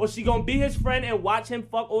L, or she gonna be his friend and watch him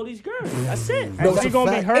fuck all these girls. That's it. No, And it's she a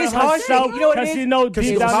gonna be fact. hurting It's hard herself shit. You know what it because is? she know Because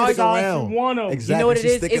deep she down gonna stick inside around. she want him. Exactly. You know what it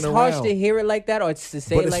She's is? sticking It's harsh around. to hear it like that or to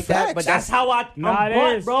say But it it's like facts. that. But That's how I'm it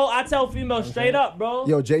blunt, is. bro. I tell females straight up, bro.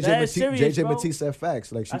 Yo, JJ That is serious, bro. Matisse said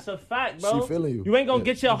facts. Like That's a fact, bro. she feeling you. You ain't gonna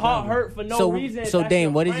get your heart hurt for no reason. So That's Dame,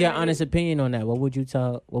 your what is your friend. honest opinion on that? What would you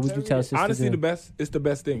tell sisters? Honestly, to do? it's the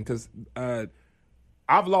best thing because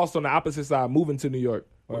I've lost on the opposite side moving to New York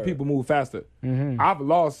where people move faster. I've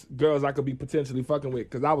lost girls I could be potentially fucking with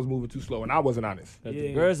because I was moving too slow and I wasn't honest.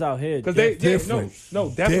 The girls out here, Because they different. no,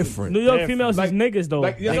 definitely. Different. New York females is niggas though.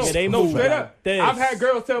 Like, yeah, Nigga, they no, move. straight up. This. I've had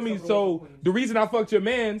girls tell me, so the reason I fucked your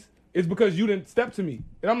mans is because you didn't step to me.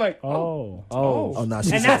 And I'm like, Oh. Oh, nah,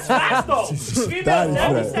 she's And that's facts, though. Females dying don't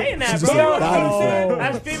for be that. saying that, She's bro. just dying for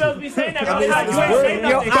that. As females be saying that, bro. mean, You it's ain't word. saying Yo,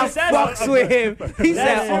 nothing. I They said fucks with him. He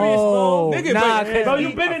That's said, serious, bro. "Oh, Nigga, nah, but- Bro, cause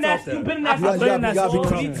you've been in that. You've been in that. You gotta be for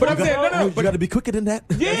quick. But I'm saying, no, You gotta be quicker than that.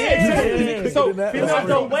 yeah. So Females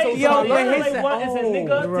don't wait. Yo, Yo, but what his- they want is a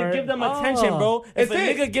nigga right. to give them attention, bro. If That's a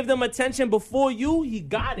it. nigga give them attention before you, he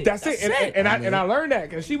got it. that's it. And I learned that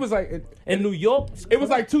because she was like, In New York, it was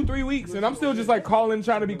like 2-3 weeks, and I'm still just like calling,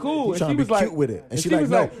 trying to be cool. And Trying she to be was like, cute with it. And she was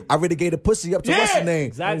like, no, I already gave the pussy up to what's her name.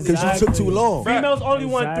 Exactly. Because you took too long. females only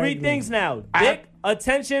want three Exactly. things now: dick,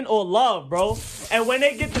 attention, or love, bro. And when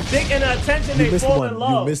they get the dick and the attention, You they missed fall one. in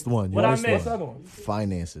love. You missed one. You What I missed missed? one.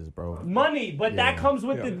 Finances, bro. Money, but that comes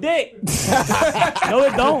with the dick. No,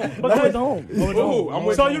 it don't. No, it don't. No, it Ooh, don't. I'm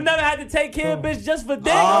with So you. you never had to take care of a bitch just for dick?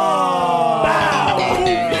 Bow.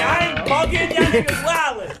 Yeah, I ain't bugging. Y'all niggas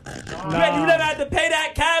wildin'. You never had to pay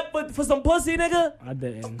that cab for some pussy, nigga? I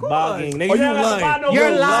didn't. Bugging, nigga. Oh, you never had to buy lying. no You're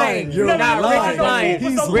food. lying. You're Nah, Rich lying. is lying.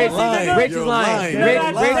 He's Rich, lying. Rich is You're lying. lying. Rich,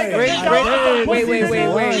 You're lying.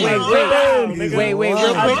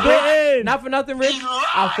 Wait, not for nothing, Rich.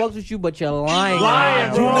 I fucks with you, but you're lying.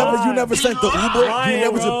 Lying, bro. You never sent the Uber. Lying, You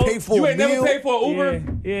never bro. just paid for You a ain't never meal. paid for an Uber.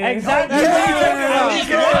 Yeah. Exactly.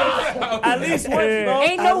 Yeah. At least once, bro.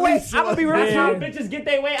 Ain't no way. I'm gonna be real. That's how Yeah. bitches get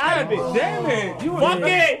their way out of it. Damn it. You Fuck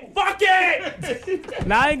it. Fuck it.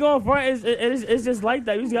 Nah, I ain't going for it. It's just like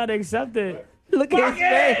that. You just gotta accept it. Look at his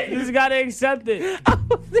face. You just gotta accept it.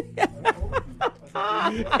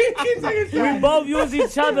 We both use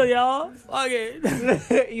each other, y'all. Fuck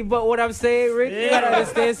it. But what I'm saying, Rick, you gotta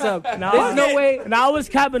understand something. Nah, There's no way. Nah, I was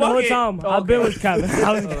capping the Fuck whole it. time. I've been with capping.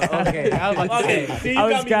 I was Okay, I was about to Okay. say. See, you I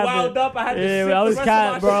was got me capping. wound up. I had to Yeah, sip I was the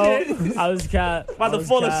cat, rest of my bro. shit. I was cat. About to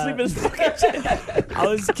fall asleep in this fucking shit. I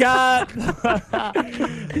was cat.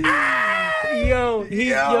 Yo,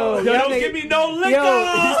 Yo, that don't nigga- give me no liquor.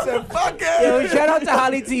 Yo, Yo, shout out to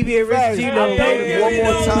Holly TV and Rich Gino. One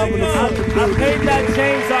more time in the fucking I paid that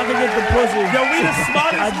change so I could get the pussy. Yo, we the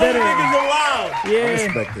smartest I did it. niggas alive. Yeah.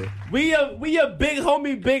 Respect it. We a big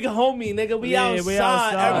homie, nigga. We Yeah, outside, we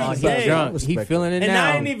outside. Oh, every he day. drunk. He feeling it And now. I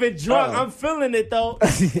ain't even drunk. I'm feeling it though.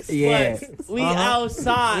 Yeah. But we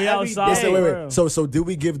outside. We every outside. day. Listen, wait. So did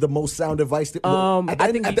we give the most sound advice? At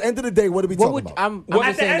the end of the day, what are we What talking would about? I'm At just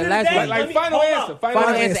the saying end the of last day, one. let Like me- final hold answer. up. Final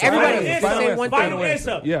Final answer. answer. Everybody Final answer. Say one Final thing.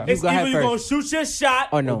 answer. Yeah. It's go ahead either you gonna first. shoot your shot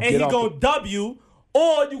Or no. and Get he off gonna W,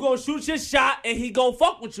 or you gonna shoot your shot and he gonna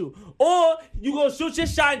fuck with you, or you gonna shoot your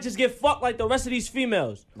shot and just get fucked like the rest of these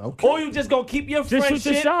females, Okay. or you just gonna keep your Just shoot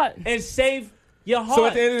your friendship shot. and save your heart. So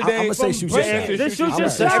at the end of the day, I'm gonna say shoot your breaking- shot. Just shoot your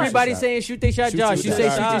Alright. So shot. everybody saying shoot they shot, Josh. You say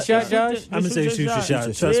shoot your shot, Josh. I'm gonna say shoot your shot.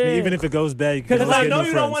 Yeah. Trust me, even if it goes bad, you can Because always I get know new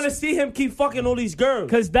you don't friends. want to see him keep fucking all these girls.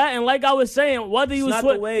 Cause that and like I was saying, whether you It's not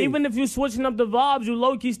switch, the way. even if you switching up the vibes, you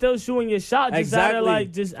low key still shooting your shot. Just Exactly. added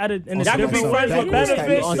like just added in a Y'all could be different friends way. with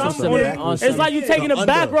benefits. On Some some way. backwards It's like you taking the Under.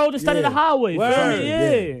 back road instead of the Yeah. highway. Word. Feel me?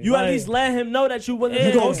 Yeah. You at least let him know that you willing Yeah. to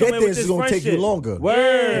You go gonna get somewhere there, with it's this gonna take you friendship. longer.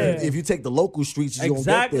 Word. If you take the local streets, you Exactly.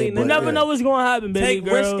 gonna get there. You You never yeah. know what's gonna happen, baby Take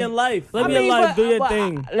girl. risk in life. Live your life, do your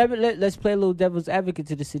thing. Let's play a little devil's advocate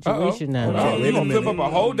to the situation now. Oh, you gonna flip up a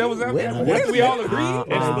whole devil's advocate? Wait a We all minute.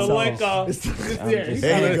 agree. It's the liquor.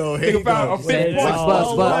 Here you go. Here you go. Fit But- How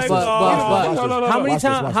many Watch this,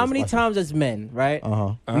 times? watch How this, many watch times as men, right?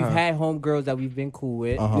 Uh-huh. We've had homegirls that we've been cool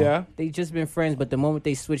with. Yeah. They just been friends, but the moment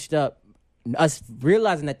they switched up, us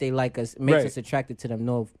realizing that they like us makes Right. us attracted to them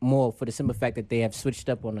more for the simple fact that they have switched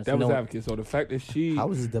up on us. Devil's advocate. So the fact that she, How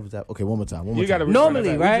is this devil's advocate? Okay, one more time. you gotta Normally,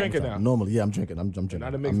 respect that. right? We drinking now. Normally, yeah, I'm drinking. I'm drinking. Not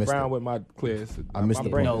to I mix missed brown it. with my clear. I missed my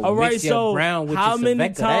it. brain. No. All right, Mix your so brown with how your many Svelta. That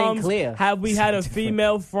ain't times clear. have we had a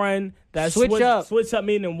female friend that Switch up. Switch up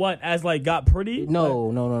meaning what? As like got pretty? No.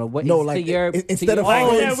 What No, is like, to your, instead to of your Oh,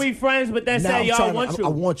 friends, yeah, we friends, but then now say I'm y'all trying want to, you. I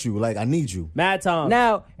want you. Like, I need you. Mad times.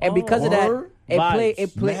 now, and because of that, Word? it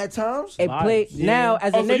Vibes. play. Mad times? It play Vibes. now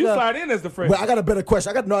as a Oh, so you nigga. slide in as the friend. But I got a better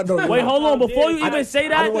question. No. Wait, hold on. Before you I- even say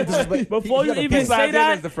I don't want to that, disrespect- before he you got a even point. say Slides in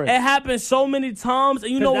that, as the friend. it happens so many times,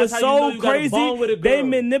 and you know that's what's how you know so you got a bond with a crazy? They girl.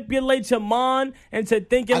 manipulate your mind into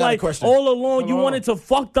thinking I got a like question. all along you Hold on. wanted to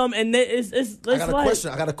fuck them, and it's I got a like,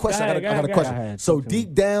 question. I got a question. Go I got a ahead, question. go ahead. So Talk to me.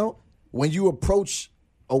 deep down, when you approach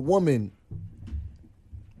a woman,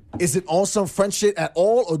 is it on some friend shit at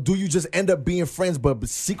all, or do you just end up being friends, but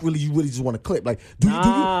secretly you really just want to clip? Like, do you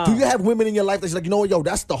have women in your life that's like, you know what, yo,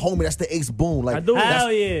 that's the homie, that's the ace boon. Like, I do. that's-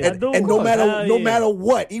 Hell yeah, And, I do. and no Hell yeah. matter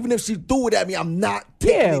what, even if she threw it at me, I'm not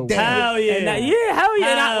taking it down. Hell yeah. And hell yeah.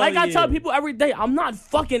 And I, Hell like I yeah. tell people every day, I'm not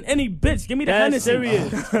fucking any bitch. Give me the That's Hennessy.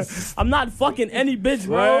 serious. I'm not fucking any bitch,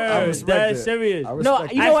 bro. Word. respect That's it. serious. I No,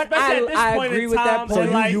 respect you it. know what? Especially at this I point in agree with that time, So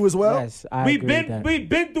point. like, you as well? Yes, I we agree with that.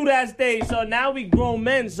 been through that stage, so now we grown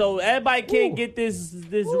men, so everybody can't get this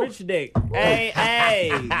rich dick. Hey,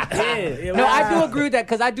 yeah. No, I do agree with that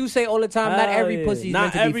because I do say all the time, not every yeah. pussy is Not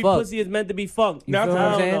meant to be every fucked. pussy is meant to be fucked. Not feel what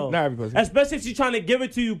I'm saying? Not every pussy. Especially if she's trying to give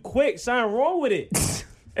it to you quick. Something wrong with it.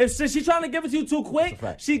 If she's trying to give it to you too quick,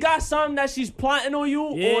 fact. she got something that she's plotting on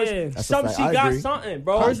you, Yeah. or That's a something fact. she I got agree. something,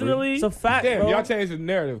 bro. Personally, it's a fact, Damn, bro. y'all changed the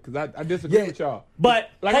narrative because I disagree Yeah. with y'all. But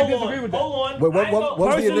Like, I hold disagree on, with that. hold on. Wait, what I ain't was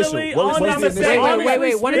the initial? Personally, What was all the I'm initial? saying-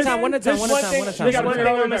 Wait, one at a This- time, one at a time, this one one at a time, thing- one at a this time. one Gotta bring thing it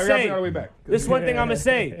all the way I'ma back. We gotta say. bring it all the way back. This one thing I'ma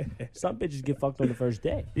say. Some bitches get fucked on the first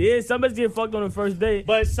day. Yeah, some bitches get fucked on the first day.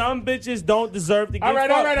 But some bitches don't deserve to get All right,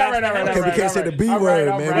 fucked. all right. Okay, we can't say the B All word, right,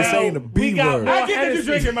 man. all We're right. saying the We B got word. more I get that you're Hennessy.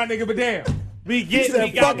 drinking, my nigga, but damn. We He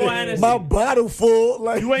said, got fuck more it, Hennessy. my bottle full.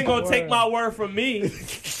 Like, You ain't gonna take my word from me.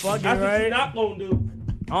 Fucking That's what right. you not gonna do.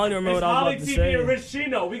 I don't even remember It's what I Holly was about to TV and say. Rich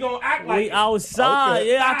Chino. We gonna act like We it. outside.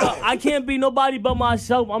 Okay. Yeah, I can't be nobody but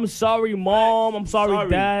myself. I'm sorry, mom. I'm sorry, Sorry.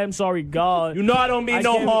 Dad. I'm sorry, God. You know I don't mean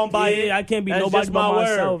no can't- harm by it. yeah, I can't be That's nobody just but my word.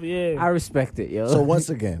 myself. Yeah. I respect it, yo. so once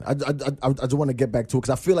again, I just want to get back to it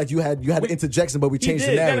because I feel like you had an interjection, but we changed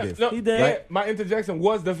the did. narrative. No, He did. yeah, my interjection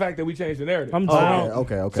was the fact that we changed the narrative. I'm Oh,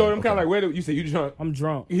 drunk. okay. So I'm kind of like, where do you say you drunk? I'm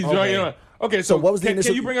drunk. He's drunk. You know. Okay, So so what was the can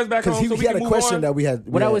initial? you bring us back Because home so he we had can a move question on? that we had.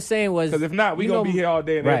 what I was saying was, Because if not, we you gonna know, be here all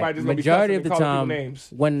day and right, everybody just gonna be majority cussing of the and calling people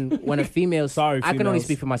time names. when a female, Sorry, I can only females.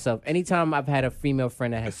 speak for myself. Anytime I've had a female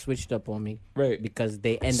friend that has switched up on me, Right. because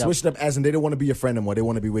they end up switched up as in they don't want to be your friend anymore. They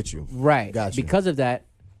want to be with you. right. Gotcha. Because of that,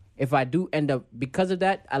 if I do end up because of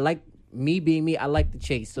that, I like me being me. I like the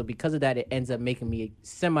chase. So because of that, it ends up making me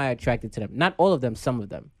semi-attracted to them. Not all of them, some of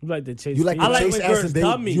them. You like to chase. You like people. the like chase when as girls in they.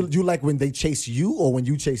 dumb me. You like when they chase you or when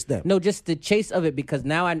you chase them. No, just the chase of it because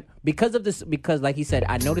now because like he said,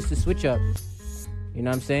 I noticed the switch up. You know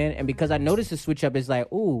what I'm saying? And because I noticed the switch up, it's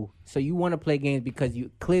like, ooh, so you want to play games because you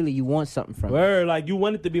want something from it. Word, like you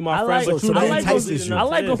wanted to be my I friend, like, but you so that I didn't. like entices you. I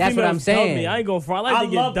like when That's what I'm females tell saying. me. I ain't going front. I like I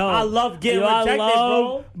to get love- done. I love getting I rejected,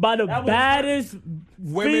 love bro. by the That was- baddest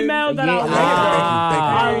Women- female that Yeah.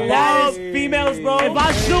 I Thank you. want. I love females, bro. If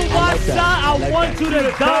I shoot my like that. shot, I like want that. you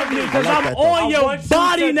to dump me because I like I'm that, though. on I your want you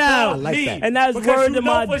body to now. dump like me. that. And that's Because word you to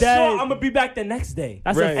know my for dad. sure I'm gonna be back the next day.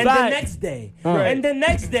 That's a and fact. the next day. Right. And the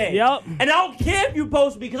next day. Yup. And I don't care if you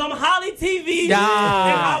post me because I'm Holly TV. Nah.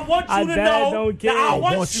 And I want you I to dad know don't care. that I I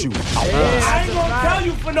want, want you. you. I ain't gonna tell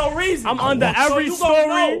you for no reason. I'm under So every you gonna story.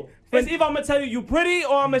 know. It's either I'm gonna tell you pretty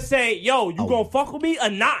or I'm gonna say, yo, you gonna fuck with me or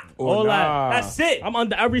not. All that. nah. That's it. I'm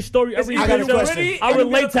under every story, every It's I got a either picture. question. pretty I or you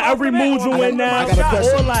relate get to a every compliment mood you or in now. I got a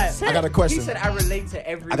question. All that. I got a question. He said I relate to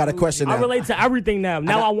every. I got a question I now. relate to everything now.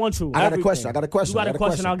 Now I want you. I got a Everything. question. I got a question. You got I a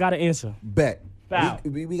question, I got an answer. Bet. Foul.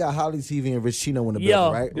 We got Holly TV and Rich Chino in the Yo.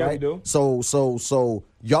 building, right? Yeah, we right? do. So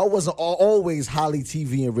y'all wasn't always Holly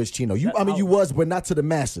TV and Rich Chino. I mean, you was, but not to the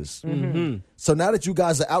masses. Mm-hmm. So now that you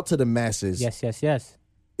guys are out to the masses, Yes.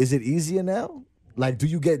 is it easier now? Like, do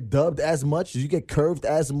you get dubbed as much? Do you get curved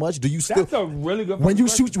as much? Do you still That's a really good when you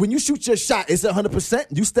question. shoot your shot? Is it 100%?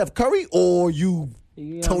 You Steph Curry or you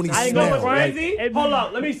Tony I ain't Snell? going Like, crazy. Hold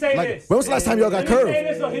up, let me say like, this. when was the last time y'all got Let me say curved?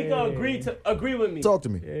 this so he can agree with me. Talk to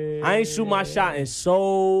me. I ain't shoot my shot in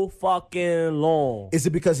so fucking long. Is it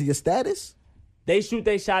because of your status? They shoot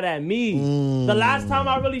they shot at me. The last time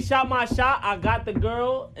I really shot my shot, I got the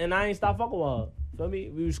girl and I ain't stopped fucking with her. Feel me?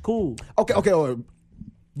 We was cool. Okay.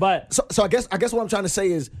 But So I guess what I'm trying to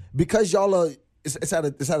say is because y'all are it's at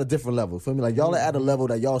a different level. Feel me? Like y'all are at a level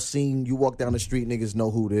that y'all seen. You walk down the street, niggas know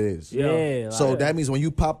who it is. Yeah. So that means when you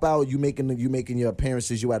pop out, you making your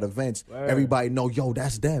appearances. You at events. Everybody know, yo,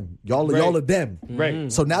 that's them. Y'all are them.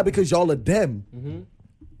 Right. So now because y'all are them,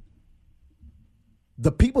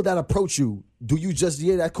 the people that approach you, do you just,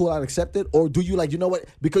 that's cool, I'll accept it? Or do you like, you know what,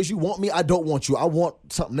 because you want me, I don't want you. I want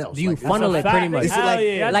something else. Do you funnel it pretty much? Is it like,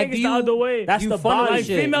 yeah. like, I think it's the other way. That's the funnel. body Like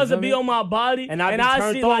shit, females you will be feel me? on my body, and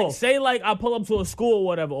I see like, say like I pull up to a school or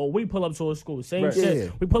whatever, or we pull up to a school, same shit.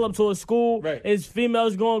 Yeah. We pull up to a school, it's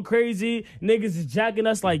females going crazy, niggas is jacking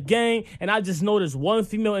us like gang, and I just noticed one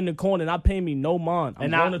female in the corner, and I pay me no mind.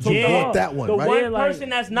 And I'm I going to want that one, the right? one person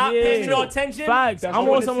that's not paying no attention. Facts. I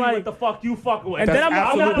want some like what the fuck you fucking with. and then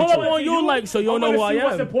I'm gonna pull up on you like, so you don't know who I am.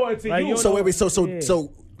 What's important to Like, you? you So wait,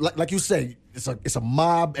 so like you said, it's a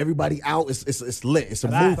mob. Everybody out. It's lit. It's a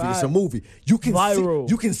movie. It's a movie. You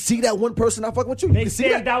can see that one person not fucking with you. You They can see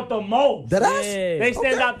stand that. out the most. That ass? They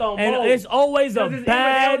stand out the most. And it's always a Because it's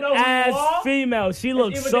either they don't know who you bad ass are, female. She It's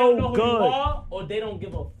looks either they so don't know who you good. are, or they don't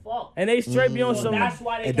give a fuck. And they straight be on So some. that's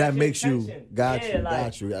why they And catch that your makes you attention. got Yeah, you. like,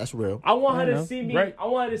 Got you. That's real. I want her I to know. see me. Right. I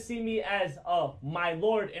want her to see me as my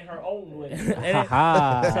lord in her own way. And it's a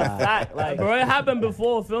fact. Like, bro, it happened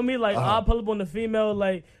before. Feel me? Like, I pull up on the female.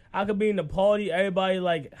 Like, I could be in the party, everybody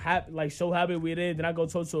like so happy we did. Then I go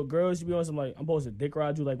talk to a girl. She be on some like, I'm supposed to dick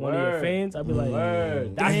ride you like one of your fans. I'd be like,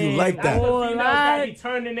 That's you like that. That's the Oh, females like, that be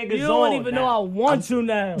turning niggas you on. don't even know I want you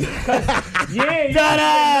now. Yeah, you don't even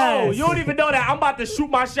know. You don't even know that I'm about to shoot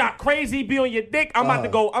my shot crazy, be on your dick. I'm about to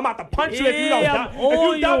go. I'm about to punch you if you don't. Yeah, I'm If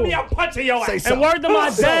on you dumb you. me, I'm punching your ass. And word to my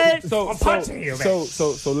dad. I'm punching you, man.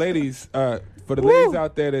 So ladies, for the ladies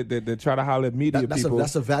out there that try to holler at media people,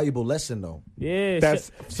 That's a valuable lesson though. Yeah,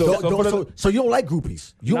 that's shit. So you don't like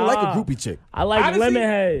groupies. You don't like a groupie chick. I like Honestly-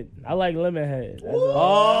 Lemonhead. I like Lemonhead.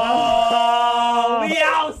 Oh, we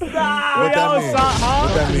outside. What that mean? Huh?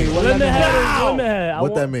 What that mean? Lemonhead is Lemonhead.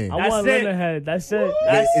 What that mean? I want That's it. Lemonhead. That's it.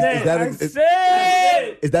 That's Is it. that That's is-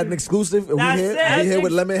 it. Is that an exclusive? Are That's we here? it. Are we here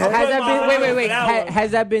with Has Lemonhead? that been wait? That one.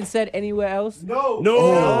 Has that been said anywhere else? No.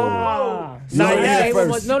 You heard it here Say one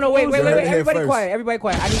more- first. No, wait. You heard it here Everybody first. quiet. Everybody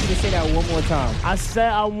quiet. I need you to say that one more time. I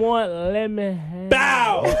said I want Lemonhead.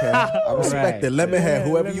 Bow. Okay, I respect it. Lemonhead,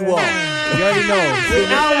 whoever you are. You already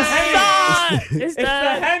know. Outside. It's The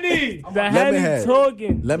Henny. The Henny Lemonhead.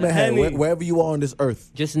 talking. Lemonhead, wherever you are on this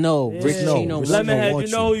earth. Just know, Rich know. Chino. Rich loves you. Lemonhead, want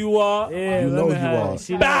you know who you are. Yeah, You know you Lemonhead. are.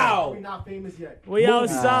 She Bow. not famous yet. We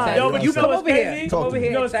outside. Yo, but you know Come what's over here. crazy? Come over to me. here.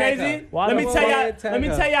 You know what's Tag crazy? her. Why Let the me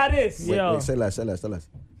fuck? tell y'all this. Yo. Wait, say less.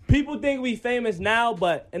 People think we famous now,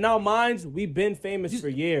 but in our minds, we've been famous for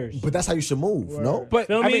years. But that's how you should move, no? but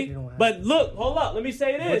Feel I me? mean, But look, hold up. Let me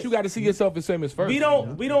say this. but you got to see yourself as famous first. We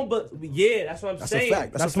don't, but yeah, that's what I'm That's a saying.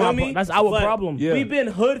 fact. That's That's a my. me? That's our But problem. Yeah. We've been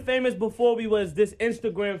hood famous before we was this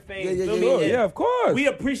Instagram fame. Yeah, feel me? Sure, And yeah, of course. We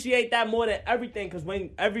appreciate that more than everything because when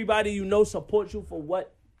everybody you know supports you for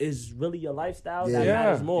what is really your lifestyle, that Yeah.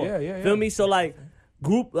 matters more. Yeah. Feel me? So like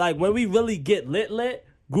when we really get lit,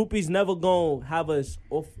 groupies never gonna have us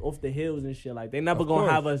off the hills and shit. Like they never gonna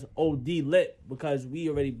course. have us OD lit because we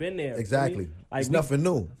already been there. feel me? Exactly. Like It's we- nothing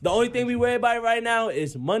new. The only thing we worry about right now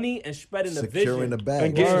is money and spreading the vision. Securing the bag.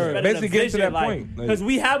 And get- Spreading basically the getting to vision, that point. Like- Because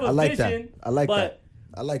we have a I like vision. that. I like but that.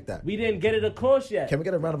 I like that. we didn't get it across yet. Can we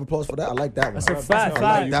get a round of applause for that? I like that one. That's a fact.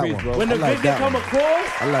 I like that Preach, one. bro. When the I like vision that come one.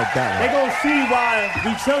 across, I like that they one. gonna see why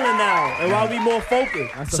we chilling now and why we more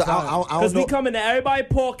focused. So I Because don't we know. coming to everybody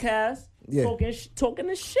podcast, Yeah. talking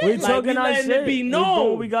the shit. We like, talking our letting shit. it be We known. do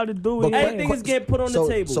what we got to do. But Yeah. Everything is getting put on the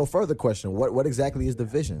table. So further question: What exactly is the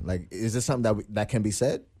vision? Like, is this something that can be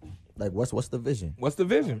said? Like, what's the vision? What's the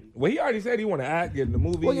vision? Well, he already said he want to act, get in the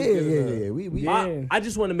movie. Well, yeah. We Yeah. I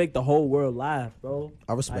just want to make the whole world laugh, bro.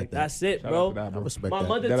 I respect Like, that. that's it, Shout bro. out to that, bro. I respect My that.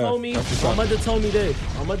 mother That told is- me. that's what's My up. mother told me this.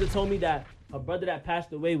 My mother told me that her brother that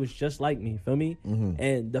passed away was just like me. Feel me? Mm-hmm.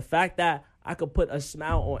 And the fact that I could put a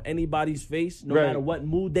smile on anybody's face, no Right. matter what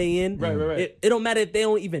mood they in. Right. It don't matter if they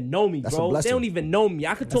don't even know me, That's a bro. They blessing. don't even know me.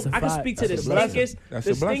 I could talk. a I could fact. speak to the That's a blessing. stinkest, That's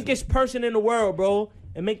the a blessing. stinkest person in the world, bro,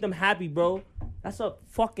 and make them happy, bro. That's a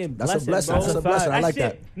fucking That's a blessing, blessing. bro. That's a blessing. I like shit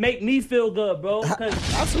that. Make me feel good, bro. 'Cause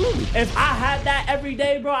Absolutely. if I had that every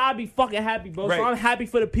day, bro, I'd be fucking happy, bro. Right. So I'm happy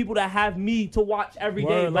for the people that have me to watch every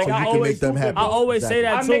day. Word, Like so I you can always make them happy. I always say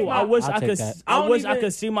that I too. make my- I wish I'll I take could. that. I I don't wish I even-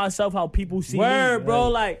 could see myself how people see Word, me. bro.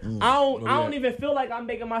 Like, Like I don't even feel like I'm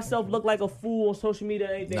making myself look like a fool on social media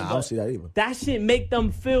or anything. Nah, I but don't see that either. that shit make them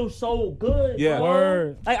feel so good. Yeah. bro.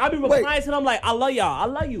 Word. Like I be replying to them like, I love y'all. I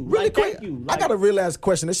love you. Really like, quick. thank you. I Like, got a real ass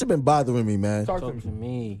question. This shit been bothering me, man. Talk to Talk me. to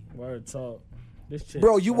me. word talk. This chick.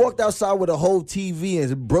 Bro, you walked outside with a whole TV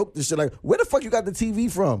and broke the shit. Like, where the fuck you got the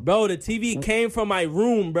TV from? Bro, the TV came from my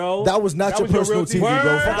room, bro. That was not your personal TV, bro.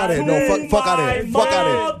 Fuck out of here. No, fuck out of here. Fuck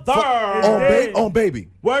out of here. On baby.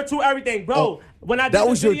 Word to everything, bro. When I did that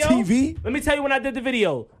was the video, your TV? Let me tell you when I did the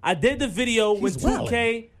video. I did the video when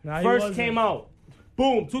 2K first came out.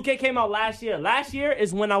 Boom, 2K came out last year. Last year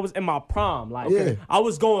is when I was in my prime. Like, I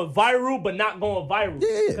was going viral, but not going viral.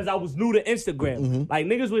 Because I was new to Instagram. Like,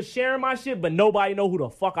 niggas was sharing my shit, but nobody know who the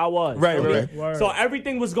fuck I was. Right. So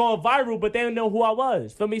everything was going viral, but they didn't know who I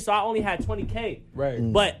was. Feel me? So I only had 20K. Right.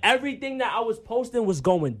 But everything that I was posting was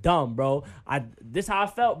going dumb, bro. This how I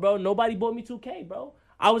felt, bro. Nobody bought me 2K, bro.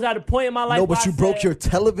 I was at a point in my life. No, but you broke your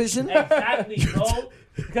television? Exactly, bro.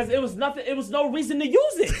 Because it was nothing. It was no reason to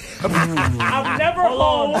use it. I'm never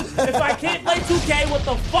home. If I can't play 2K, what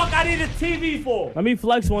the fuck I need a TV for? Let me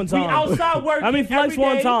flex one time. We outside working. Let me flex every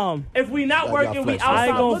one day. time. If we not working, we I outside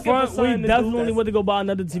ain't gonna looking front. for something We to definitely do. went to go buy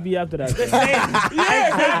another TV after that. Exactly.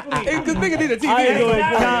 Because nigga need a TV. I ain't going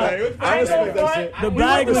I ain't gonna front. The We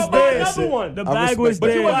bag went to was go buy there. another one. The bag was But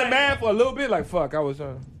you there. wasn't mad for a little bit? Like, fuck, I was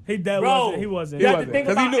trying. He dead Bro, wasn't. He wasn't. you He have to think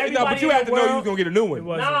Because he about knew, everybody but you in had the to know you was world. going to get a new one.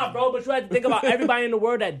 Nah, bro, but you had to think about everybody in the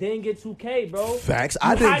world that didn't get 2K, bro. Facts.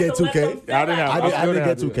 I didn't get 2K. I didn't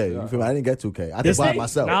get 2K. You feel me? I didn't get 2K. I had to buy it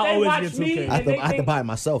myself. Now I If they always watch get me 2K. I had to buy it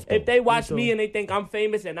myself, though. If they watch me and they think I'm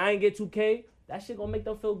famous and I ain't get 2K, that shit gonna make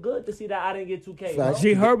them feel good to see that I didn't get 2K, bro. Facts.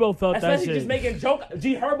 G Herbo felt that Especially shit. just making joke.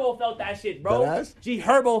 G Herbo felt that shit, bro. Deadass? G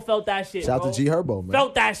Herbo felt that shit, Shout bro. out to G Herbo, man.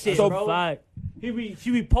 Felt that shit, So bro. fact. He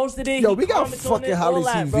reposted it. Yo, he we got commented on fucking it, Holly all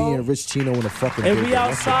that, TV bro. and Rich Chino in the fucking And building. we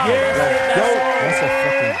outside. That's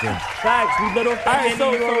a fucking thing. Facts. We little Alright,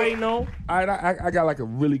 so you already know. All right, I got like a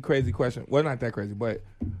really crazy question. Well, not that crazy, but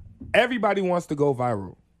everybody wants to go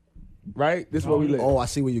viral, right? This is where we live. Oh, I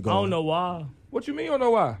see where you're I going. don't know why. What you mean you don't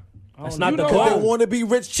know why? That's not the know Because why. they want to be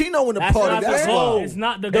Rich Chino in the That's party. not the That's goal. why. It's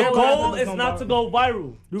not the The goal. goal is not to go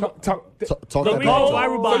viral. Talk Talk The that goal- back.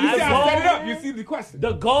 viral by So you see how I set it goal- up? You see the question.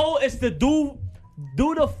 The goal is to do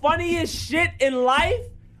the funniest shit in life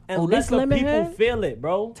and Oh, let this the people Lemonhead? feel it,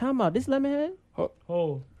 bro. Time out. This Lemonhead?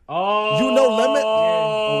 Oh. Oh, You know Lemon?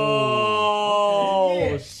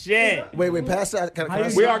 Oh shit! Wait, pass that. Can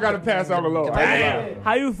I We all got to pass out alone.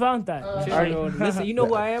 How you found that? Listen, you know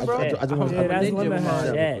who I am, bro? I just want Yeah, that's Ninja Lemonhead.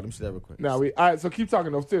 Mom. Let me see that real quick. Now we all right. So keep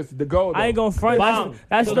talking though. Seriously, the goal. I ain't gonna front. Bang.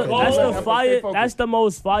 That's The the goal- fire. Stay focused. That's the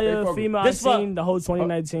most fire focused. female I've This fuck- seen the whole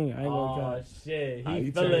 2019. I ain't gonna Oh count. shit! you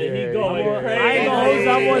He turn- feeling. yeah, He yeah, going yeah. crazy. I ain't gonna hold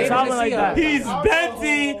that one time like that. He's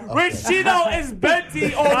Benty. Rich Chino is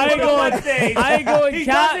Benty on I ain't the going- Wednesdays. I ain't going He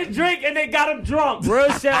cap. doesn't drink and they got him drunk. Real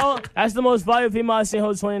shit. That's the most fire female I've seen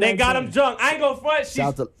whole 2019. They got him drunk. I ain't gonna front. She's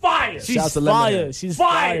Shout to- fire. Shout She's to fire. Lemonhead. She's Fire.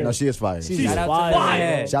 fire. No, she is fire. She's Shout out to fire.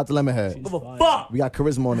 Lemonhead. Shout out to Lemonhead. Give a fuck. We got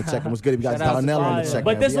Charisma on the check. What's good? We got Shout out to Darnell on the Fire. check.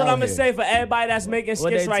 But man. this We what out I'm gonna here. say for everybody that's making What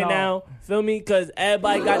skits they right talk? now. Feel me? Because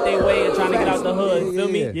everybody got their way and trying to get out the hood. Feel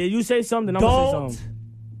me? Yeah. Yeah, you say something, I'm gonna say Don't something.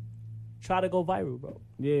 try to go viral, bro.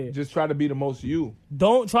 Yeah. Just try to be the most you.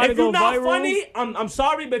 Don't try to If go you're not viral. funny, I'm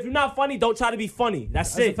sorry, but if you're not funny, don't try to be funny.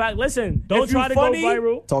 That's That's a it. fact. Listen, don't If try you to funny, go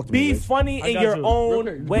viral. Talk to me, Be Rich. funny I in got your you.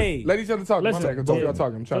 own way. Let each other talk. Listen, Listen, don't y'all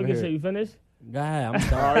talking. I'm So trying you to can say hear. you finished? Go ahead. I'm All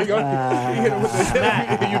sorry. right, you hit it with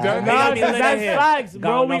the you done? Nah, Nah, Got me 'cause lit that's in here. facts,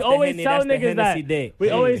 bro. Going We off the always Henny, tell that's the niggas that. Hennessy day. We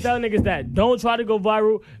always tell niggas that. Don't try to go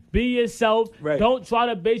viral. Be yourself. Right. Don't try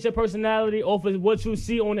to base your personality off of what you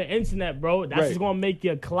see on the internet, bro. That's Right. just gonna make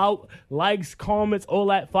your clout, likes, comments, all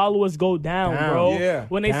that followers go down, Down. bro. Yeah.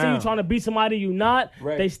 When they see Down. you trying to be somebody you not,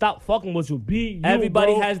 Right. they stop fucking with you. Be you,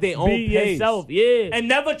 Everybody bro. has their own Be pace. yourself. Yeah. And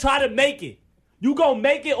never try to make it. You gonna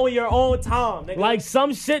make it on your own time, nigga. like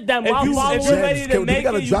some shit that If my you- followers. if you ready to We make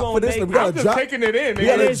got a it, you drop gonna for this. make We got it. a I'm just drop. taking it in. We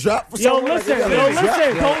got a nigga. drop for Yo, something. listen, We got a yo, drop.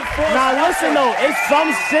 listen. Don't force Nah, listen though. It's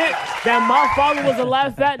some shit that my followers will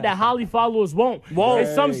laugh at that Holly followers won't.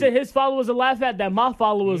 It's some shit his followers will laugh at that my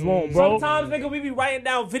followers won't, bro. Sometimes, nigga, we be writing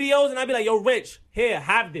down videos and I be like, yo, Rich, here,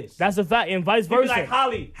 have this. That's a fact, and vice You be versa. like,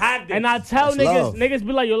 Holly, have this. And I tell That's niggas, love. niggas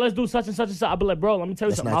be like, yo, let's do such and such and such. I be like, bro, let me tell you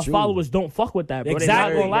That's something. not My you. followers don't fuck with that, bro.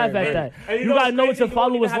 Exactly. They're not gonna laugh Right, at that. And You gotta what's know what crazy? your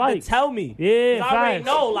followers You don't even have like. to tell me. Yeah, 'Cause I already facts.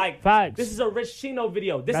 know, like, Facts. this is a Rich Chino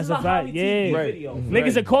video. This That's is a a fact, Holly TV yeah. Right. video.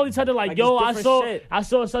 Niggas that call each other like, Like, yo, it's I different saw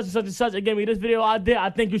shit. such and such and such. It gave me this video I did. I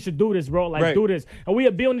think you should do this, bro. Like, Right. do this. And we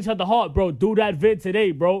are building each other hard, bro. Do that vid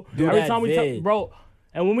today, bro. Every that time we vid. talk, bro.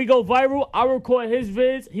 And when we go viral, I record his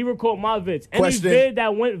vids, he record my vids. Any Question. vid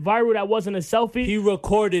that went viral that wasn't a selfie, He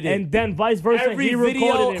recorded it. and then vice versa, every he video,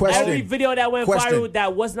 recorded it. bro. Question. every video that went Question. viral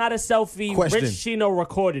that was not a selfie, Question. Rich Chino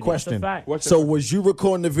recorded Question. it. fact. What's So was you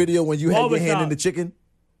recording the video when you had your Barbershop. hand in the chicken?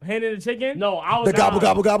 Hand in the chicken? No, I was The gobble,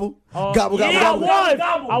 gobble, gobble? Gobble, gobble, Yeah, I gobble? was.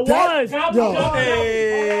 Gobble. I was. Yo.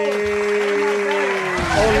 Hey.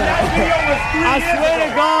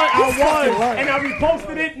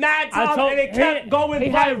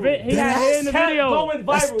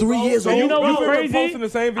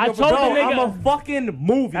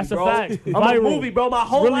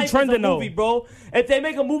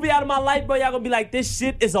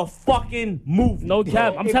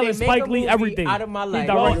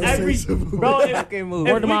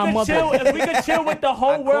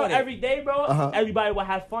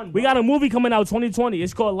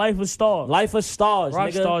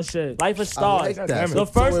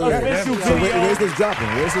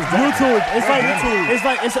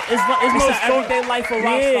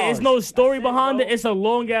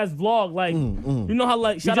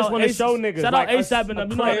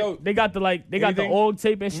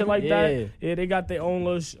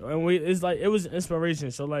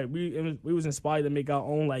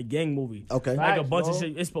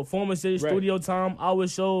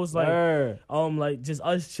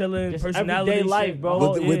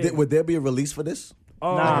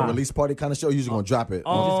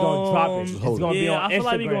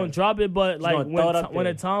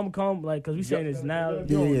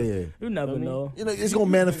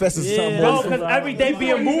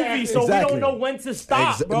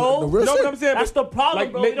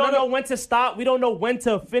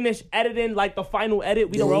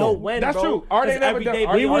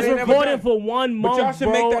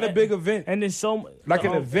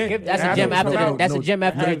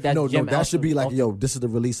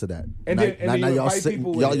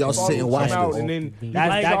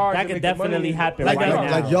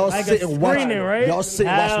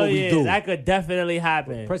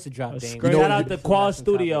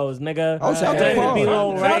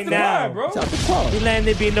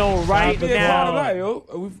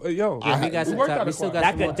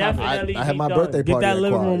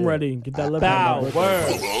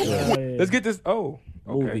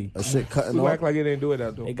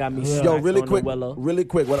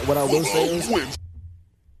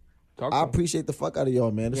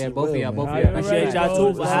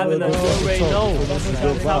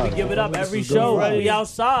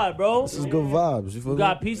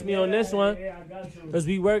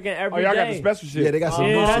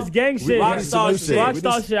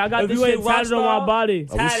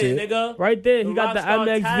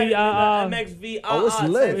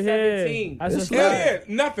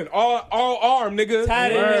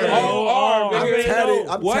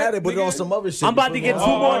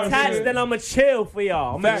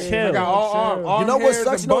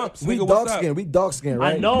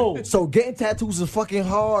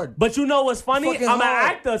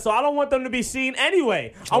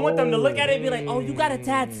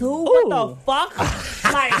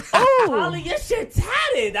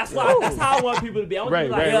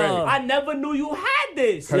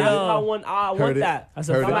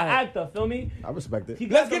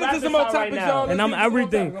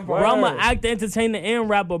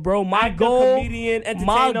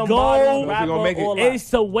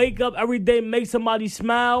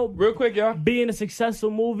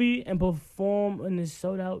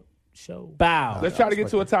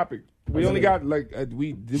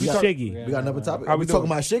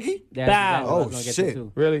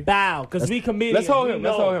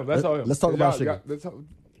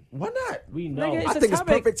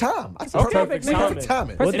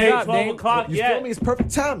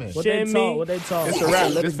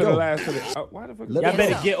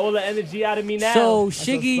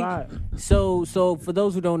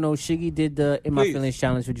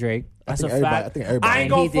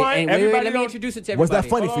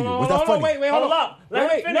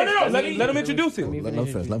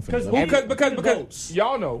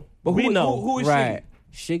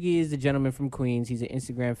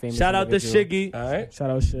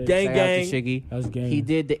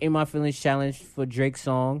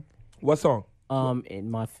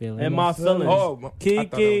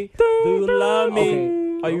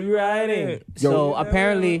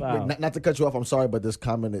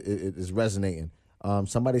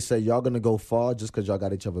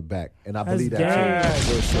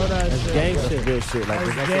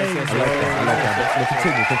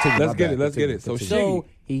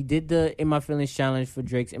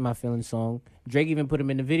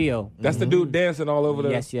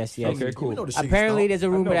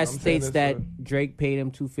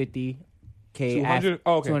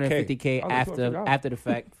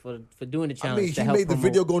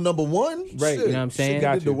 You know what I'm saying?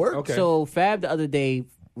 Got Did the work. Okay. So Fab the other day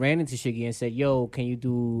ran into Shiggy and said, "Yo, can you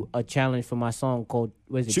do a challenge for my song called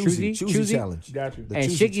Choosy challenge?" Got you. And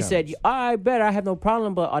Shiggy said, "I bet I have no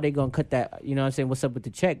problem, but are they gonna cut that? You know what I'm saying? What's up with the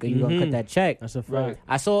check? Are you gonna cut that check?" That's a fact. Right.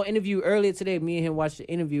 I saw an interview earlier today. Me and him watched the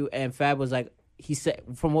interview, and Fab was like, he said,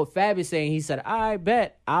 from what Fab is saying, he said, "I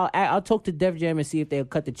bet I'll talk to Def Jam and see if they'll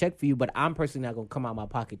cut the check for you, but I'm personally not gonna come out of my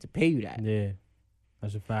pocket to pay you that." Yeah,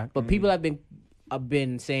 that's a fact. But people have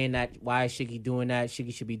been saying that why is Shiggy doing that?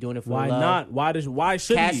 Shiggy should be doing it for Why love. not? Why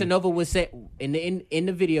should he? Casanova was say in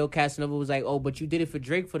the video. Casanova was like, "Oh, but you did it for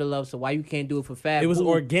Drake for the love, so why you can't do it for Fab?" It was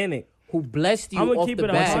organic. Who blessed you I'ma off keep the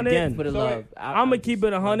it bat 100 for the Sorry. love? I'm gonna keep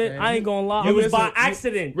it 100. I ain't gonna lie. You It was listen, by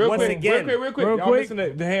accident. Real Once quick, again. real quick. Real Y'all quick.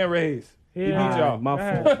 missing the hand raised. He beat Yeah, y'all.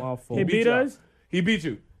 my fault. He beat y'all. us. He beat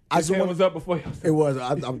you. I His just hand want- was up before y'all. It was.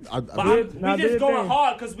 But Nah, we do just your going thing.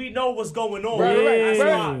 hard because we know what's going on. Right, That's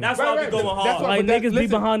right, why. That's why we going hard. That's why- Like but that- niggas be listen,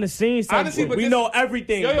 behind the scenes. type honestly, shit. but We this- know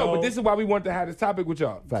everything. Yo, bro. but this is why we want to have this topic with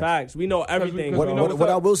y'all. Facts. We know everything. What- bro. know what's what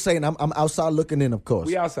I up. will say, and I'm outside looking in, of course.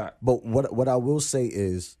 We outside. But what I will say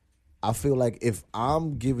is, I feel like if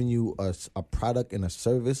I'm giving you a product and a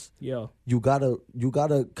service, Yo. you gotta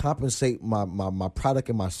compensate my product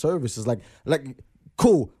and my service. It's like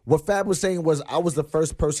cool. What Fab was saying was I was the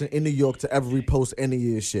first person in New York to ever repost any of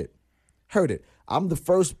your shit. Heard it. I'm the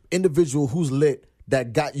first individual who's lit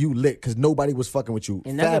that got you lit because nobody was fucking with you.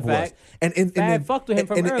 And that's Fab a fact. was. Fab fucked with him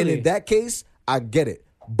from and early. in that case, I get it.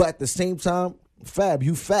 But at the same time, Fab,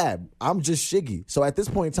 you Fab. I'm just Shiggy. So at this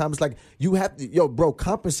point in time, it's like you have to, yo, bro,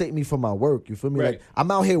 compensate me for my work. You feel me? Right. Like I'm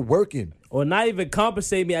out here working. Or not even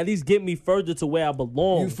compensate me. At least get me further to where I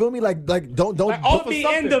belong. You feel me? Like don't offer Put me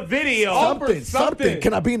something. in the video. Offer something.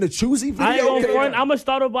 Can I be in the Choosy video? I ain't gonna Can- front. I'm gonna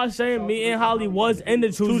start off by saying me and Holly was in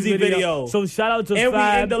the Choosy video. So shout out to And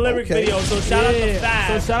Fab. we in the lyric Okay. video. So shout out to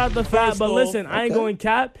Fab. So shout out to Fab. First But off, listen, I ain't okay. going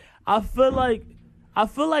cap. I feel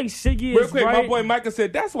like Shiggy Real is quick, right. my boy Micah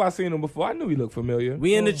said, "That's why I seen him before. I knew he looked familiar."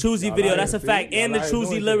 We in the Choosy video. That's a fact. And the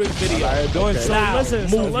Choosy lyric video. Doing So shit. listen,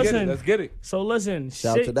 so Let's get it. listen. Let's get it. So listen,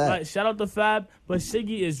 Shout out to that. Like, shout out to Fab, but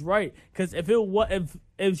Shiggy is right. Cause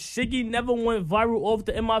if Shiggy never went viral off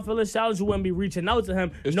the In My Feelings challenge, you wouldn't be reaching out to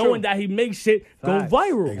him, It's knowing true. that he makes shit Facts. go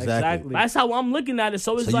viral. Exactly. That's how I'm looking at it.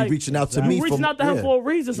 So it's So you like reaching out to you me reaching for- out to him yeah. for a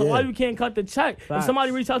reason. So why Yeah. you can't cut the check? If Facts.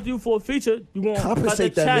 somebody reach out to you for a feature, you gonna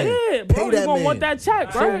Compensate cut the that check. man. Yeah, bro, Pay you that gonna man. want that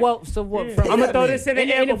check, So right? what? So what? Yeah. From, I'm gonna that throw man. this in the In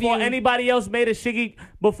the air before interview- anybody else made a Shiggy.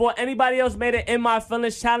 Before anybody else made an In My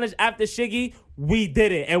Feelings challenge after Shiggy, we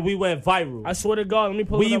did it and we went viral. I swear to God, let me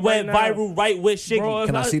pull it We up went right now. viral right with Shiggy. Bro, if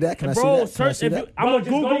Can I see that? Can I see bro, that? Can I search see if that? you, I'm Bro, gonna just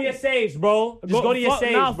Google go to your saves, bro. Just go to your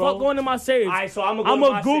saves, Nah, bro. fuck going to my saves. All right, so I'ma go I'm to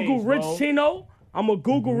gonna my Google saves, Rich bro. Chino. I'm gonna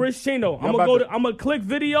Google Rich Chino. I'm about gonna go to- to. I'm gonna click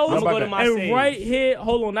videos. I'm about to my and saves. right here,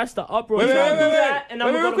 hold on, that's the uproar. Wait, wait, sound. wait, wait, that, and I'm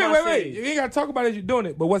wait, gonna real go to quick, my wait. saves. You ain't gotta talk about it as you're doing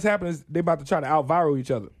it. But what's happening is they about to try to out viral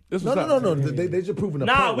each other. This No, was no. They just proving the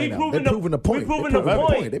Nah, point. we right now. proving They the- proving the point. we proving They the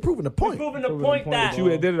point. They proving the We point. proving the point that You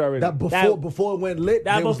did it already. That before it went lit,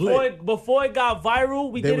 that they was before lit. before it got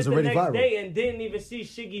viral, we They did was it the already next viral. day and didn't even see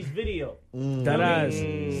Shiggy's video. That ass.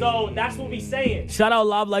 So that's what we saying. Shout out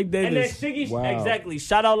Live Like And then Davis. Shiggy, Wow. exactly.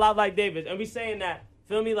 Shout out Live Like Davis, and we saying that.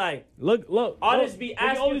 Feel me, like Look. artists be Look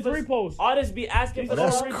at all asking these for reposts. artists be asking for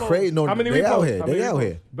That's those reposts. crazy. No, How many they out reposts? here. How They many out reposts?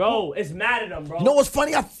 here. Bro, it's mad at them, bro. You know what's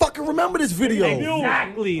funny? I fucking remember this video.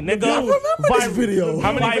 Exactly, nigga. I remember this video.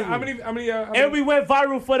 How many? Viral. How many? And we went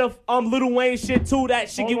viral for the Lil Wayne shit too. That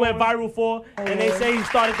Shiggy went viral for, and they say he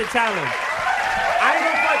started the challenge. I ain't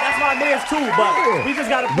gonna fuck. That's my man's too, but we just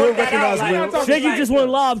gotta Real put that out. recognized Like, real. Shiggy just went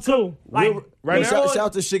live too. like Right Shout now?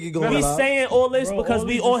 out to Shiggy going we live. saying all this Bro, because all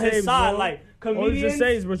we these on his saves, side. bro. Like All these comedians,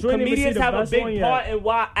 saves, but you ain't even see comedians the have a best big one yet. part in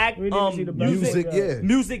why We didn't even see the best Music, one yet. yeah.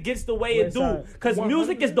 music gets the way it West do. side. Because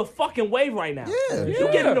music is the fucking wave right now. Yeah.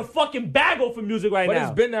 You getting the fucking bag off for music right But now.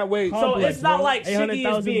 it's been that way. So Complex, it's not bro. like Shiggy is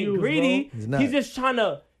 800,000 being views, greedy. He's not.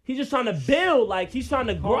 He's just trying to build. Like he's trying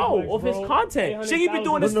to grow Complex, off his bro. content. Shiggy been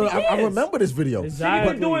doing this No, for years. I remember this video. Shiggy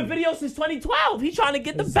Exactly. been doing videos since 2012. He's trying to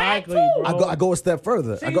get the Exactly, bag too. bro. I go a step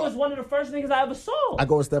further. Shiggy was one of the first niggas I ever saw. I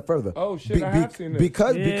go a step further. Oh, shit, I have seen this.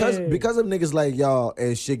 Because Yeah. because of niggas like y'all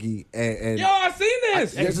and Shiggy and Yo, I seen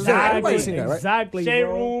this. Yes, everybody's seen that, right? Exactly, Shade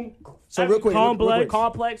bro. Room. So real quick,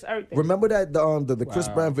 Complex, everything. remember that the Chris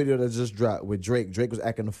Brown video that just dropped with Drake? Drake was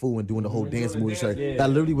acting a fool and doing the whole dance move. Yeah. That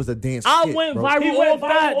literally was a dance. I skit, went bro. viral He went off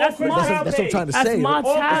that. viral That's off my Chris That's what I'm trying to That's say. my Off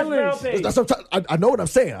Chris Brown challenge. page. That's what I'm trying. I know what I'm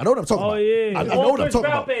saying. I know what I'm talking Oh, about. yeah. I know On what I'm Chris talking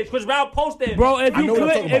Brown about. page. Chris Brown posted. Bro, if I you know what I'm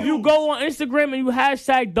click, talking if about. you go on Instagram and you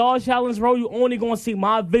hashtag Dog Challenge, bro, you only gonna see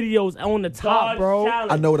my videos on the top, Dodge bro.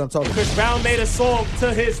 Challenge. I know what I'm talking about. Chris Brown made a song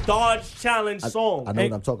to his Dodge Challenge song. I know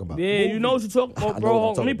what I'm talking about. Yeah, you know what you're talking I know about, bro. what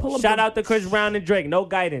I'm Let me talking pull up. Shout out to Chris Brown and Drake. No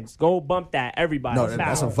guidance. Go bump that. Everybody. No, Bow.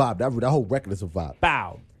 that's a vibe. That whole record is a vibe.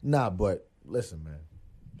 Bow. Nah, but listen, man.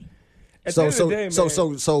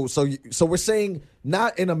 So we're saying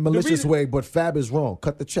not in a malicious way, but Fab is wrong.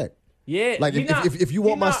 Cut the check. Yeah, like if you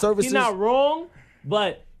want my services, he's not wrong,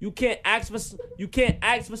 but you can't ask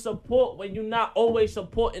for support when you're not always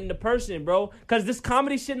supporting the person, bro. Because this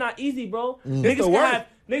comedy shit not easy, bro.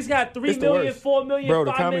 Niggas can have 3 million, 4 million, bro,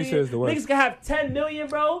 5 million. Is the worst. Niggas can have 10 million,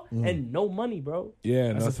 bro, and no money, bro.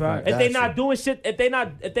 Yeah, that's a fact. If they not doing shit, if they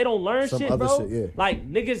don't learn some shit, other bro. shit, yeah. Like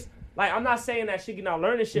niggas, like I'm not saying that shit not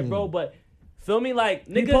learning shit, bro, but. Feel me? Like,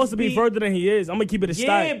 niggas he's supposed to be further than he is. I'm going to keep it a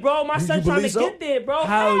stack. Yeah, bro. My son trying to get there, bro.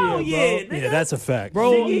 Hell yeah, bro. Yeah, that's a fact.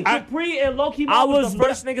 Bro, Shiggy, Capri, and Low-Key Ma was the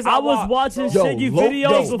first niggas I was watching Shiggy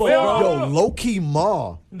videos before. Yo, Low-Key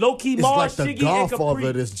Ma. Low-Key is Ma, like the Shiggy, godfather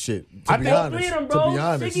of this shit. To be honest.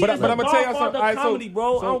 Shiggy but is I'm gonna tell y'all something. Comedy,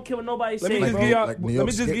 bro. I don't care what nobody says, Let me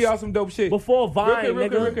just give y'all some dope shit. Before Vine, real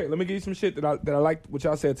quick. Let me give you some shit that I liked what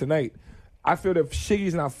y'all said tonight. I feel that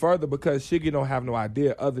Shiggy's not further because Shiggy don't have no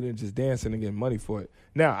idea other than just dancing and getting money for it.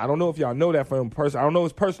 Now, I don't know if y'all know that from him I don't know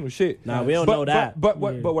his personal shit. Nah, we don't know that. But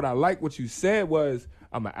what I like what you said was,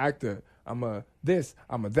 I'm an actor. I'm a this.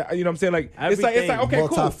 I'm a that. You know what I'm saying? Like it's like okay,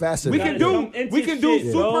 cool. We can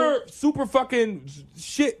do super fucking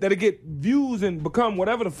shit that'll get views and become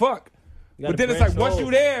whatever the fuck. But then it's like once you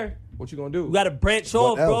there. What you gonna do? You gotta branch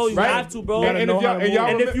off, bro. You have to, bro.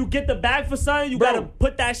 And if you get the bag for something, you gotta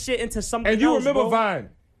put that shit into something. And you else, remember bro. Vine,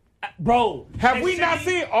 bro? Have we not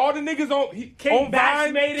seen all the niggas on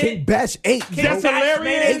Vine? King Batch 8. Just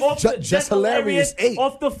hilarious. Just hilarious 8.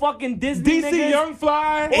 Off the fucking Disney DC niggas. Young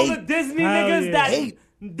Fly. All the Disney niggas that 8.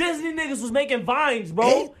 Disney niggas was making vines,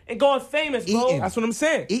 bro, and going famous, bro. Eating. That's what I'm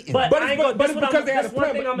saying. But it's because they had a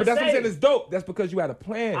plan. But that's what I'm saying. It's dope. That's because you had a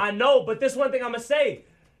plan. I know, but this one thing I'm gonna say.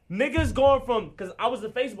 Niggas going from, because I was a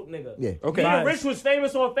Facebook nigga. Yeah. Okay. Me and Rich was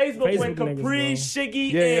famous on Facebook when Capri,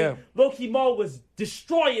 Shiggy, and Low-Key Mo was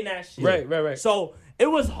destroying that shit. Right. So it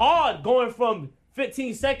was hard going from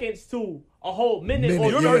 15 seconds to a whole minute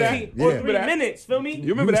or 13 or 3 minutes. Feel me? You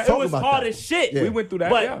remember that? It was hard as shit. We went through that.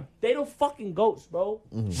 But they the fucking goats, bro.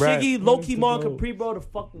 Shiggy, Low-Key Mo, and Capri, bro, the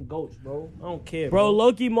fucking goats, bro. I don't care, bro.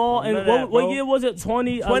 Low-Key Mo, and what year was it?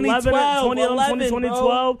 2011,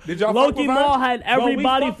 2012. Did y'all Low-Key Mo had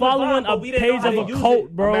everybody following a page of a cult,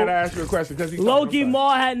 bro. I'm gonna ask you a question because Low-Key Mo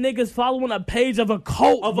had niggas following a page of a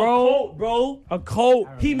cult, bro. A cult.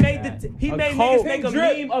 He made niggas make a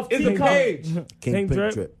meme of King Page. King Pink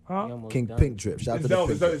Drip. King Pink Drip. Shout out to the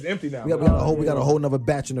Pink Drip. It's empty now. We got a whole nother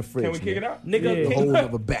batch in the fridge. Can we kick it out? Nigga, a whole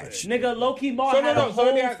nother batch. Nigga, Low-Key Mo. So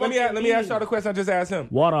let me ask y'all the question I just asked him.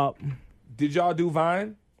 What up? Did y'all do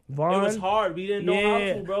Vine? It was hard. We didn't know how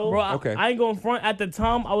to, bro. Okay. I ain't going front. At the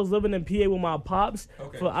time, I was living in PA with my pops.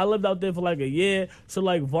 Okay. So I lived out there for like a year. So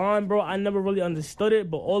like Vaughn, bro, I never really understood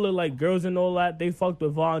it. But all the like girls and all that, they fucked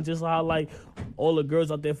with Vaughn just how like all the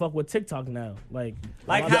girls out there fuck with TikTok now. Like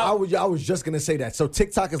how I was just gonna say that. So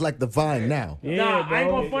TikTok is like the Vine now. Yeah, bro. I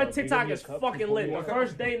ain't gonna front. TikTok is fucking lit. The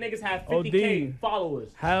first day niggas had 50K followers.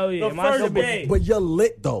 Hell yeah. The first day. But you're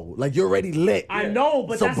lit though. Like you're already lit. I know,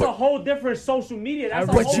 but that's a whole different social media. That's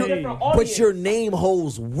a whole different audience. But your name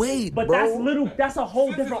holds weight, but bro. that's a whole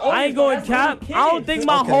different audience. I ain't going cap. I don't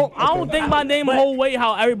think my name hold weight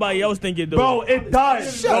how everybody else think it do. Bro, it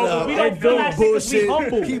does. Shut up. We don't feel that shit because we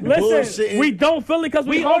humble. Listen, we don't feel it because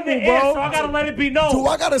we humble, bro. So I gotta let it be known. Do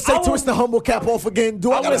I gotta say twist the humble cap off again?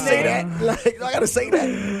 Do I gotta say that? Like, I gotta say that.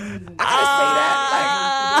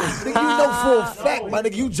 Like, you know for a fact, my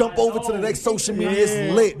nigga, you jump over to the next social media,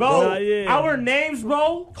 it's lit, bro. Our names,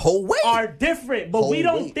 bro, whole weight are different, but we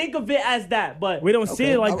don't think of it as that. But we don't see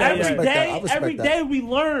it like that. Every day we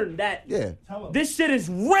learn that this shit is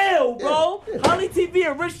real, bro. Holly TV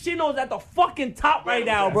and Rich Chino is at the fucking top right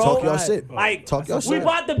now, bro. Talk your shit. Like, talk your shit. We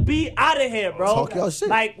about to be out of here, bro. Talk your shit.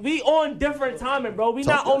 Like, we on different timing, bro. We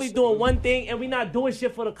not only doing one thing and we not doing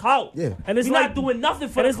shit for the clout. Yeah. And it's we not doing nothing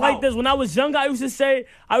for the clout. It's like this. When I was younger, I used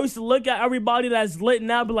to look at everybody that's lit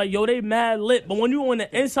now, be like, yo, they mad lit. But when you on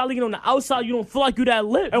the inside, looking on the outside, you don't feel like you that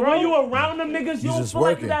lit, bro. And when you around them niggas, you don't feel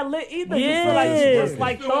like you that lit either. Yeah. You feel like you just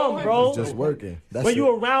like thumb, bro. It's just working. That's when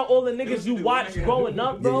you around all the niggas you watch growing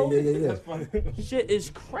up, bro. Yeah. Shit is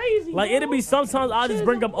crazy. Like, it'll be sometimes I just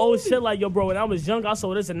bring up old shit like, yo, bro, when I was young, I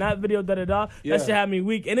saw this and that video, da-da-da. That shit had me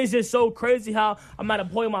weak. And it's just so crazy how I'm at a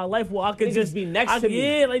point in my life where I could just be next to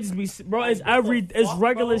me. Yeah, like just be, bro, it's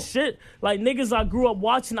regular shit. Like, niggas I grew up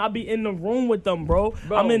watching, I be in the room with them, bro.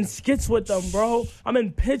 I'm in skits with them, bro. I'm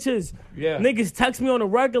in pitches. Yeah. Niggas text me on the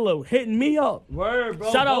regular, hitting me up. Word,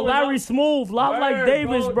 bro. Shout out Larry Smooth, Love Like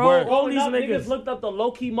Davis, bro. All these niggas looked up the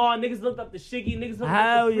Low Key Mar, niggas looked up the Shiggy, niggas looked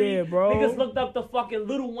Hell up the Free, yeah, bro. Niggas looked up the fucking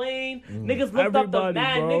Lil Wayne, niggas looked up the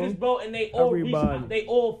mad niggas, bro, and they all reached out. They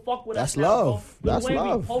all fuck with us. That's love. Lil That's Wayne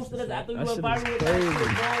love. Posted us after we went viral with that shit,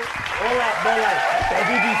 bro. All that, bro, like,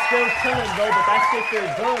 we be still chilling, bro, but that shit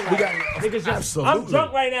feel good. Like, We got niggas just, absolutely. I'm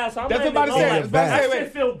drunk right now, so I'm That's not about to say. like, that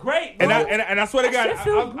shit feel great, bro. And I swear to God, That shit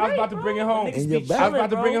feel I was about to bring it home. In your back. I was about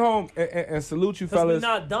to bring it home and salute you, fellas. we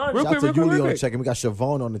not done. Real Shout quick, out to Yuli on real the quick. check-in. We got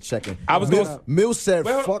Siobhan on the check-in. I was gonna- Mills said,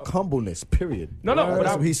 Wait, hold fuck humbleness, period. No, but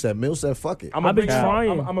That's what he said. Mills said, fuck it. I'm I've been trying.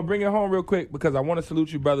 I'm gonna bring it home real quick because I want to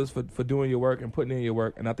salute you, brothers, for doing your work and putting in your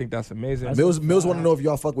work, and I think that's amazing. Mills want to know if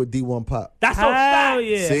y'all fuck with D1 Pop. That's a Hell fact.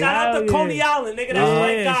 yeah. See? Shout out to Hell Coney yeah. Island, nigga. That's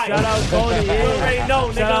my guy. Shout out Coney. You already know,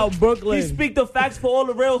 nigga. Shout out Brooklyn. He speak the facts for all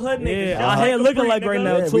the real hood niggas. Yeah, Shout our out hair Capri, looking like right nigga.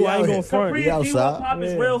 now Yeah, too. we I ain't out gonna here. front. Capri We and D1 outside. Pop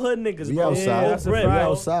is Yeah. real hood niggas, We bro. outside. Yeah, that's a Real, fact. We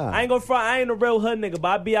bro. outside. I ain't gonna front. I ain't a real hood nigga, but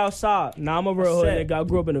I be outside. Nah, I'm a real hood That's it. nigga. I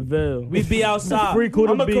grew up in the Ville. We be outside. Free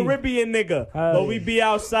Kuda I'm a B. Caribbean nigga, but we be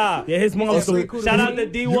outside. Yeah, his mom's Free the Kuda Shout out to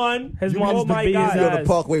D1. His Oh mom's the my B. God. He on the His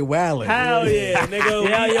Parkway wildin'. Hell yeah, nigga.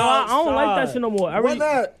 Yeah, We yo, I don't like that outside. shit no more. Why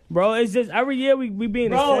not? Bro, it's just every year we be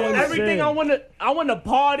in the Bro, same everything shit. I wanna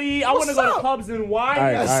party. I wanna go to clubs and wine. All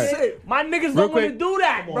right, and all right. shit. My niggas Real don't wanna quick. do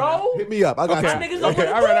that, bro. Hit me up. I got Okay, you. niggas don't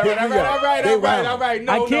okay, wanna all right. They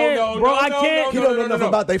No, I can't, no, bro, no, I no, can't. no, He no, don't know no, nothing no.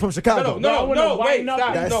 about that. They from Chicago. No, wait, wine stop.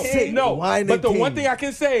 up. That's it. No, Wine but and the one king. thing I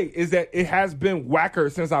can say is that it has been whacker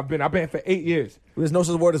since I've been for 8 years. There's no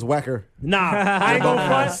such word as whacker. Nah, I ain't gonna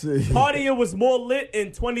front. See. Partying was more lit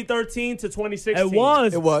in 2013 to 2016. It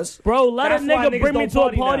was. It was. Bro, let That's a why nigga niggas bring me don't to a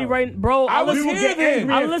party party now. right, bro. I was listen- here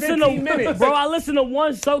then. I listen 15 to minutes. bro. I listen to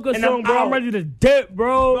one soca And song, I'm bro. I'm out. ready to dip,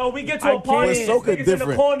 bro. Bro, we get to I a party. can't. Soca Niggas in the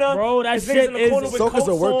different. corner. Bro, that There's niggas shit in the corner is- with Soca's a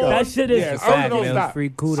coats workout. on. That shit is Yeah, fat, don't man. stop.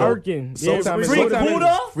 Free Irking. So- Yeah, Free Free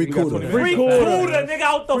Kuda? Free Kuda. Free Free Kuda. Kuda, nigga,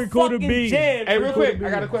 out the Free Kuda fucking B. jam. Hey, real quick, I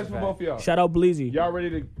got a question for both of y'all. Shout out Bleezy. Y'all ready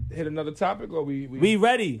to hit another topic or we We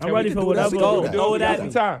ready. I'm ready for whatever. We can do Go. that. Throw we it got at some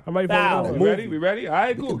me. time. I'm ready for Bow. whatever. We ready? We ready? All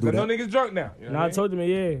right, cool. do Cause no that. niggas drunk now. You know Nah, what I I mean? told you, man,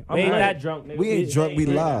 yeah. I'm We ain't lit. that drunk, nigga. We ain't drunk, we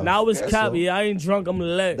live. Now it's That's cap. all. Yeah, I ain't drunk. I'm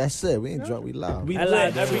lit. That's it. We ain't drunk, we live. We I lit.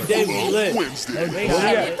 like Every day we lit.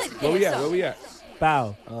 Where we at? Where we at?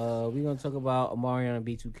 Bow. We're gonna talk about Omarion and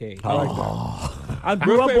B2K. I like that. I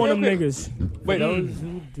grew Real up quick, on real them quick. niggas. Wait, Those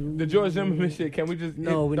who do. the George Zimmerman shit. Can we just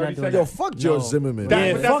No, we're hit not 30 doing seconds? Yo, fuck George No. Zimmerman. That-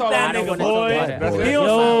 man. but that's fuck all that I nigga, know. boy. That's it. He on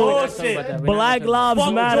Yo, some bullshit. Black Lives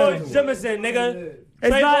Fuck Matter. George Jemison, nigga.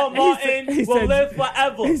 It's Trayvon not- he Martin said- he will said- live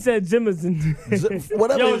forever. He said Jimison.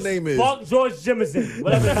 Whatever Yo, his name is. fuck George Jemison.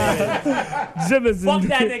 Whatever his name is. Jimison. Fuck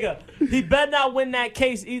that nigga. He better not win that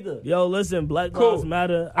case either. Yo, listen, Black Cool. Lives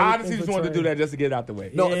Matter. I honestly just wanted to do that just to get it out the way.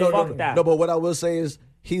 No, Yeah, no, fuck no, that. no. But what I will say is,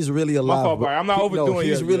 he's really alive. fault, Barry. I'm not overdoing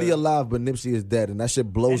He's it. really Yeah. alive, but Nipsey is dead, and that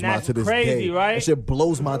shit blows And mine that's to this crazy, day. right? That shit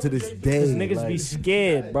blows mine to this day. Niggas Like, be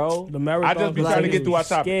scared, bro. The marathon. I just be trying to get through our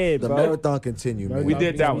topic. Scared, the bro. marathon continue, man. We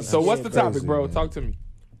did that one. So what's the topic, Crazy, bro? man. Talk to me.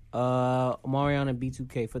 Omarion and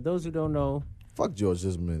B2K. For those who don't know, Fuck George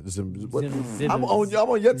Zimmerman. What? Zim- I'm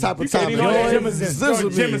on your type of time. You know man. George Jemison.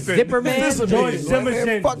 Zipperman, Zimmerman, George man.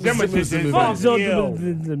 Jemison. Fuck Jemison. Zimmerman. Fuck Yo. George.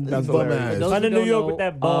 That's Bum hilarious. ass. Those Under who New don't York know, with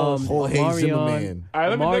that balls. Jorge Zimmerman. All right,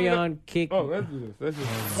 let me- Omarion kicked. Oh, let's do this.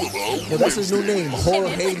 Yeah, that's his new name,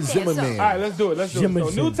 Jorge Zimmerman. All right, let's do it. Let's do it. So,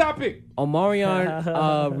 Jemison. new topic.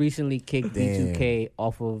 Omarion recently kicked Damn. B2K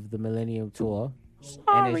off of the Millennium Tour.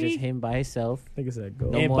 And it's just him by himself. Nigga said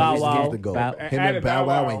go. No And more Bow risking Wow. it. To go. Bow- Him and Bow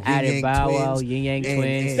Wow and Yin Added Yang Bow Wow, Twins. Yin Yang and-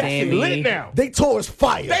 Twins, and- That shit Sammy. lit now. They tour is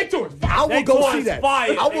fire. They tour is fire. I will They go tour see is that.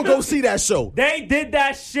 fire. I will go see that show. They did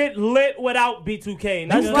that shit lit without B2K. You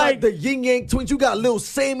That's got like the Yin Yang Twins. You got Lil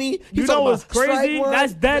Sammy. You know what's crazy?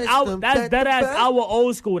 That's dead out. That's dead ass our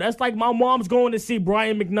old school. That's like my mom's going to see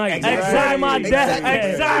Brian McKnight. Exactly. That's my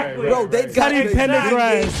dad. Exactly. Bro, they got Cutting the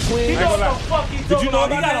Pendergrass. Yin Yang He Twins. knows what the fuck he's talking you know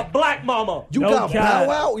about. He about got a black mama. You No got cap. Bow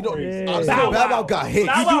Wow. You know, honestly, Bow Bow Wow Wow. got hits.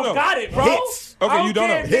 Bow You do Wow know. got it, bro. Hits. Okay, I don't you don't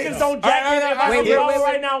care know. if Hits. niggas don't jack All right, it. If I wait, can wait, go wait.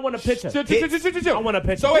 right now, I want a picture. Chill. I want a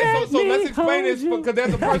picture. So wait, so Let let's me explain this hold you.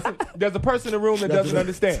 because there's a person in the room that doesn't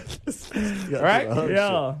understand. All right?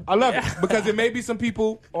 Yeah. I love it because there may be some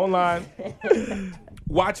people online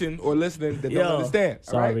watching or listening that don't Yo, understand.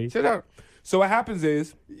 All right? sorry. Shut up. So what happens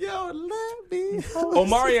is Yo, let me.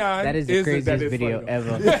 Omarion That is the that craziest is video funny,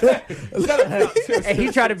 ever. though. Shut up. And he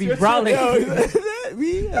tried to be brawling. Let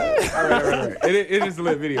me. All right. It is a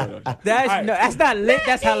lit video though. That's not lit.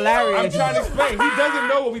 That's hilarious. I'm trying to explain. He doesn't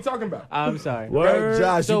know what we talking about. I'm sorry. Right,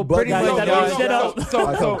 Josh, so you pretty much, How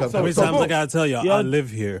many times I gotta tell y'all? I live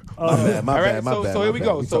here. My bad. So here we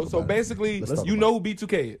go. So basically, you know who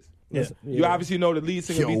B2K is. Yeah. You obviously know the lead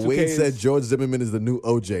singer B2K Wade is. said George Zimmerman is the new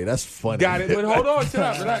OJ. That's funny. Got it, but hold on, chill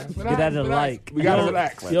out, relax. Get out of like. We gotta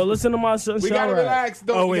relax. Yo, listen to my son. We gotta relax.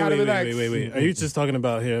 Though. Wait. Relax. Are you just talking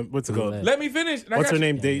about him? What's it called? Let me finish. What's her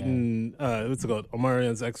name? Dayton. What's it called?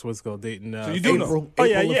 Omarion's ex. What's it called? Dayton. So you do know? Oh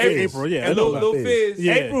yeah, April. Yeah, and Lil Fizz.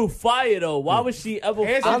 Yeah. April fire though. Why was she ever?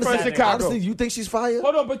 Honestly, you think she's fire?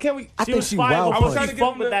 Hold on, but can we? I think she wild I was trying to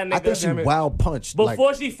punched. get with that nigga. I think she wild punched.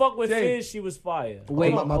 Before she fucked with Fizz, she was fire.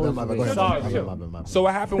 Wait, my bad. Go ahead. Sorry. So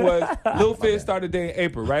what happened was Lil Fizz started dating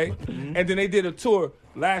April, right? And then they did a tour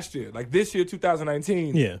last year, like this year,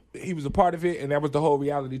 2019. Yeah, he was a part of it, and that was the whole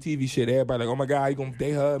reality TV shit. Everybody like, oh my god, you gonna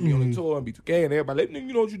date her, be on the tour, and B2K, and everybody like,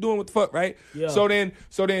 you know what you doing? What the fuck, right? Yeah. So then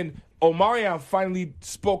Omarion finally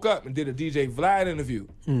spoke up and did a DJ Vlad interview,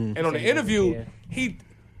 and on the interview,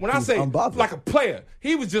 when I say like a player,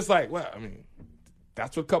 he was just like, well, I mean.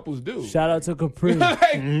 That's what couples do. Shout out to Capri. And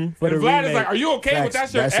Vlad is like, "Are you okay with that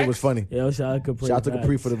shit?" That shit was funny. Yo, shout out Capri. Shout out to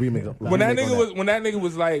Capri for the remix. When that nigga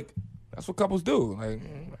was like, "That's what couples do." Like,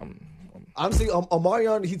 honestly,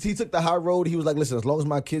 Omarion, he took the high road. He was like, "Listen, as long as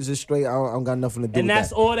my kids are straight, I don't got nothing to do." And with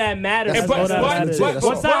that's all that matters.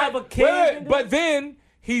 Once I have a kid, but then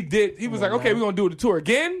he was like, "Okay, we're gonna do the tour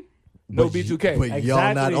again." No B2K. But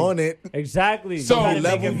y'all not on it. Exactly. So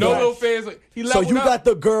no Lil Fizz. So you got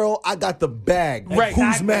the girl, I got the bag. Right.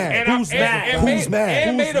 Who's mad? Who's mad?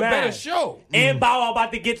 And made a better show. And Bow Wow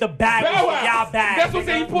about to get the bag off y'all bag. That's what I'm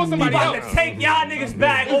saying. He pulled somebody else. He about to take y'all niggas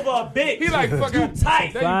bag over a bitch. He like, fuck too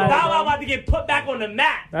tight. Bow Wow about to get put back on the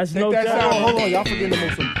map. That's no doubt. Hold on, y'all forgetting the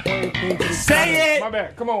most important thing. Say it. My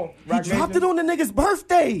bad. Come on. He dropped it on the nigga's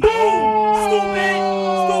birthday. Stupid.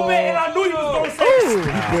 And I knew you was going to say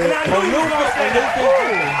that. I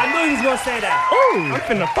knew he was going to say that. Ooh, I'm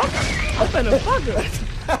finna fuck her. I'm finna fuck her.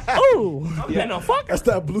 Ooh, I'm finna fuck her. That's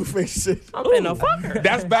that Blueface shit. I'm finna fuck her.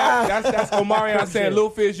 That's bad. That's Omarion saying, Lil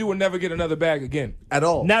Fizz, you will never get another bag again. At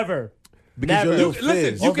all. Never. Because you're Lil Fizz.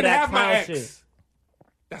 Listen, you can have my ex. Shit.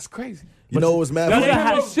 That's crazy. You know what's mad? You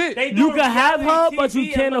can have her, but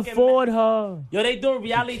you can't afford her. Yo, they doing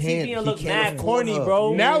reality TV and look mad corny,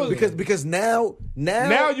 bro. Now because now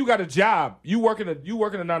you got a job. You working a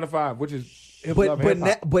 9-to-5, which is.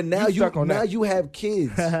 But now you have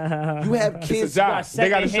kids. You have kids. They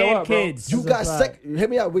got to show up, kids. Bro. You got hear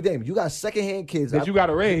me out with them. You got secondhand kids that you got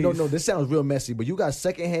to raise. No, this sounds real messy, but you got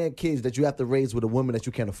secondhand kids that you have to raise with a woman that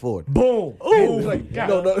you can't afford. Boom. Ooh. No,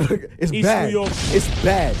 it's bad. It's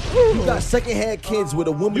bad. You got secondhand kids with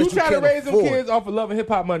a woman that you can't afford. You try to raise them kids off of Love and Hip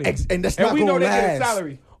Hop money, and that's not going to last. And we know they get a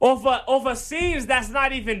salary. Off of scenes that's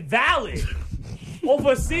not even valid.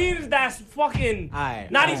 Over scenes that's fucking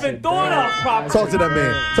not even thought of properly. Talk to that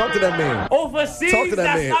man. Over scenes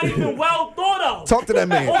that's not even well thought of. Talk to that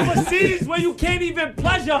man. Over scenes where you can't even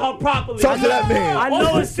pleasure her properly. Talk to that man. I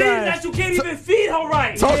know over scenes that you can't even feed her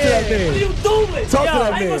right. Talk to that man. What are you doing? Talk to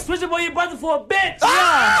that man. I ain't gonna switch up on your brother for a bitch.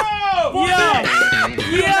 Yeah.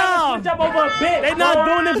 Switch up over a bitch. They not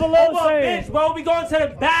doing it for Lil Fizz. Bro, we going to the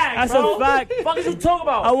bag. That's a fact. Fuck is you talking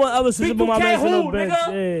about? I was switching up on my man for no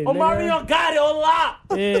bitch. Omarion got it a lot.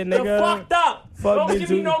 Yeah, nigga. You're fucked up. Fuck Don't give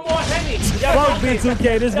me no more Henny. Fuck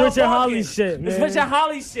B2K. This Richard Holly shit, man. This Richard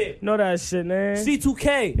Holly shit. Know that shit, man.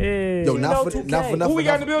 C2K. Yeah. Yo, not for Who we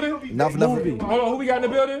got in the building? Not for nothing. Hold on, who we got in the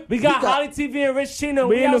building? We got Holly TV and Rich Chino.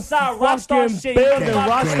 We in the outside. fucking Rockstar building.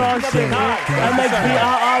 Rockstar shit.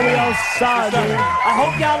 MXBRR, we outside, man. I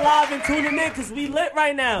hope y'all live and tuning in because we lit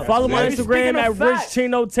right now. Follow my Instagram at Rich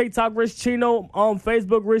Chino, TikTok Rich Chino, on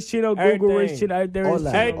Facebook Rich Chino, Google Rich Chino,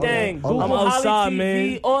 everything. Google I'm outside, TV,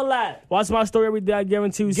 man. all that. Watch my story every day. I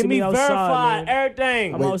guarantee you Give see me me outside, verified, man.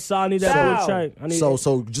 everything. I'm outside. I need that blue check.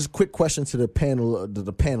 So just quick question to the panel,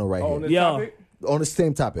 the panel right here. On this topic? On the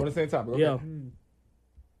same topic. On the same topic. Okay. Yeah.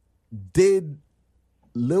 Did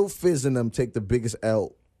Lil Fizz and them take the biggest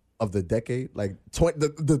L of the decade? Like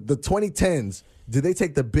the 2010s, did they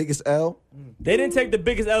take the biggest L? They didn't take the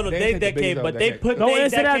biggest L of their decade, but they put Don't their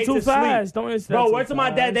answer that decade too to fast. sleep. Don't answer that Bro, too word to my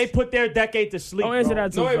dad, they put their decade to sleep. Don't answer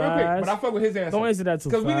that too No, wait, real quick. fast. But I fuck with his answer. Don't answer that too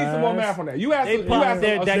fast. Because we need some more math on that. You asked They put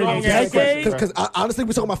their decade. Because honestly,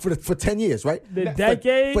 we're talking about for 10 years, right? The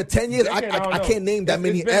decade? For 10 years, I can't name that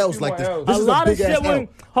many L's like this. This A is lot a of big ass shit L. went.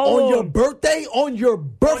 Hold On your on. birthday, on your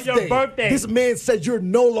birthday, this man said you're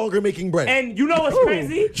no longer making bread. And you know what's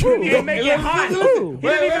crazy? You didn't even make it hot. You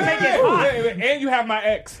didn't even make it hot. And and you have my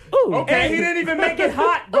ex. Ooh. Okay, And he didn't even make it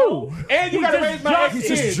hot, bro. And you gotta raise my ex. He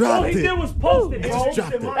just kids. dropped All he it. did was post it, bro. just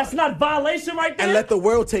dropped it. That's not violation right there. And let the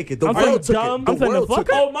world take it. The I'm world finna took dumb. it. The I'm finna world fuck took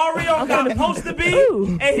it. Oh, Mario got Poster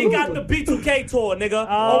B, and he got the B2K tour, nigga.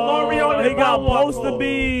 Mario, he got Poster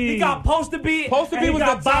B. He got Poster B. Poster and B he was the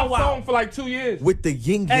got Bow top Wow. song for like 2 years. With the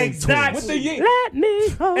Yin Yang Exactly. With the Yin. Let me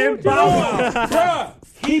hold And you. Bow Wow. Bruh.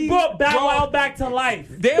 He brought Bow Bro. Wow back to life.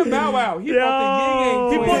 Damn Bow Wow. He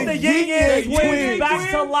brought the Yin Yang He twins. brought the Yin Yang Twins. twins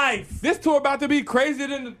back to life. This tour about to be crazier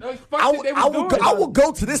than the fuck I shit they will, was doing. I will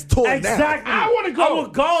go to this tour Exactly. I wanna go. I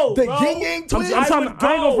would go. now. The bro. Yin Yang twins. I'm trying to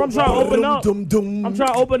open up. I'm trying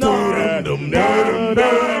to open up.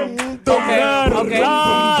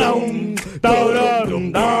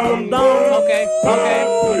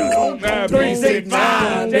 Okay. 3, 6,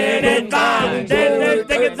 5, 10 and 5. Then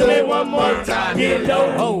take it to me one more time. Get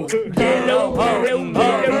low, get low, to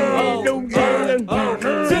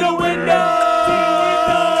the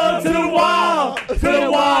window, to the wall, to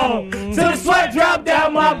the wall, to the sweat drop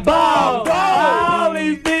down my ball. All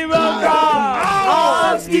these people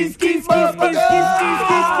gone. Ski, ski, ski, ski, ski, ski, ski,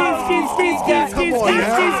 ski, ski, ski, ski, ski,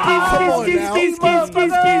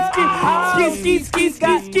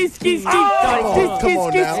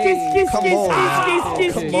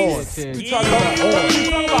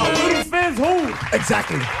 Little Fizz who?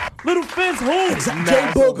 Exactly. Little Fizz who?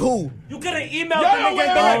 J-Boog who? You could have emailed the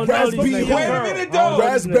nigga. Raspberry Wait a minute though.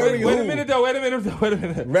 Raspberry Wait a who? minute though. Wait a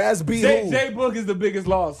minute. Raspberry who? J-Boog is the biggest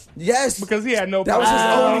loss Yes. because he had no. That was his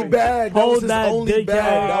power. only bag. That was Hold his that only dick bag.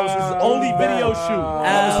 out. That was his Only only video bag. shoot.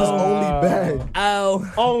 That was his only bag.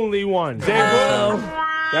 Ow. Only one. J-Boog.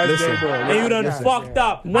 That's Listen. J-Boog. And you done fucked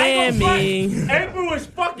up. Whammy. April was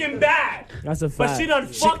fucking bad. That's a But fact. she done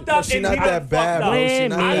fucked up She and not he done that bad, fucked bro. up. She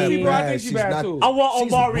not Honestly, that bro, I bad. think she She's bad not. too. I want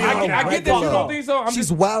She's Omari. wild I get that you don't think so. I'm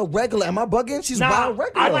She's wild regular. Am I bugging? She's Nah, wild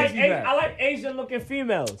regular. I like She's bad. I like Asian looking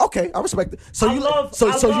females. Okay, I respect it. So I you love- so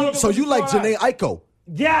I so love you so you like Janae Janae Aiko?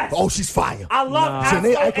 Yes. Oh, she's fire. I love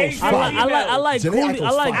Janae Afro Aiko's Asian fire. I like Janae coolie. Aiko's I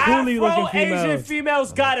like fire. coolie looking Afro Asian females.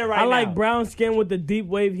 females got it right I now. like brown skin with the deep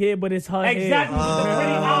wave hair, but it's her Exactly. hair. With the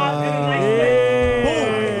pretty eyes and a nice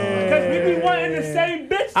face. Because we be wanting the same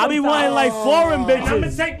bitch. I be wanting like foreign I'm gonna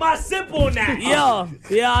bitches. take my sip on that.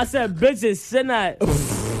 Yeah, I said bitches, sit that.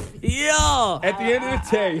 Yeah, At the end of the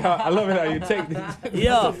day, I love it how you take this.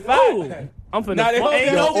 yeah. Ooh, I'm finna. Nah, they fuck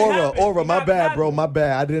don't- you. Yo, Aura, my bad, bro. My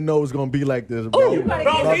bad. I didn't know it was gonna be like this, bro. You gotta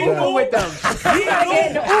Bro, get in he the Uber knew. with them. You gotta get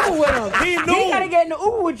in the Uber with them. He He knew. gotta get in the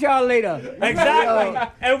Uber with y'all later. Exactly.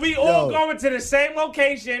 And we all Yo. going to the same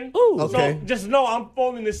location. Ooh. Okay. So just know I'm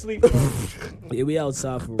falling asleep. Yeah, we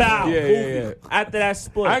outside for real. Bow. Yeah. After that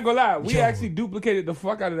split. I ain't gonna lie, we actually duplicated the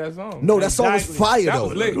fuck out of that song. No, that song was Exactly. fire That though.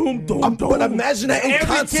 was lit. But imagine that in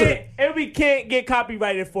concert. And we can't get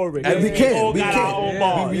copyrighted for it. And we all can't. We got our own can't.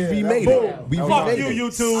 bars. We remade it. We Fuck remade you,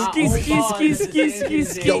 it. YouTube. Ski, ski, ski, ski, ski,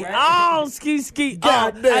 ski. Yo. Oh, ski, ski. Oh,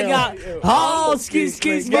 Goddamn. I got. Oh, ski,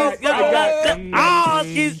 ski, ski. I got. Oh,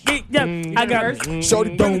 ski, ski. Yeah, I got.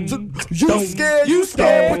 Shorty, don't you scared? You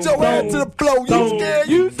scared? Put your hand to the floor. You scared?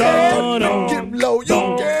 You scared? Get low. You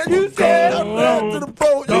scared? You scared? Hand to the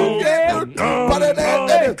floor. You scared? Body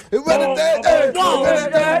that, it run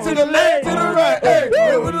that, to the left, to the right. It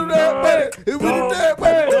with that, it with that,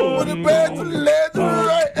 with the back to the left, to the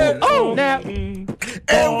right. Oh, now. And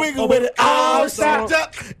wiggle with it all shot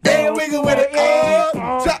up. And wiggle with it all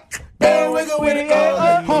shot. And wiggle with it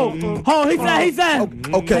all. Oh, he said.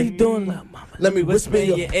 Okay. How you doing, little mama? Let me whisper in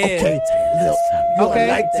your ear. Okay. You Okay.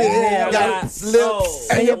 like to hear your lips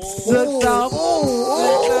and your Look soft.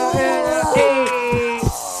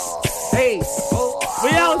 Hey. We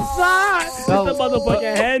outside. Go. Get the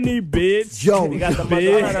motherfucking Henny, bitch. Yo, We got the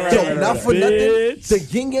yo, not for nothing. bitch. The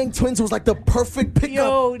Yin Yang Twins was like the perfect pickup.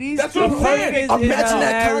 Yo, these That's what I'm saying. is Imagine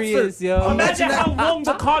that hilarious, concert. yo. Imagine how long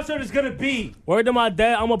the concert is gonna be. Word to my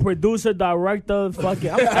dad, I'm a producer, director, fucking,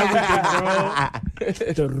 I'm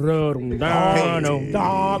everything,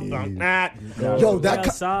 bro. Yo,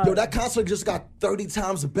 outside. that concert just got 30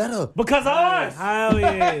 times better. Because of us. Hell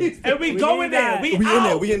yeah. And we go in need there. that. We We in out.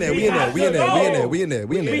 there, we in there, we in there, we in there, we in there, we in there,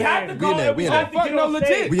 we in there. We have to go. We in there, And we we in have there. to get No, on legit.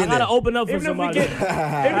 stage. We I in gotta there. open up for Even if we somebody.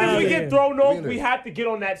 get thrown off, we have to get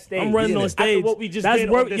on that stage. I'm running Yeah. on stage. After what we just That's did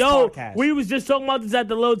work. on this Yo, podcast. we was just talking about this at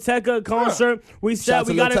the Lil Tecca concert. We said Shout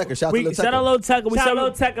we to Lil got Tecca, shout to Lil Shout out Tecca. Lil Tecca. We Shout said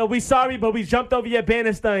out Tecca. We sorry, but we jumped over your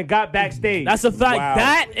banister and got backstage. that's a fact. Wow.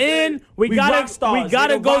 That in we We gotta rock stars, we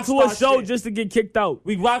gotta nigga, go rock to a star show shit. just to get kicked out.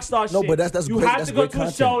 We rock star shit. No, but that's you great- have that's to go great to a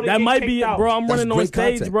content. show to That get might be kicked out. bro. I'm That's running on great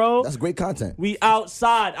stage, content. bro. That's great content. We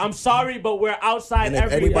outside. I'm sorry, but we're outside And if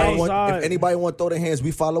every anybody day. want, if anybody want to throw their hands,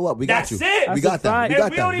 we follow up. We got That's you. it. We got that.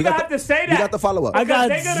 We don't even have to say that. We got the follow up. I got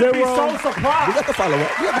They're gonna be so surprised. We got the follow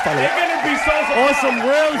up. We got the follow They're up. gonna be so On surprised. some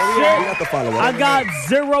real We shit. got the follow I up. got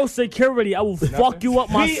zero security. I will fuck you up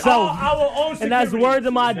We are myself. our own security. And that's word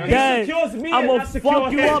to my He dad. secures me I'm and gonna I secure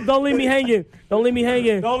fuck you him. up. Don't leave me hanging. Don't leave me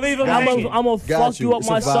hanging. Don't leave him I'm hanging. gonna Got fuck you up It's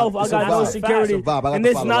a vibe. myself. I It's a got no vibe. security. It's a vibe. I got And the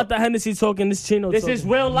it's follow not up. the Hennessy talking. This Chino This talking. is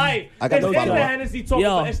real life. I got This the is follow the up. Hennessy talking,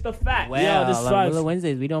 Yo. but it's the fact. Well, this on facts. Willow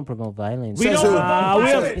Wednesdays, we don't promote violence. We don't Says who? promote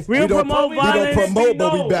violence. We don't promote We don't violence. promote,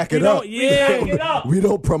 but we back it up. Yeah. We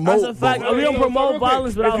don't promote. That's a fact. but- We don't promote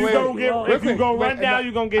violence, but If I you will. don't get- If you go run down,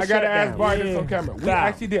 you gonna get I gotta shut ask down. Barry this Yeah. on camera. We Foul.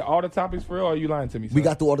 actually did all the topics for real, or are you lying to me? We son?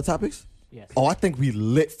 got through all the topics? Yes. Oh, I think we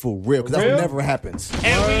lit for real, because that Real? never happens.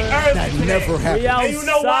 And we earned That it today. never happens. Yeah. And you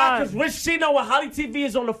know why? Outside. Because Rich Chino and Holly TV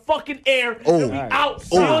is on the fucking air. Oh. And we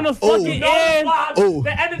outside. Oh. on the Oh. fucking No air. vibes. Oh.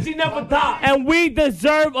 The energy never dies. And we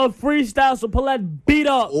deserve a freestyle, so pull that beat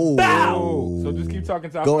up. Oh. Bow. So just keep talking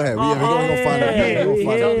to Go ahead. We gonna find out. Yeah. He gonna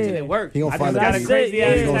find out. It worked. He gonna I find just out. got a He crazy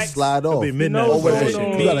ass gonna text. slide off. be midnight. Oh wait, What's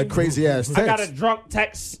going you got on? a crazy ass I got a text. drunk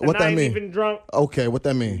text. What and that I ain't mean? even drunk. Okay, what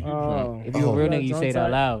that mean? If you're a real nigga, you say it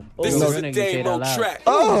out loud. This If you're is real a nigga, you say it Damo out loud. track.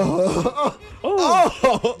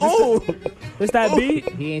 Oh. It's that beat.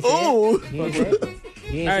 He ain't say Oh. it. He ain't say it.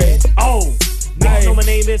 He ain't say Hey. it. Oh. Hey. Niggas know my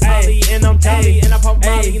name is Holly, and I'm Tally, and I pop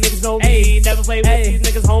Molly. Niggas know me, never play with these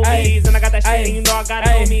niggas homies. And I got that shit, and you know I got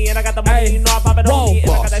it on me. And I got the money, and you know I pop it on me.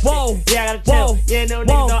 And I got that shit, yeah, I gotta chill. Yeah, no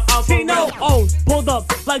niggas know I'm for Chino, real. oh, pulled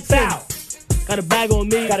up, like Foul. Got a bag on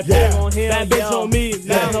me, Got a bag on him, Bad bitch yo. on me,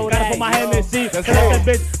 Yeah, know gotta that. Put my hand in the seat, Let's and let go.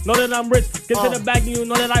 that bitch know that I'm rich. Get to the back and you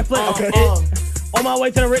know that I flip. Okay. On my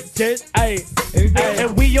way to the riches, ayy.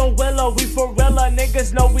 And we on Willow, we for real.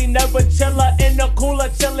 Niggas know we never chilla in the cooler,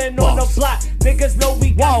 chillin' on the block. Niggas know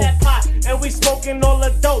we got Whoa. that pot, and we smoking all the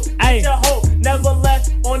dope. Ay. Get your hoe, never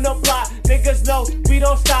left on the block. Niggas know we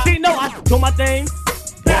don't stop. Chino, I do my thing.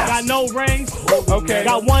 Got no rings. Okay.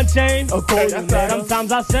 Got one chain. Okay, that's right.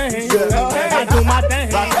 Sometimes I sing. I do my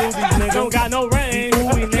thing. Don't got no ring.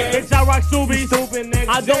 Bitch, I rock Subi. Stupid nigga.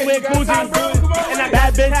 I don't wear you got time, bro. Gucci. Come on. And I Bad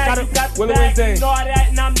got the bitch, tag, got a- you got the Willow bag, Wednesday. you know all that,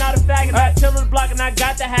 and I'm not a fag, and I chill the block, and I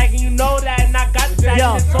got the hag, and you know that, and I got the tag,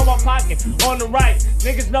 Yo. and it's on my pocket, on the right.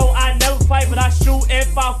 Niggas know I never fight, but I shoot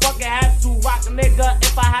if I fucking have to. Rock a nigga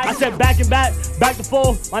if I have I to. said back and back to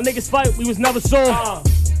forth. My niggas fight, we was never soft.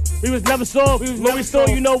 We was never soft. never Louis store,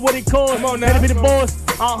 soft. you know what it called. Come on now. Gotta be the boss.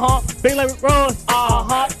 Big like Rick Ross.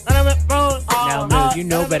 And I'm Rick Ross. Now, Mills, you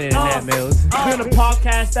know better than that, Mills. We on a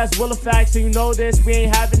podcast, that's Willa Facts, so you know this, we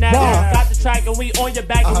ain't having that. Wow. Got the track and we on your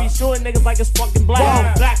back and we shooting niggas like it's fucking black.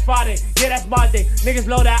 Wow. Black Friday, yeah, that's my day. Niggas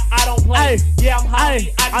know that I don't play. Ay. Yeah, I'm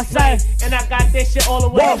Holly, Ay. I just I play. say. And I got this shit all the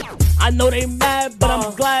way. Whoa. I know they mad, but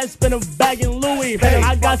I'm glad spin a bag in Louis. Hey,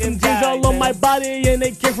 I got fucking some jeans all bag, on my man. body and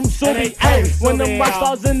they came from And they Subi. Ay, came from when the Subi, rock y'all.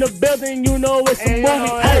 stars in the building, you know it's a Hey, movie.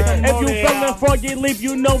 yo, Ay, it's a if you movie, feeling y'all. froggy leaf,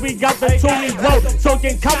 you know we got the Hey, Toonie got road. it.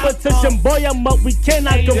 Talking competition, boy, I'm up, we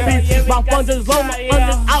cannot Hey, compete. yeah, we My got funds the is low, my shot, funds yeah.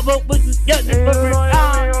 is out, but we just getting it for free.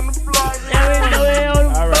 on the block. Yeah, we know it on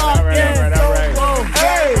the All right, block, all right, yeah. all right, all right. Whoa.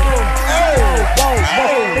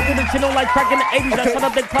 Niggas and shit on like crack in the 80s. I shut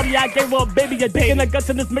up the party, I gave her a baby. A dick in the guts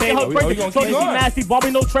and this making her Oh, you crazy. gonna So keep she going? nasty,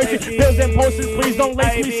 Barbie, no Tracy. Bills and posters, please don't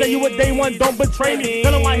lace me. Say you a day one, don't betray me.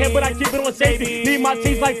 Gun on my head, but I keep it on safety. Need my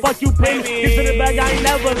teeth like fuck you, pay me. Get to the bag, I ain't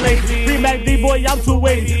never late. D-Mac, D-Boy, I'm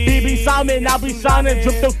 280. BB Simon, I be shining.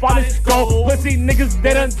 Drip the finest gold. Pussy niggas,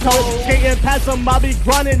 they done told. Skating past them, I be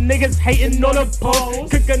grinding. Niggas hating on the pole.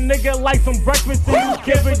 Cook a nigga like some breakfast and you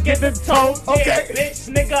can't forget the toe. Okay. Yeah, bitch,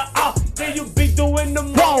 nigga, then you be doing the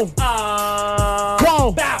Whoa.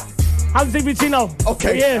 Whoa. Bow. How's DB Chino?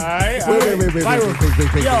 Okay. Yeah. Wait. Yo. Aight.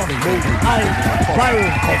 Viral.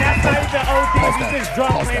 And that's not even OD, we just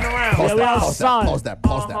drunk playing around. Yeah, we outside. Pause that.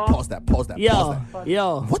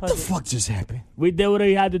 Yo. What the fuck just happened? We did what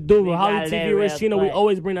we had to do. With Holly got it TV, Rich real Chino, we quick.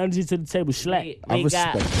 always bring energy to the table. Schlack. I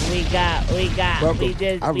respect it. We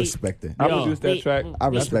I respect it. I Yo. produced that track. I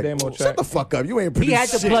respect That's the it. demo Shut track. the fuck up. You ain't He produced had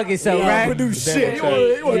to shit. plug himself, You ain't right? produced Damn shit. You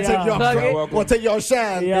shame. want to take y'all Plug it. want to take y'all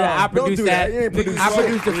shine. Yeah. I Don't produced do that. that. You ain't produced I shit.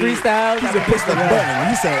 produced the freestyle. He just pushed the button.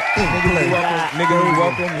 He said, play. Nigga, you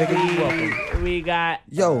welcome. Nigga, you welcome. We got.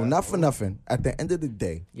 Yo, not for nothing. At the end of the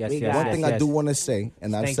day, Yes, one thing I do want to say,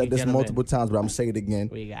 and I've Thank said you, this gentlemen. multiple times, but I'm saying it again.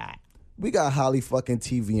 We got. Holly fucking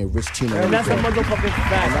TV and Rich Chino. And that's a motherfucking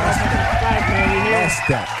fact. That's a fact, man. We here. That's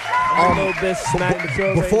that. A little bit smack, but you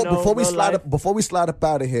already know, Before we real slide life. up, before we slide up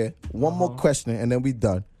out of here, one more question, and then we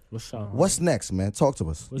done. What's next, man? Talk to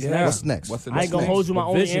us. What's next? I ain't gonna hold you.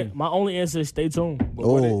 My only answer is stay tuned.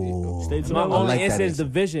 Stay tuned. My only answer is the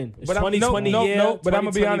vision. It's 2020 year. But I'm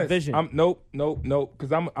gonna be honest. Nope.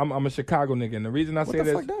 Because I'm a Chicago nigga, and the reason I say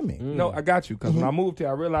this. What the fuck that mean? No, I got you. Because when I moved here,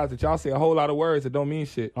 I realized that y'all say a whole lot of words that don't mean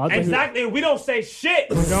shit. Exactly. We don't say shit.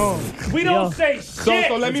 We don't say shit.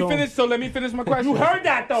 So let me finish. So let me finish my question. You heard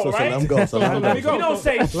that though, right? Let him go. So let me go. We don't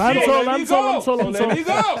say shit. Let me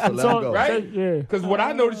go. Right? Because what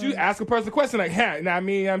I noticed, you ask a person a question like, "Huh?" Now I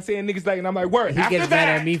mean, I'm saying niggas like, and I'm like, "Word." He gets mad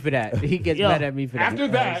at me for that. He gets mad at me for that. After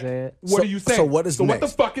that, what do you say? So what is next? What the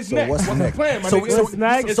fuck is next? What's the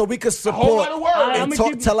plan? So we can support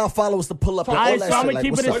and tell our followers to pull up and all that shit. I'm gonna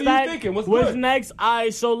keep it a stack. What's next? All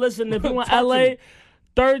right, so listen, if you want LA,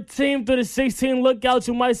 13th through the 16th, look out.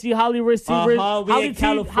 You might see Holly Rich T. We in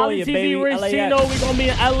California, baby. Rich Chino. We gonna be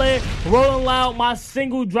in LA. Rolling Loud, my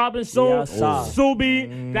single dropping soon.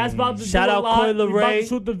 Subi, that's about to shout out Coi Leray.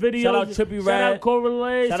 Shoot the video. Shout out Trippie Redd. Shout out Coi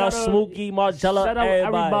Leray. Shout out Smokey, Margella. Shout out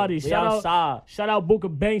everybody. Shout out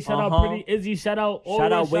Booka Banks. Shout out Pretty Izzy. Shout out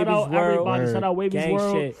Wavy's everybody. Shout out Wavy's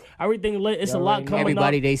World. Everything lit. It's a lot coming up.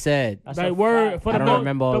 Everybody they said. Like word. I don't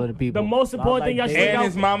remember all of the people. The most important thing y'all should look out. And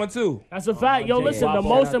his mama too. That's a fact. Yo, listen. The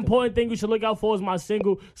most important thing you should look out for is my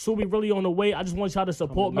single. Subi really on the way. I just want y'all to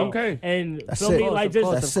support me. Okay. And feel me, like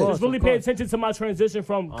just really pay attention to my transition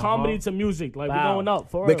from comedy to music. Like we're going up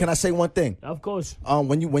for real. Wait, can I say one thing? Of course.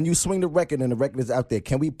 When you swing the record and the record is out there,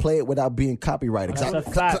 can we play it without being copyrighted?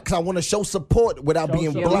 Because I want to show support without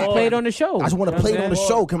being blocked. Play it on the show. I just want to play it on the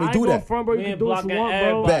show. Can we do that? You can do what you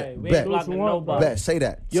want, bro. Bet. Say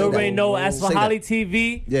that. You already know. As for Holly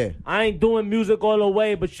TV, I ain't doing music all the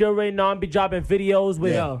way, but you already know I'm be dropping videos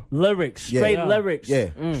with lyrics, straight lyrics.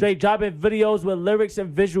 Straight dropping videos with lyrics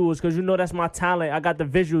and visuals, because you know that's my talent. I got the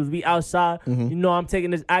visuals. We outside. You know I'm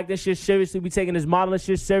taking this acting shit seriously. We taking this modeling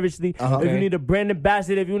shit seriously. If you need a brand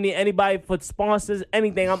ambassador, if you need anybody for sponsors,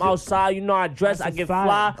 anything, I'm outside. You know I dress, I get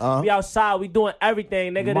fly. We outside. We doing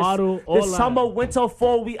everything, nigga. Model, this summer, winter,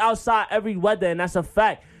 fall, we outside every weather, and that's a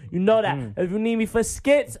fact. You know that. If you need me for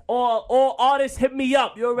skits or artists, hit me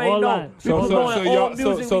up. You already know.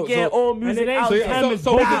 All music out.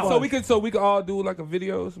 So we could all do like a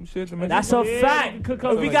video or some shit. That's a fact.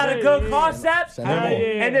 If we got a good concept,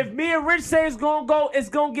 and if me and Rich say it's gonna go, it's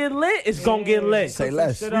gonna get lit. It's gonna get lit. Say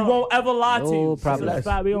less. We won't ever lie to you.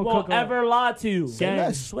 We won't ever lie to you. Say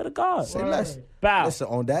less. Swear to God. Say less. Bow. Listen,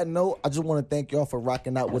 on that note, I just want to thank y'all for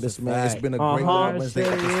rocking out with us, man. It's been a great Wednesday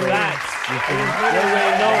episode.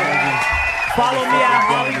 Follow me at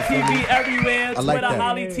Holly TV everywhere. I like Twitter, that.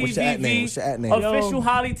 Holly What's your ad name? Official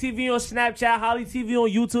Holly TV on Snapchat, Holly TV on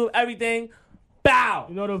YouTube, everything. Bow.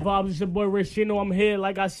 You know the vibes. It's your boy Rich Chino. I'm here,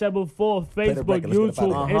 like I said before. Facebook,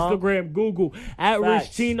 YouTube, Instagram, Google. At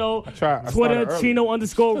Rich Chino. Twitter,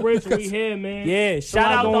 Chino_Rich. We here, man. Yeah.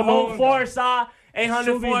 Shout out the whole Forest Side.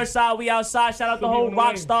 800 Forest Side, we outside. Shout out the whole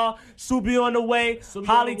Rockstar. Subi on the way.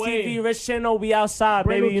 Holly TV, Rich Chino, we outside,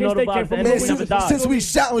 baby. You know the vibes. Since we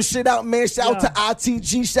shouting shit out, man, shout out to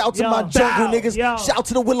ITG, shout out to my jungle niggas, shout out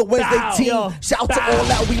to the Willow Wednesday team, shout out to all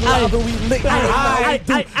that we live and we lit.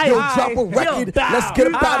 Yo, drop a record, let's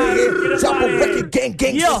get up out of here. Drop a record, gang,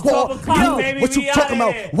 what you talking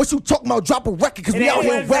about? What you talking about? Drop a record, cause we out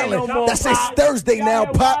here wailing. That's it's Thursday now,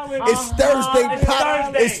 Pop. It's Thursday,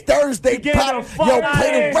 Pop. It's Thursday, Pop. Yo,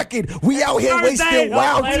 play the record. We out here wasting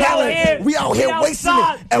wild talent. We out here wasting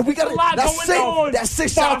it. And we gotta, that's it. That's it.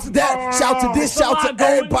 Shout out to that. Shout out to this. Shout out to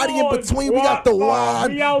everybody in between. We got the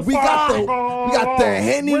wine. We got the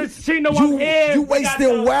Henny. You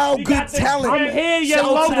wasting wild good talent. I'm here, your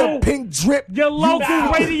shout local, out to the Pink Drip. Your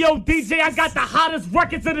local radio DJ. I got the hottest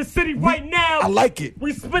records in the city right now. I like it.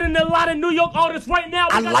 We spinning a lot of New York artists right now.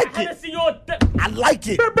 I like it. I like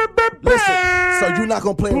it. Listen, so you're not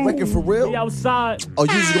gonna play a record for real? We outside. Oh,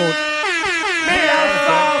 you just gonna?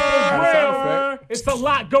 It's a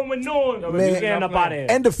lot going on. Man,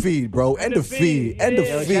 end the feed, bro. End the feed. End the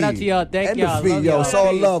feed. Shout out to y'all. Thank y'all. End the feed, yo. It's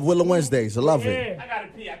all love. Willow Wednesdays. I love it. I gotta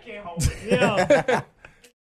pee. I can't hold it. Yeah.